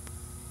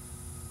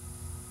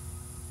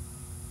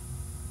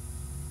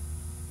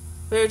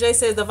 Barry J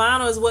says, the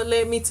vinyl is what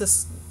led me to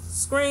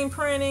screen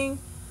printing.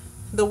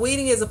 The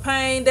weeding is a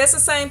pain. That's the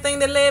same thing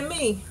that led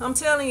me. I'm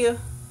telling you.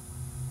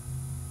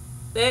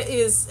 That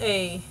is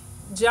a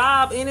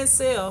job in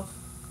itself.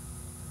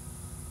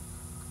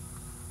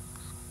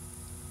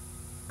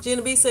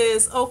 Gina B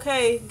says,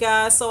 okay,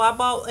 guys, so I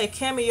bought a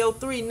Cameo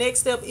 3. Next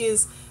step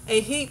is a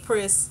heat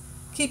press.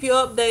 Keep you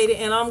updated,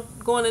 and I'm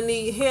going to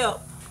need help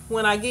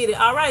when I get it.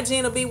 All right,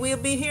 Gina B, we'll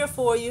be here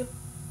for you.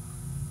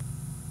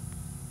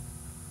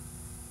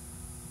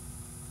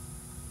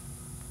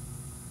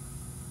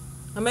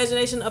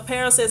 Imagination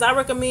Apparel says, I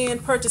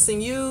recommend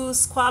purchasing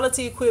used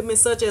quality equipment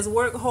such as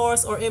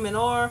Workhorse or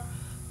M&R.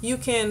 You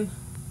can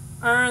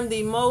earn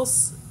the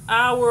most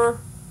hourly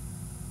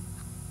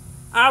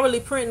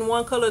printing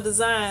one color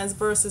designs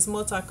versus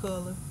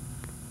multicolor.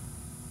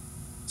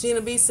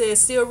 Gina B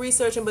says, still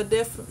researching, but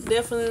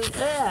definitely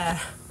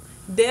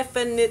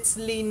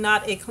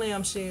not a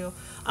clamshell.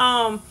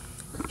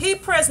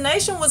 Heat Press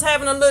Nation was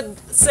having a little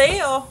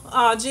sale,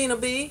 Gina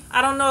B.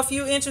 I don't know if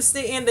you're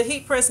interested in the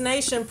Heat Press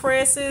Nation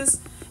presses,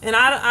 and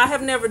I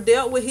have never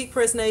dealt with Heat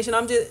Press Nation.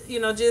 I'm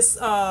just,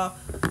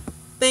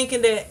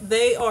 thinking that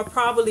they are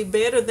probably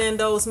better than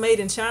those made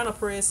in China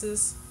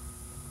presses.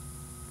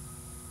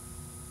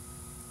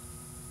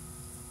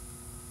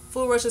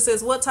 Food Rusher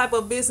says, what type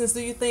of business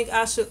do you think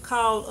I should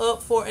call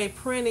up for a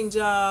printing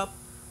job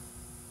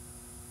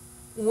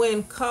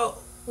when cold?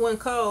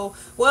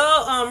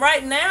 Well,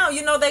 right now,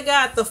 they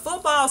got the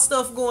football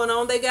stuff going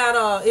on. They got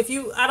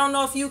I don't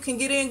know if you can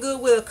get in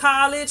good with a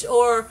college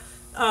or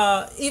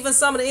even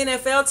some of the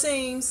NFL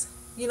teams.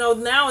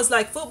 Now it's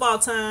like football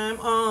time.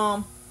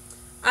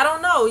 I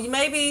don't know.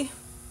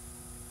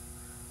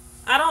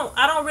 I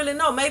don't really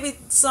know. Maybe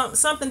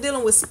something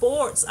dealing with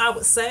sports, I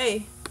would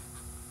say.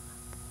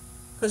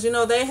 Because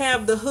they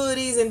have the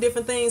hoodies and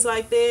different things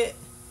like that.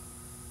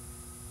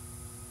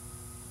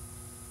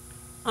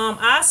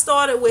 I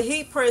started with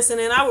heat pressing,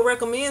 and I would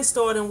recommend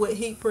starting with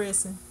heat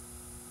pressing.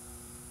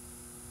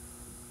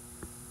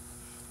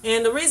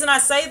 And the reason I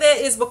say that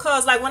is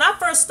because, like, when I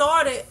first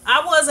started,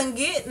 I wasn't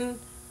getting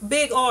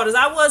big orders.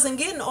 I wasn't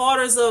getting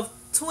orders of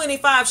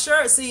 25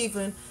 shirts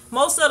even.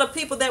 Most of the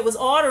people that was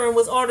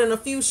ordering a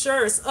few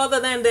shirts. Other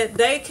than that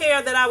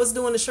daycare that I was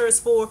doing the shirts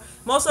for,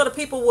 most of the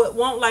people would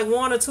want like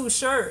 1 or 2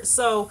 shirts.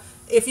 So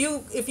if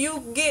you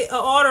get an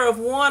order of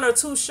 1 or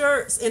 2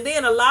 shirts, and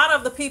then a lot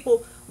of the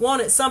people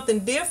wanted something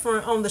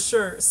different on the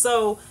shirt.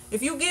 So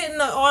if you getting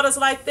the orders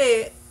like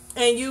that,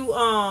 and you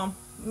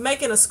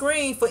making a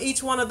screen for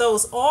each one of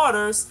those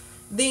orders,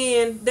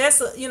 then that's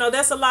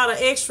a lot of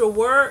extra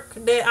work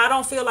that I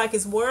don't feel like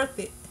it's worth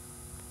it.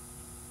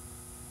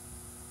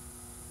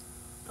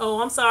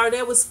 Oh, I'm sorry,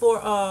 that was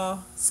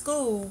for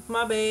school.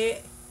 My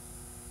bad.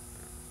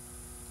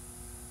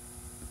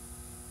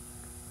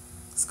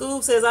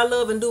 Scoob says, I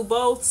love and do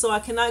both, so I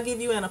cannot give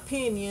you an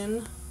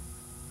opinion.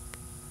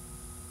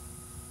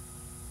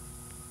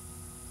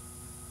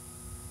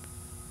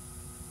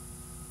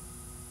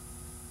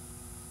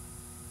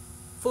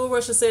 Food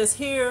Rusher says,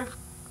 here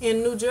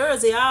in New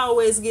Jersey, I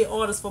always get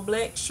orders for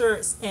black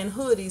shirts and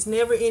hoodies,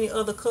 never any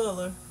other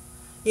color.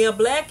 Yeah,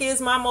 black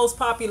is my most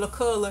popular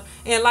color.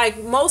 And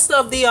like most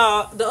of the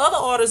other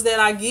orders that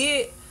I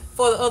get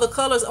for the other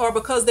colors are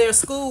because they're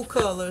school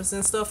colors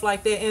and stuff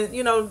like that. And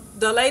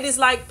the ladies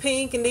like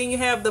pink, and then you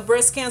have the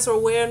breast cancer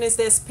awareness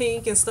that's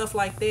pink and stuff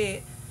like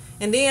that.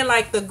 And then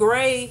like the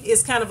gray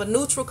is kind of a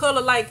neutral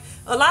color. Like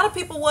a lot of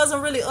people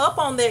wasn't really up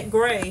on that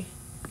gray,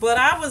 but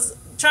I was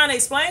trying to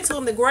explain to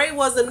them the gray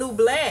was the new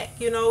black,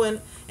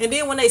 and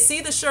then when they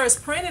see the shirts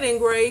printed in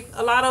gray,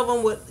 a lot of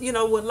them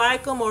would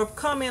like them or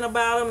comment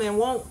about them and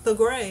want the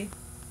gray.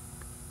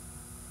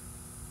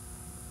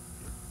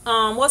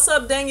 What's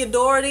up, Daniel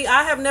Doherty?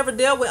 I have never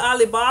dealt with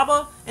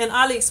Alibaba and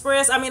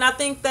AliExpress. I mean, I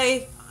think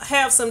they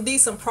have some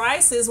decent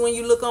prices when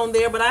you look on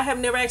there, but I have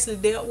never actually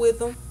dealt with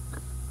them.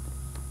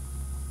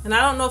 And I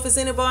don't know if it's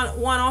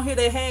anyone on here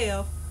they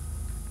have.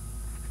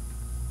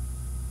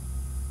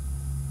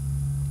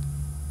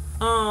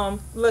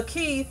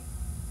 Lakeith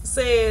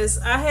says,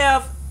 I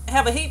have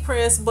a heat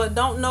press but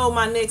don't know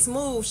my next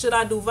move. Should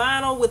I do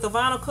vinyl with a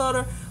vinyl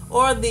cutter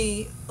or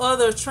the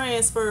other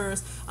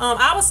transfers?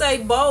 I would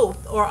say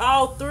both or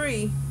all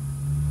three,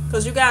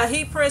 because you got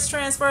heat press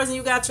transfers and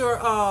you got your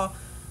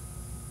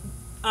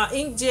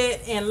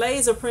inkjet and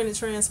laser printed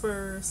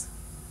transfers.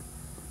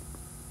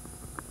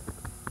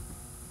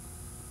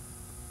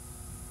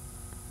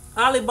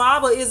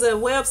 Alibaba is a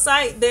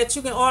website that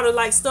you can order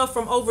like stuff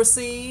from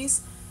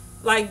overseas.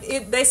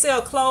 Like they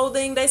sell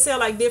clothing, they sell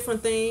like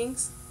different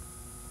things.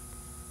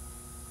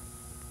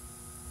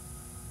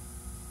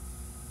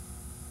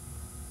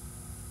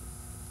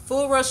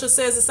 Food Rusher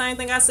says the same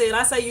thing I said.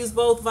 I say use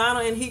both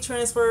vinyl and heat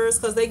transfers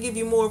because they give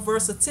you more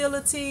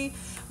versatility.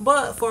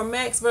 But for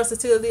max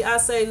versatility, I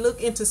say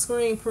look into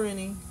screen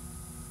printing.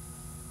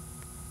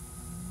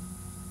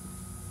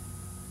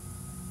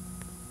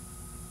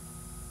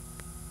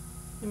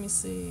 Let me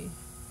see.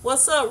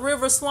 What's up,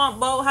 River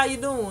Swamp Boat? How you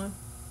doing?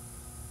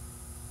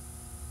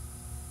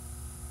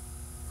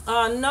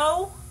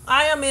 No,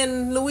 I am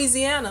in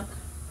Louisiana.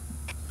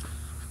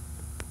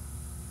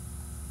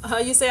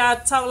 You say I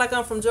talk like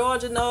I'm from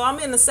Georgia? No, I'm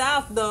in the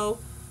South though.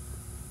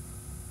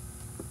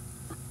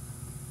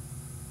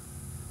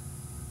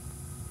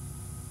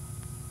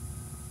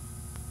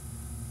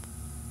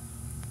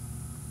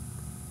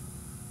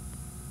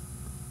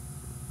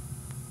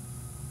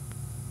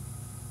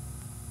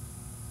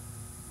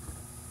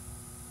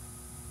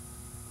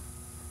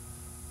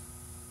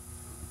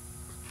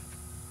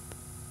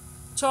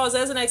 Charles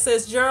Esenek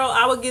says, Gerald,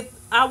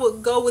 I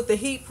would go with the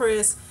heat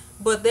press,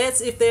 but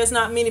that's if there's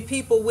not many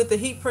people with the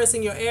heat press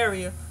in your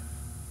area.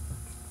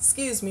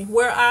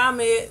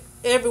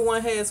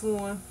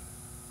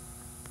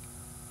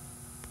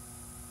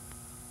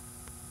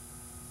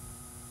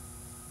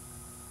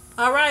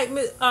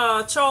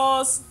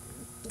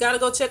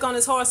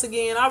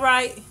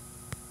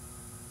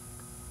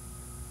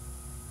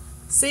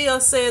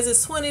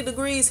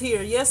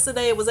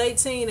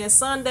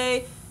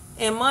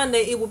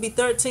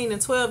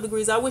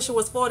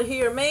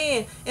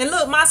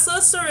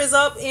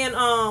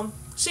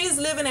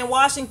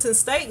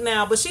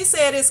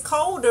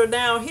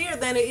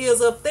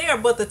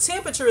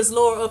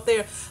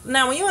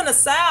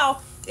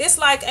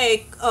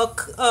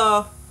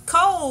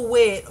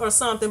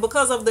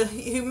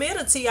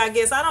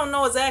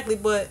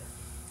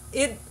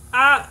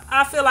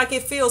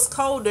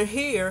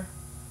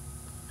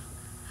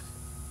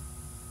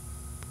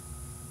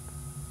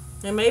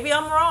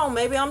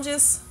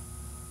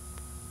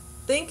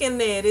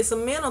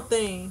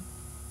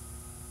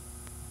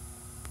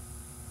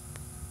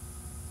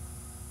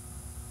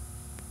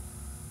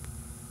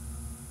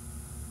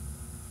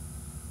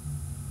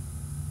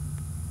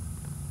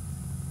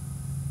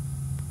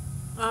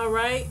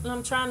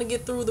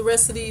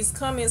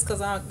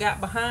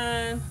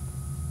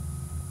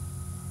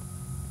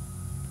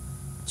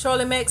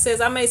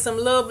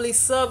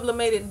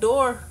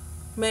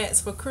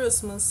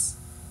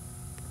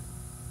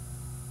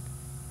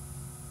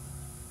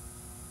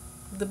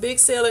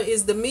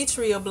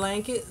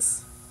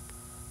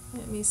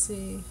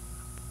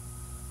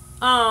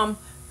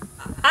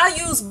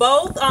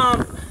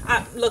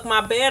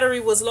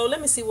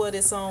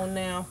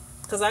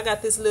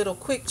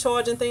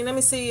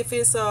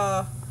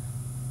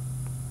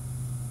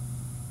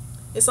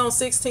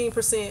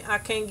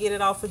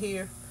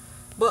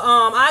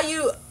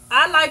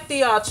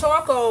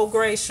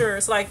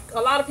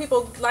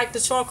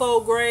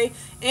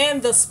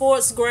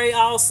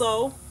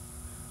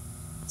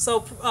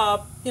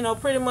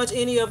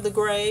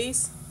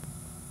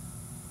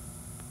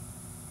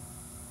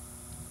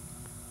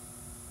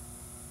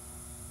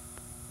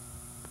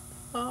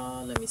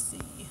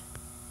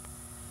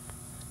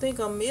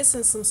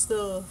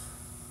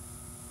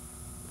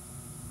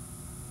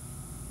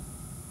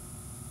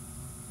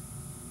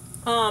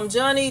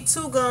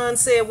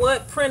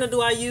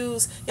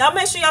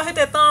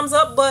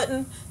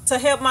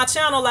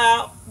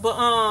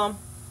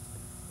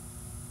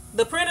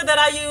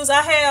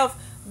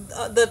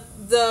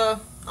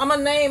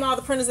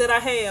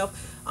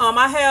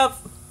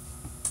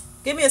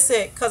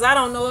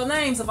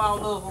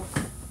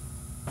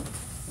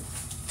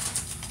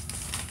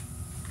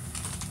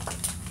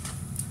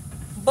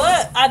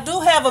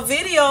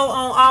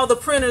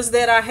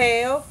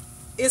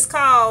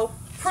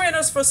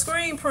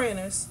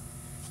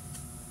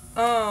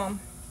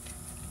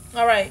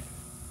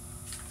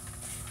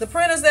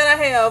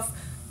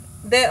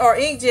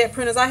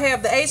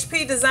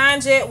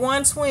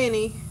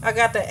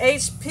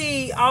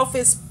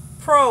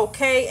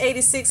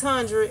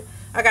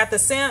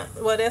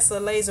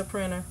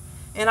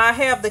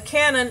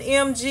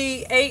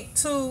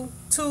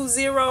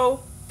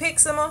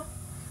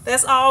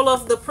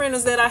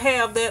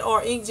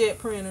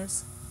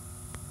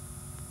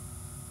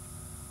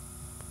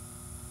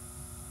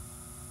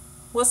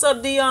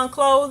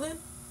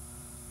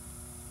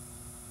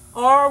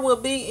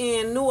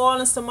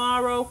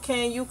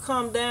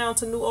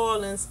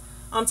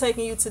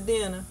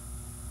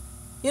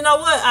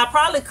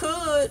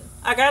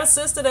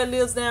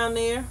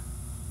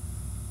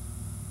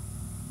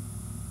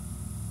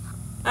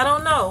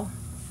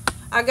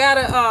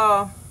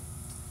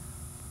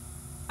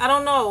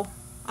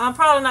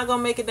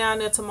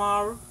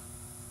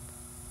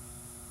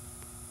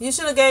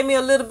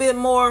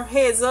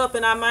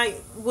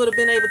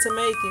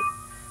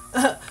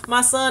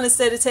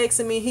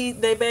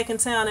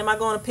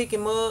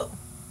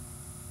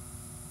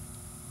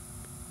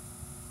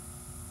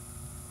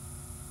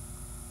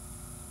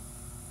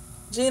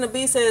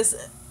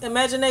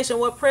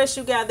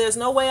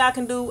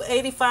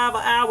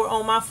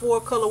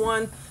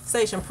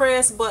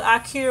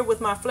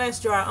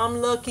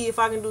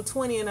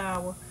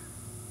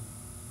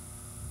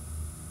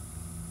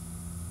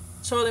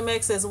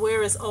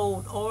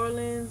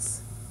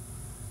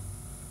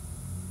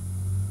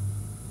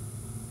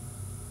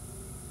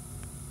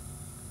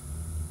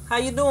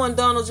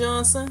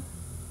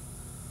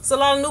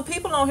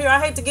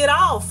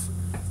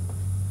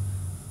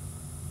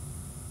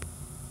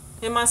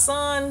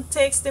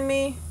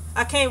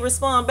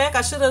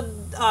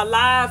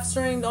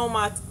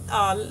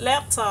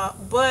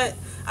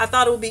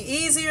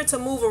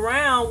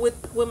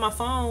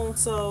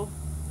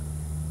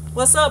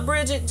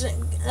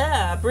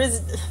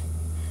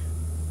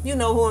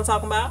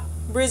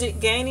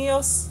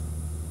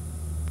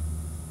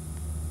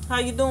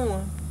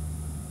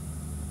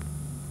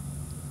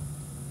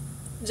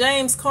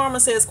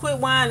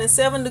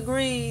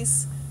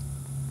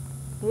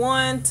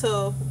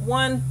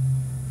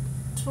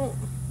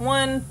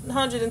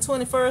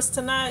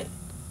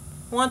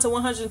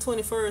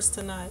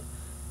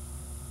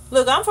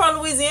 Look, I'm from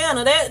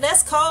Louisiana.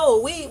 That's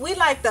cold. We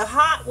like the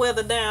hot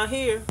weather down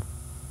here.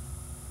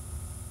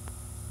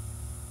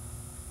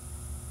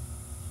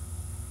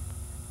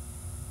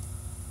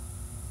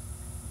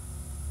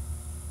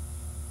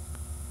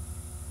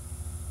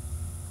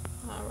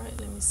 All right,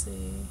 let me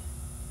see.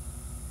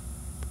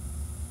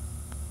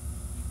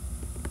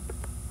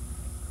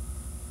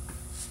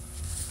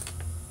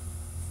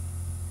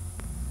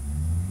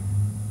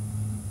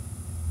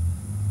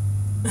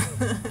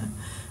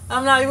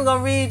 I'm not even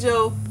gonna read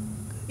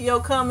your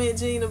comment,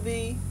 Gina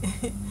B.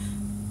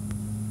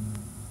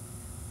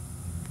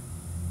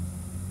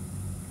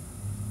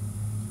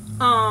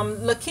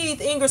 Lakeith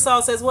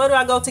Ingersoll says, "Where do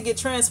I go to get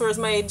transfers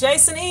made?"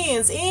 Jason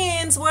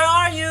Inns, where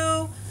are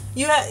you?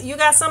 You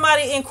got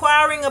somebody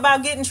inquiring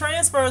about getting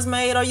transfers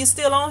made. Are you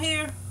still on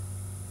here?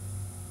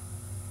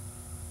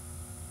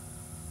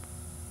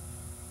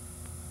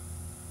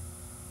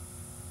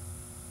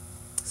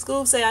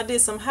 Scoob say, "I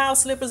did some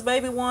house slippers,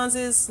 baby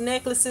onesies,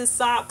 necklaces,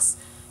 socks,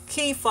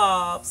 key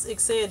fobs,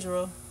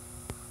 etc."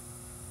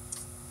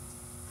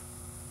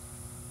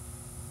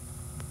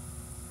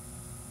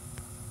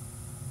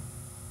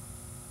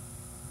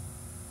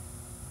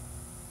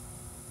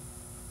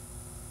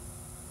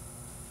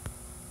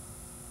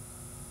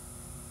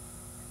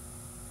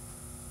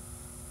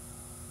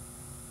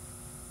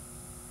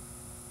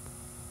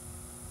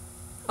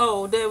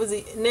 Oh, there was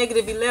a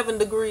negative 11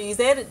 degrees.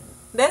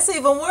 That's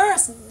even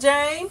worse,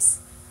 James.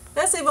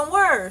 That's even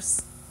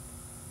worse.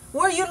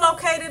 Where you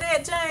located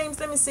at, James?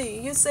 Let me see.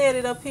 You said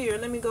it up here.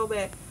 Let me go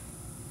back.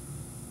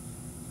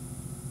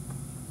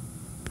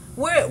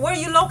 Where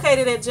you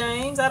located at,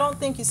 James? I don't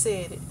think you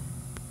said it.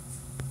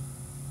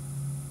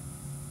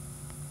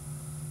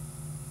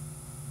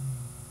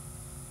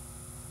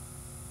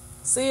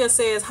 Sia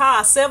says,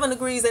 "Hi, 7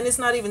 degrees, and it's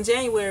not even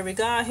January.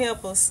 God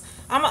help us.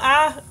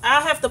 I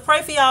have to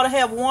pray for y'all to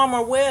have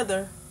warmer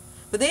weather,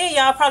 but then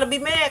y'all probably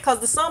be mad because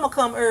the summer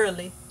come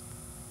early.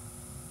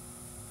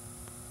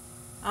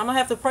 I'm gonna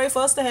have to pray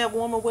for us to have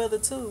warmer weather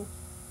too."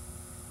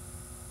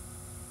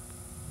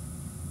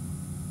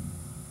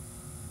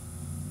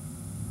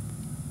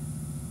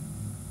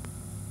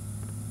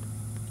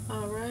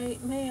 All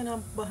right, man,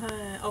 I'm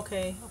behind.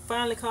 Okay,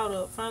 finally caught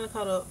up. Finally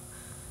caught up.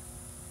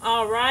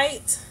 All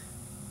right.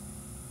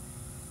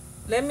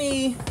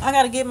 I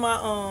gotta get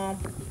my,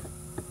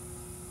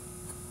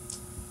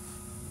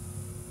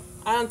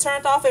 I done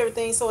turned off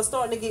everything, so it's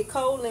starting to get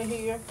cold in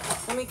here.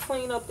 Let me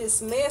clean up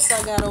this mess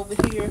I got over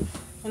here,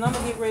 and I'm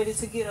gonna get ready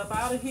to get up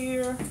out of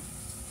here.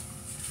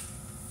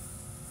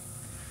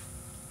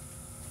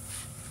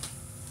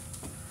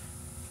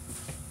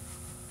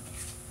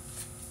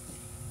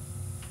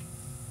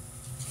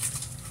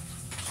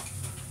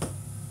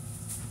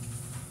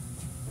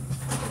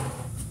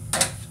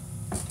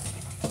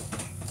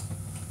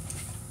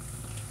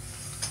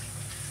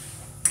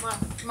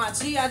 My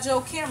G.I.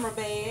 Joe camera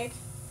bag.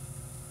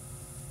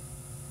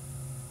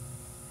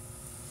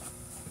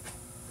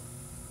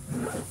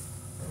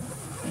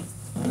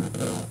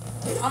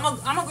 I'm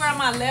gonna grab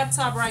my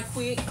laptop right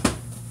quick,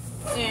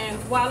 and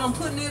while I'm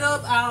putting it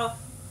up,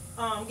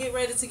 I'll get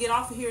ready to get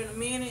off of here in a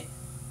minute.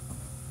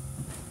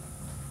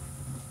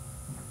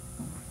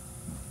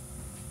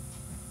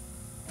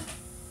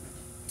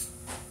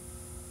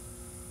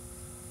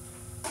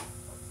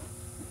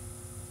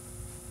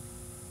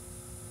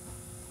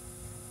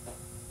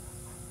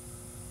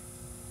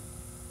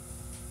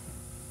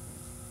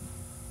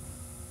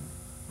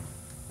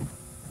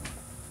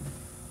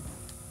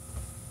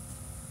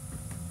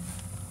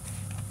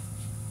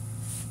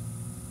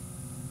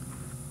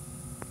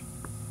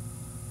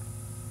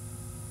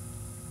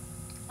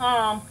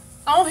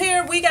 On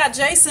here we got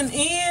Jason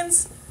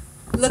Inns,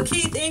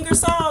 Lakeith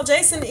Ingersoll.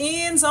 Jason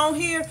Inns on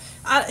here.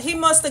 He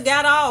must have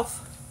got off,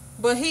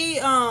 but he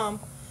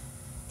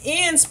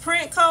Inns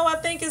Print Co. I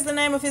think is the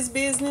name of his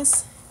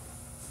business.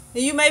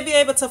 And you may be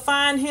able to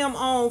find him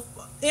on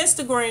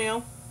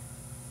Instagram.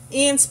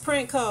 Inns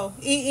Print Co.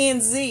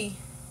 ENZ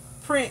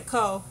Print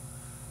Co.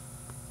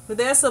 But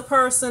that's a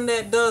person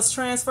that does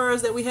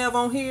transfers that we have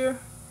on here.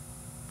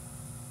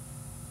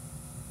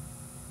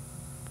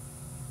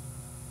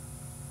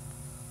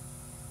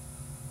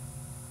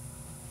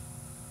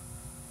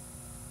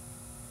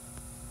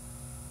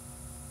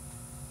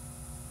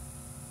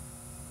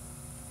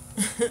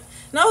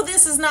 No,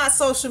 this is not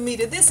social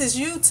media. This is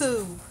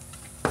YouTube.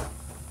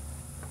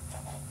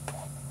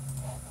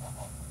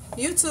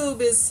 YouTube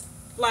is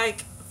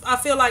like, I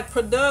feel like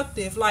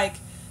productive. Like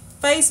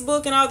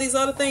Facebook and all these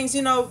other things,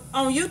 you know,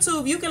 on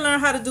YouTube you can learn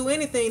how to do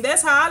anything.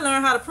 That's how I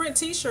learned how to print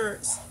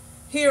t-shirts,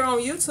 here on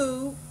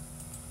YouTube.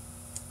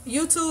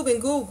 YouTube and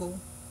Google.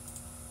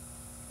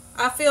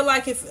 I feel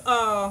like if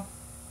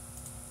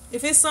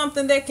it's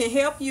something that can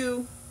help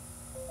you,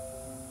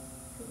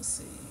 let me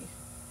see.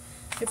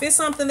 If it's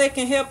something that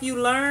can help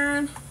you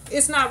learn,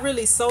 it's not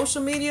really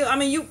social media. I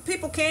mean,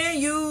 people can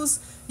use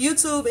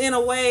YouTube in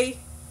a way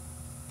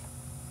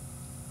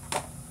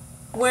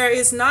where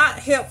it's not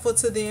helpful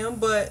to them,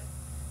 but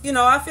you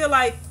know, I feel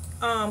like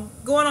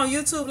going on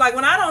YouTube, like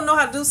when I don't know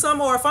how to do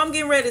something, or if I'm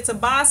getting ready to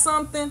buy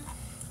something,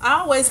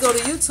 I always go to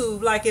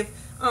YouTube. Like if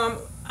I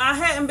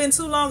hadn't been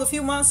too long, a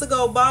few months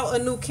ago, bought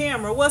a new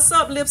camera. What's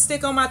up,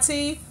 lipstick on my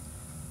teeth?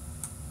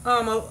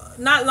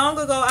 Not long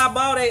ago, I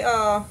bought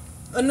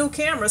a new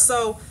camera.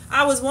 So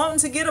I was wanting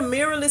to get a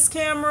mirrorless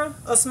camera,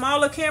 a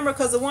smaller camera,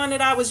 because the one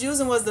that I was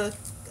using was the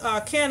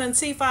Canon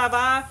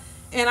T5i,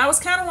 and I was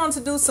kind of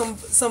wanting to do some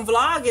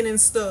vlogging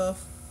and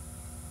stuff.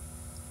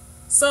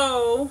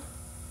 So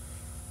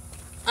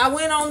I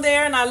went on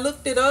there and I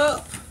looked it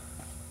up,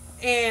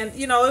 and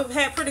you know, it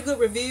had pretty good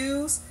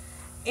reviews,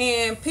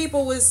 and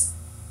people was,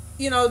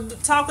 you know,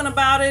 talking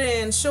about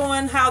it and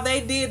showing how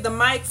they did the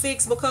mic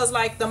fix, because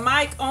like the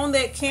mic on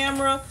that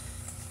camera,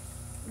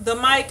 the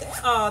mic,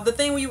 the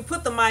thing when you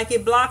put the mic,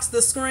 it blocks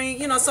the screen,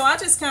 you know. So I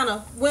just kind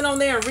of went on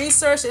there and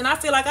researched, and I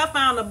feel like I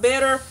found a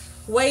better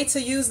way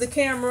to use the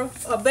camera,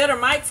 a better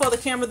mic for the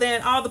camera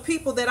than all the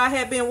people that I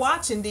had been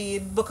watching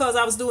did, because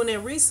I was doing their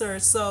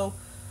research. So,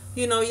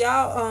 you know,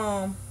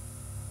 y'all,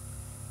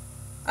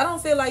 I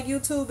don't feel like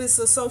YouTube is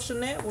a social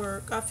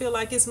network. I feel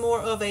like it's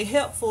more of a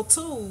helpful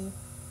tool,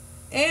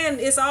 and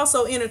it's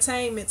also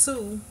entertainment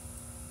too.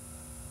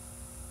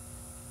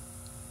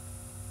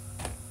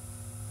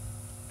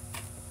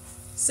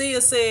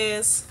 Sia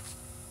says,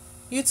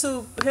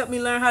 YouTube helped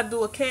me learn how to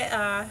do a cat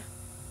eye.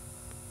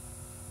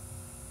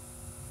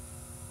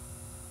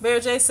 Bear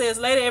J says,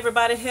 later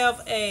everybody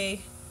have a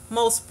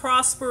most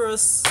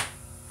prosperous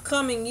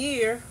coming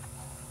year.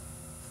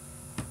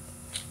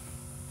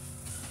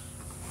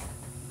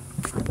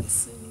 Let's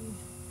see.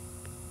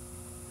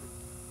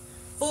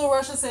 Full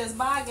Russia says,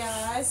 bye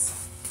guys.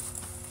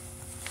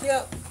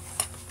 Yep.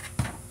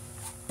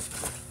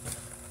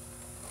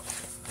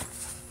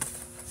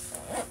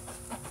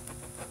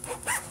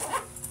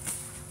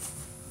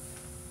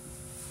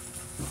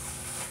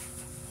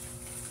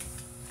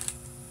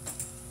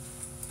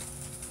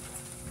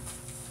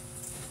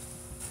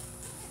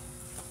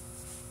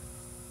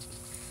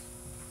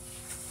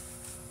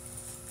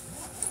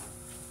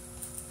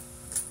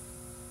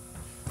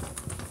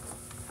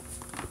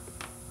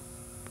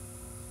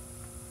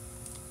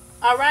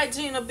 All right,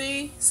 Gina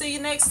B. See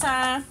you next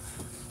time.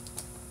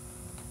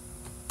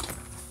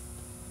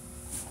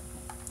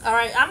 All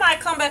right, I might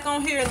come back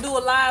on here and do a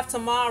live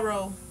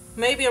tomorrow,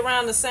 maybe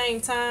around the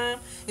same time,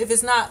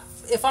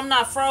 if I'm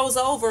not froze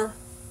over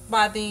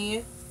by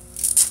then.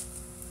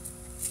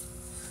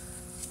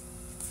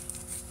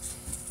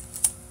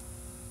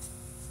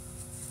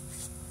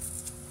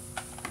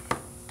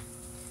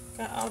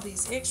 Got all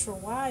these extra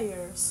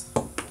wires.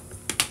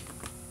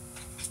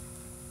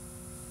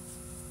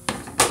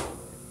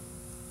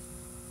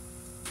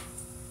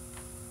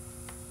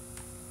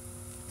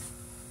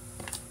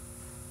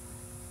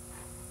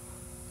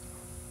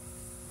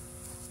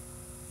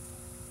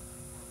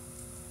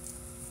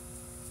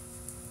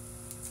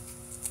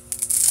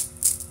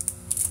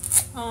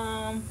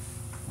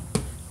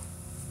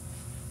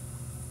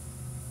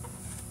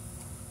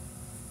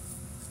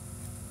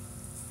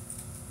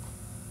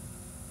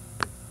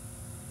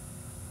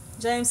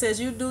 James says,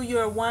 you do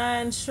your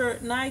wine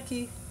shirt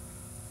Nike.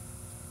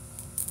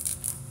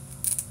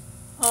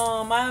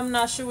 I'm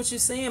not sure what you're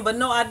saying, but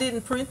no, I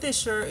didn't print this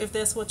shirt, if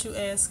that's what you're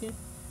asking.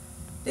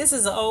 This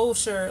is an old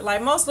shirt.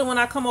 Like mostly when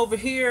I come over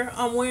here,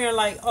 I'm wearing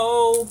like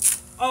old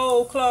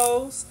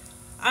clothes.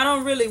 I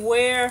don't really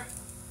wear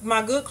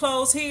my good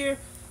clothes here,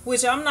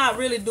 which I'm not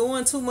really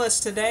doing too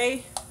much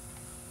today.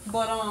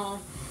 But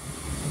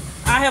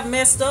I have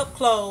messed up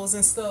clothes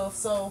and stuff,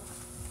 so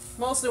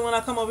mostly when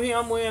I come over here,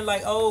 I'm wearing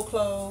like old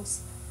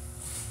clothes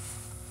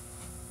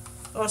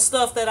or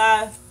stuff that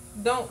I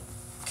don't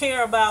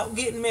care about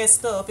getting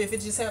messed up. If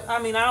it just I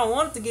mean, I don't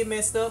want it to get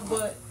messed up,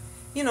 but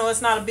you know,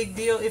 it's not a big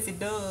deal if it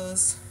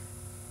does.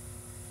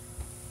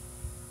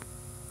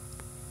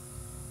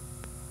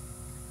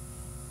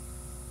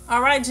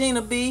 All right,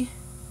 Gina B.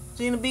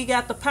 Gina B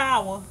got the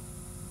power.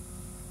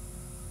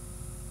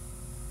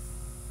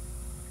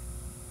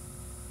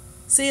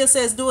 Sia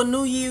says, do a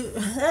new you.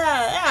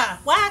 Why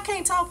I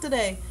can't talk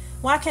today?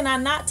 Why can I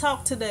not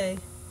talk today?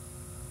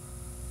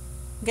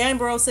 Game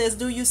Bro says,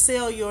 do you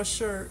sell your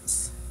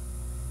shirts?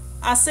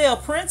 I sell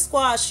Print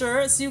Squad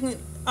shirts. You can.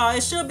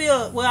 It should be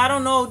a. Well, I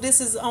don't know if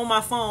this is on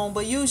my phone,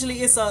 but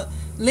usually it's a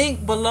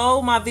link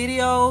below my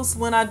videos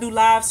when I do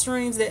live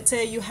streams that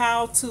tell you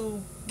how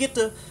to get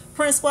the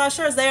Print Squad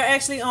shirts. They're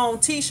actually on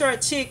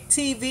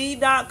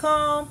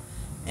tshirtchicktv.com,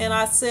 and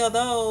I sell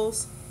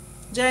those.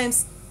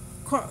 James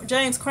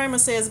Kramer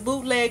says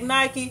bootleg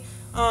Nike.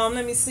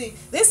 Let me see.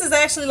 This is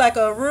actually like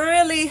a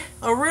really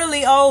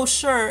old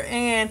shirt,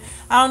 and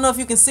I don't know if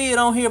you can see it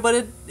on here,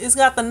 but it's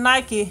got the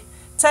Nike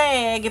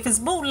tag. If it's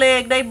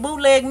bootleg, they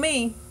bootleg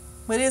me.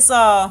 But it's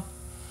an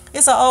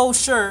old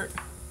shirt.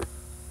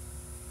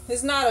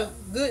 It's not a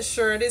good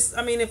shirt.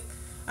 I mean,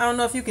 I don't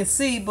know if you can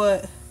see,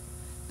 but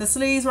the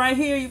sleeves right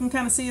here, you can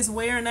kind of see it's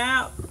wearing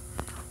out.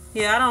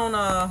 Yeah, I don't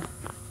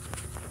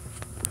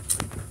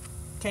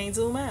can't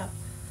zoom out.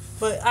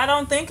 But I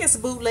don't think it's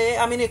bootleg.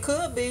 I mean, it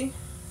could be.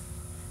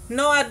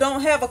 No, I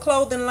don't have a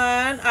clothing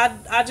line.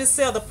 I just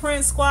sell the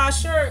Print Squad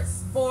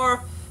shirts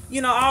for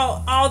you know,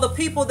 all the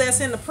people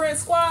that's in the print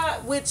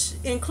squad, which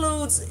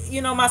includes,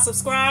 you know, my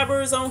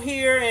subscribers on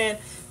here and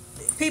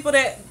people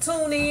that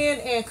tune in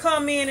and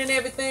come in and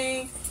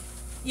everything,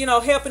 you know,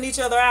 helping each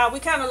other out. We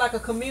kind of like a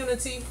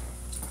community,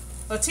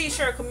 a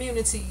t-shirt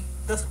community,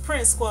 the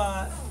print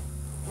squad.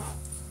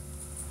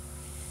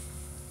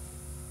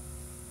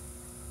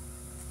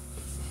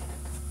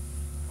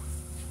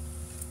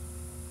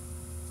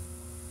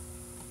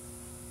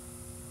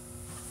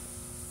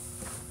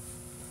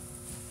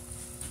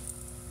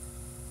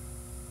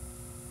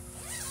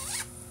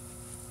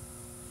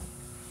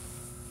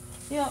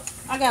 Yep,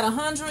 I got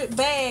 100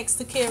 bags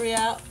to carry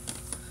out.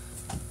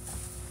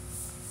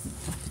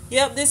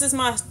 Yep, this is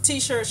my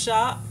t-shirt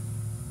shop.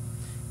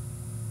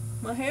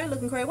 My hair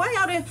looking crazy. Why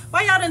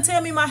y'all didn't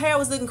tell me my hair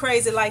was looking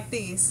crazy like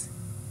this?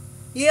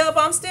 Yep,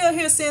 I'm still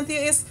here, Cynthia.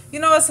 It's, you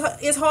know,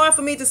 it's hard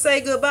for me to say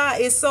goodbye.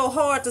 It's so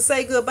hard to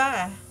say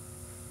goodbye.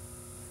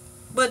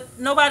 But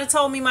nobody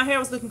told me my hair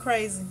was looking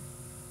crazy.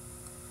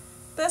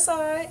 That's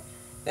all right.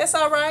 That's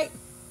all right.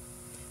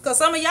 Cause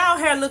some of y'all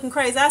hair looking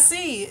crazy. I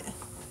see it.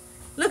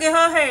 Look at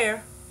her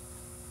hair.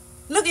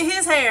 Look at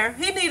his hair.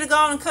 He need to go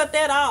on and cut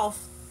that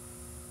off.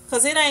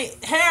 Cause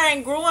hair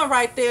ain't growing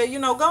right there. You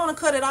know, go on and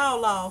cut it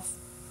all off.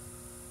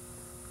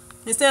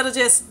 Instead of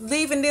just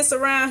leaving this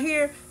around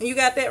here and you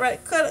got that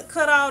right,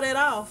 cut all that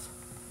off.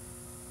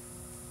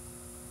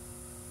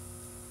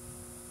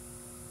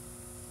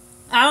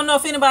 I don't know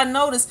if anybody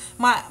noticed,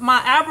 my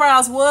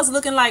eyebrows was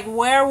looking like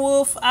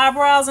werewolf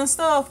eyebrows and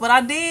stuff, but I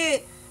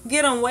did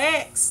get them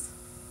waxed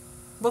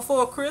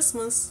before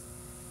Christmas.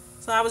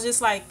 So I was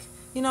just like,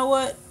 you know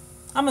what?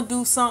 I'm going to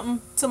do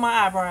something to my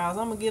eyebrows.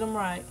 I'm going to get them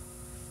right.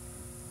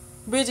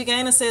 Bridget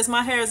Gaynor says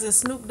my hair is in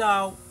Snoop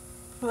Dogg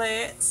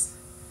plaits.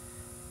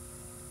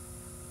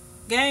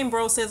 Game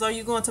Bro says, are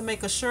you going to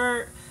make a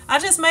shirt? I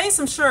just made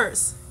some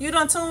shirts. You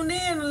done tuned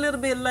in a little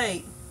bit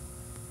late.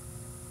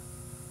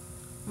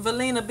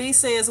 Valina B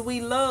says, we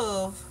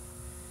love.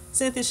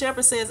 Cynthia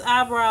Shepherd says,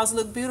 eyebrows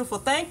look beautiful.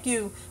 Thank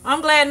you.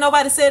 I'm glad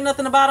nobody said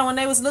nothing about them when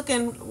they was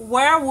looking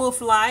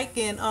werewolf-like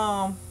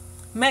and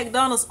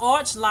McDonald's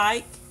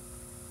arch-like.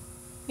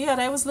 Yeah,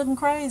 they was looking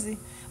crazy.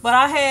 But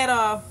I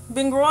had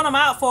been growing them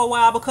out for a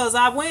while because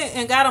I went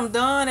and got them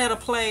done at a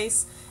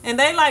place. And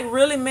they like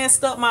really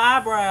messed up my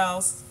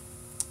eyebrows.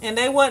 And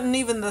they wasn't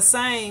even the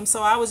same.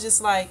 So I was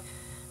just like,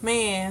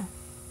 man.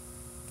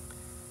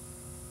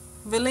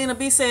 Valina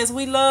B says,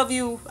 we love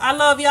you. I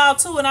love y'all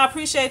too. And I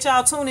appreciate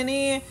y'all tuning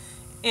in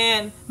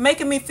and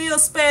making me feel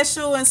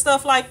special and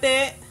stuff like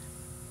that.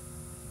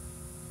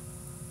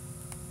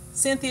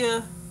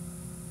 Cynthia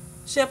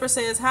Shepherd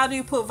says, how do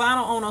you put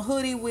vinyl on a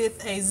hoodie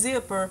with a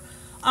zipper?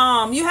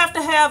 You have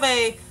to have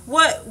a,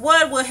 what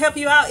will help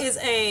you out is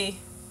a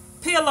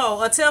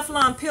pillow, a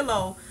Teflon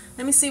pillow.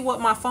 Let me see what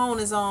my phone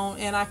is on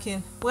and I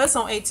can, well, it's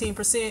on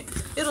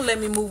 18%. It'll let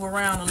me move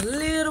around a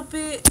little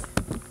bit,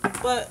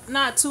 but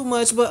not too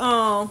much. But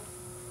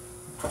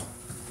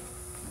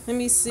let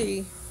me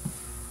see.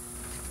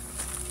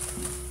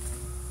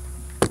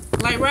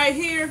 Like right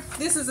here,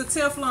 this is a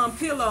Teflon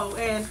pillow,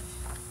 and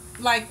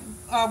like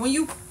when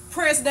you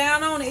press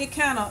down on it, it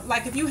kind of,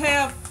 like if you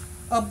have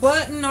a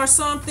button or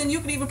something, you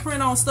can even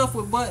print on stuff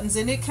with buttons,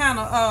 and it kind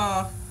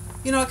of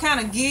you know, it kind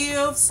of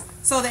gives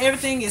so that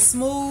everything is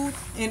smooth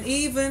and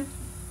even.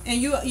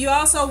 And you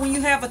also, when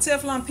you have a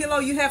Teflon pillow,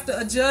 you have to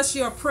adjust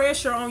your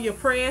pressure on your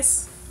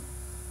press.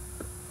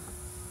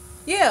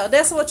 Yeah,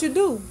 that's what you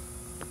do.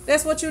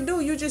 That's what you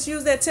do. You just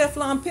use that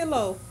Teflon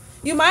pillow.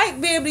 You might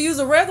be able to use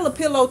a regular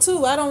pillow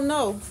too. I don't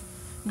know.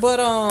 But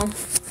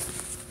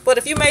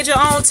if you made your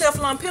own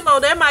Teflon pillow,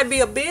 that might be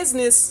a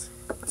business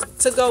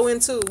to go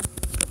into.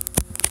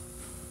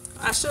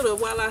 I should have,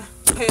 while I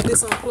had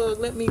this unplugged,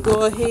 let me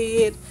go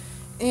ahead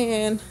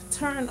and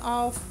turn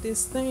off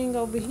this thing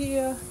over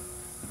here.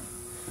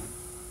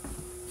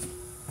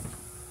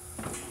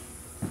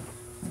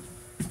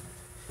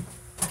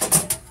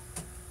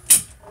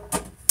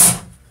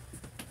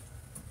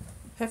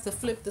 Have to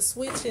flip the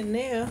switch in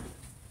there.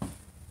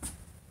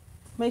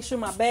 Make sure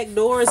my back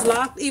door is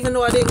locked, even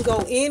though I didn't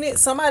go in it.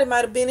 Somebody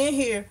might have been in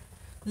here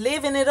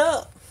living it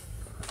up.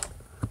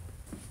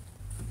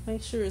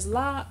 Make sure it's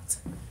locked.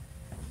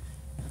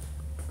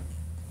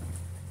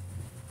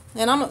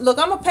 And I'm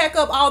gonna pack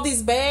up all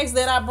these bags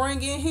that I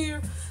bring in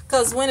here,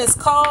 because when it's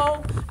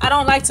cold, I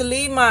don't like to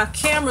leave my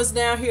cameras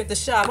down here at the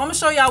shop. I'm gonna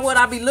show y'all what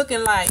I be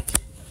looking like.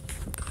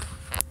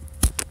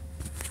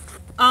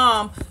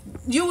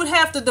 You would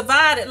have to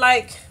divide it.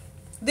 Like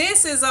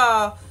this is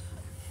a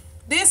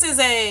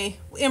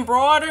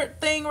embroidered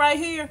thing right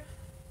here,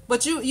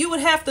 but you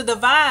would have to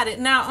divide it.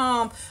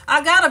 Now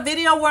I got a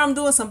video where I'm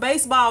doing some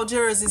baseball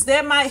jerseys.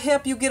 That might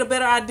help you get a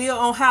better idea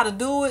on how to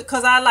do it,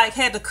 because I like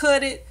had to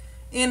cut it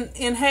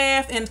in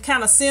half and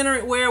kind of center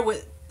it where it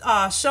would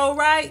show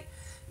right.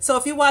 So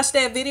if you watch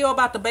that video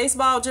about the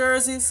baseball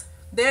jerseys,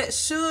 that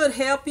should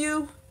help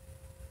you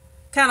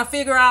kind of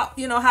figure out,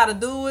 you know, how to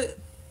do it.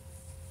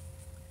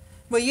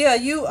 But yeah,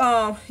 you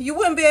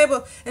wouldn't be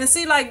able, and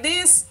see, like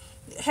this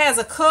has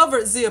a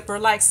covered zipper.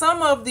 Like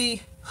some of the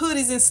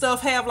hoodies and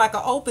stuff have like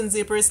an open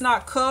zipper. It's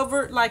not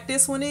covered like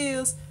this one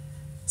is.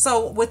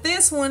 So with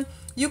this one,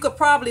 you could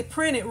probably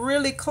print it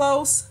really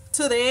close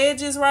to the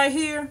edges right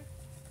here.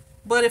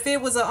 But if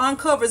it was an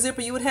uncovered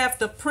zipper, you would have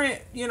to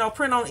print, you know,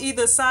 print on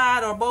either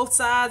side or both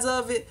sides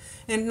of it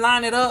and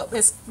line it up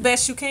as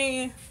best you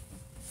can.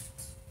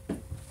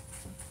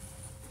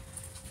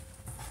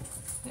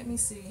 Let me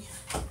see.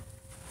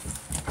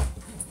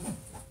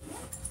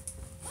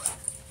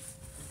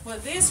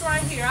 But this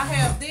right here, I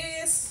have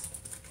this.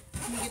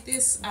 Let me get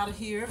this out of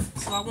here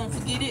so I won't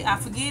forget it. I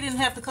forget it and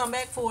have to come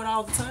back for it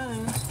all the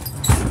time.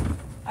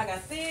 I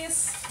got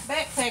this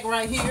backpack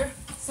right here.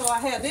 So I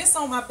have this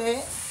on my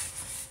back.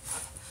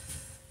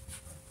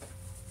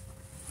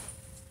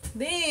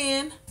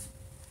 Then,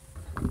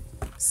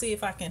 see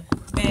if I can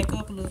back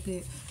up a little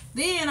bit.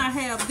 Then I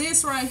have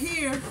this right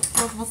here.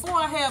 But before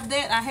I have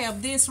that, I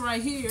have this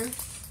right here.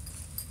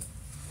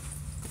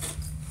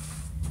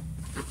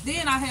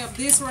 Then I have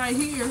this right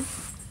here.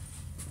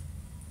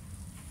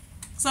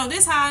 So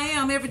this how I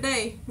am every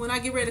day when I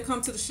get ready to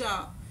come to the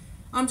shop.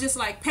 I'm just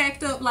like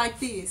packed up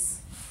like this.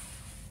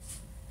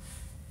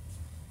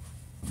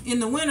 In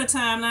the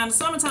wintertime, now in the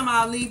summertime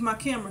I'll leave my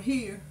camera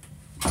here.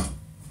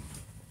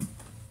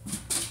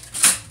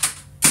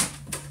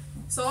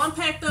 So I'm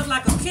packed up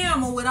like a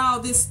camel with all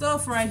this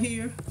stuff right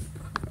here.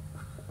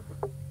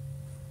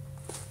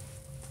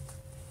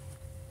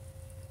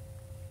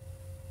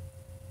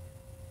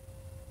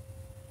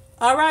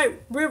 All right,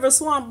 River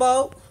Swamp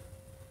Boat.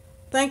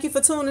 Thank you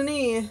for tuning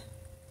in.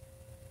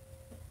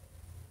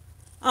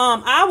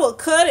 I will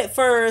cut it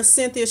first,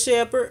 Cynthia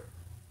Shepherd.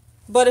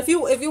 But if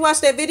you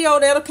watch that video,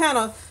 that'll kind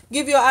of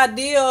give you an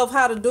idea of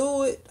how to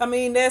do it. I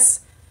mean,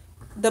 that's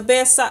the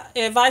best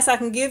advice I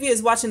can give you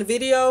is watching the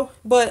video.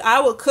 But I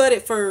will cut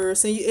it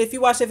first. And if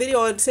you watch the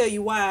video, it'll tell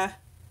you why.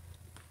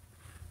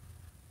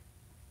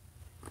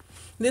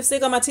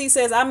 Lipstick on My Teeth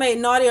says, I made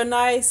Naughty or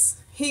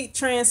Nice heat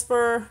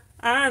transfer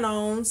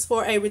iron-ons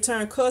for a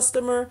return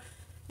customer.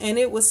 And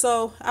I was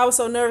so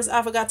nervous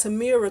I forgot to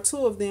mirror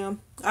 2 of them.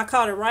 I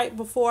caught it right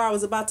before I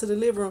was about to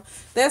deliver them.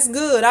 That's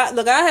good.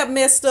 Look, I have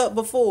messed up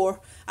before.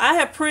 I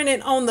have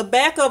printed on the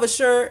back of a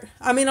shirt,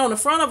 on the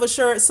front of a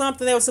shirt,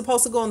 something that was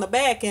supposed to go on the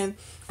back. And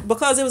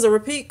because it was a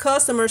repeat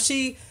customer,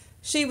 she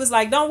was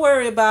like, don't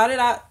worry about it.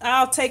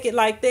 I'll take it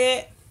like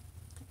that.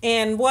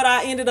 And what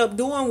I ended up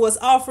doing was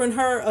offering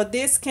her a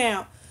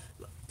discount.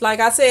 Like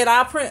I said,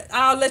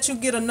 I'll let you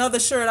get another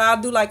shirt.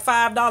 I'll do like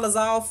 $5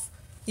 off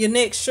your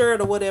next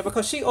shirt or whatever,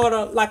 because she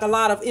ordered like a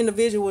lot of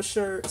individual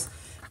shirts.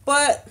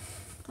 But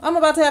I'm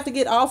about to have to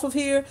get off of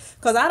here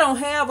because I don't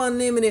have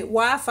unlimited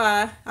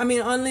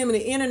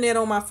unlimited internet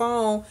on my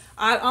phone.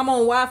 I'm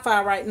on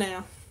Wi-Fi right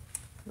now.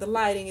 The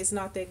lighting is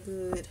not that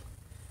good.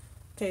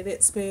 Okay,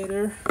 that's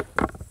better.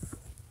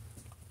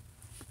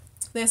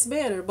 That's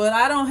better, but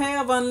I don't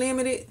have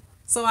unlimited,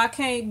 so I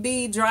can't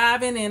be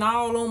driving and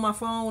all on my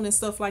phone and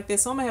stuff like that.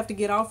 So I'm gonna have to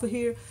get off of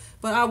here,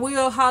 but I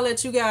will holler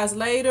at you guys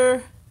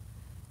later.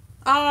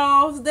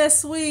 Oh, that's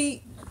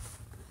sweet.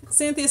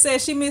 Cynthia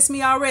says she missed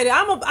me already.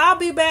 I'll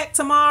be back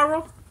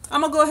tomorrow.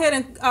 I'm gonna go ahead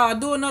and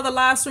do another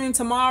live stream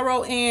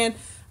tomorrow. And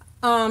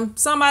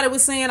somebody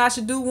was saying I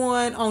should do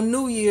one on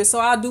New Year's, so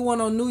I'll do one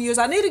on New Year's.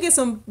 I need to get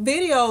some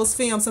videos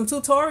filmed, some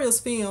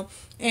tutorials filmed,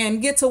 and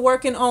get to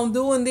working on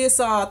doing this.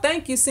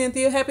 Thank you,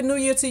 Cynthia. Happy New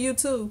Year to you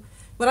too.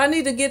 But I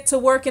need to get to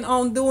working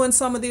on doing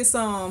some of this.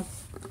 What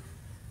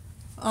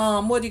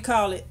do you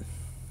call it?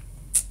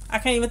 I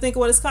can't even think of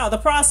what it's called. The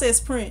process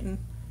printing.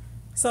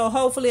 So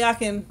hopefully I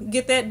can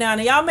get that down.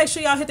 And y'all make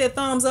sure y'all hit that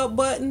thumbs up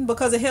button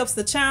because it helps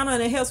the channel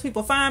and it helps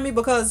people find me.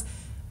 Because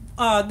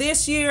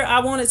this year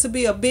I want it to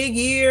be a big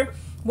year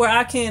where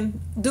I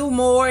can do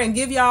more and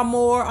give y'all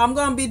more. I'm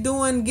going to be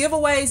doing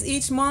giveaways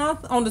each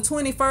month on the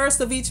 21st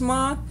of each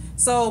month.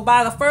 So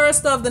by the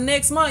 1st of the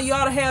next month, you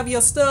ought to have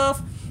your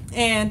stuff.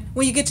 And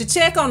when you get your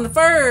check on the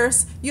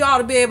 1st, you ought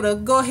to be able to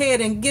go ahead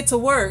and get to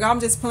work. I'm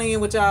just playing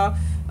with y'all.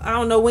 I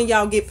don't know when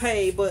y'all get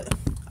paid, but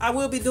I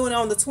will be doing it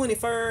on the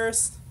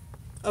 21st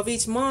of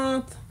each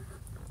month.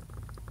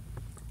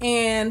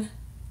 And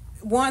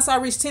once I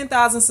reach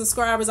 10,000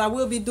 subscribers, I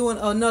will be doing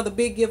another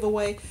big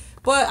giveaway.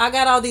 But I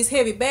got all these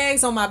heavy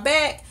bags on my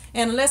back,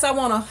 and unless I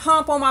want to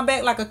hump on my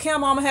back like a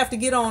camel, I'm gonna have to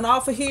get on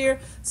off of here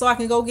so I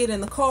can go get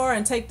in the car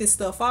and take this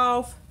stuff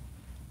off.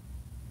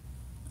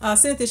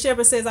 Cynthia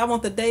Shepherd says I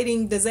want the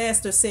dating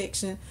disaster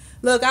section.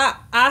 Look, I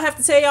have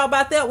to tell y'all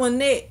about that one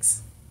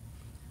next.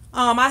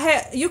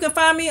 You can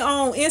find me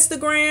on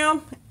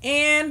Instagram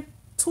and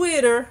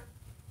Twitter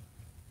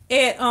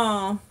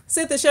at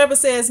Cynthia Shepherd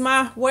says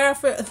my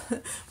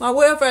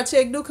welfare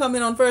check do come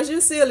in on first.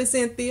 You silly,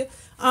 Cynthia.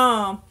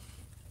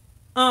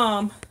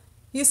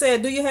 You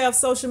said, do you have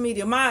social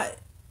media? My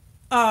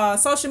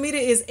social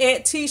media is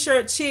at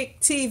T-Shirt Chick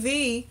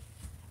TV,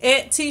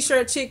 at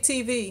T-Shirt Chick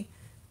TV.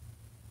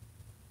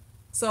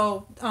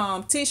 So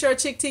T-Shirt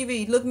Chick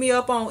TV. Look me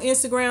up on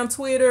Instagram,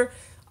 Twitter.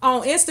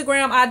 On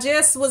Instagram, I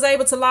just was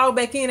able to log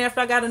back in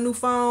after I got a new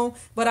phone,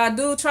 but I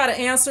do try to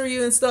answer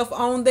you and stuff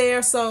on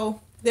there.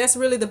 So That's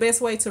really the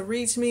best way to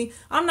reach me.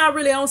 I'm not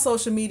really on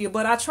social media,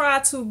 but I try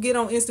to get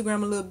on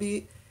Instagram a little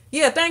bit.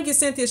 Yeah, thank you,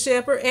 Cynthia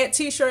Shepherd at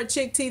T-Shirt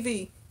Chick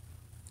TV.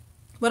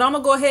 But I'm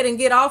gonna go ahead and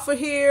get off of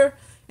here,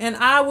 and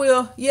I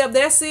will. Yep,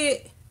 that's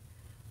it.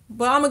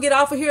 But I'm gonna get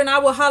off of here, and I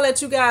will holler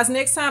at you guys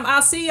next time.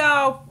 I'll see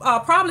y'all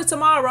probably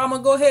tomorrow. I'm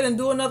gonna go ahead and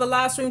do another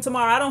live stream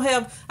tomorrow. I don't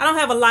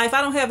have a life.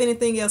 I don't have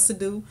anything else to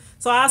do.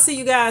 So I'll see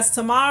you guys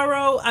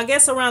tomorrow. I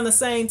guess around the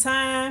same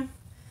time.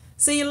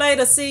 See you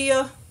later. See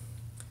ya.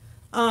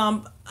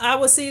 I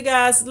will see you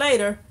guys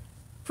later.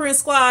 Prince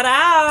Squad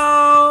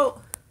out.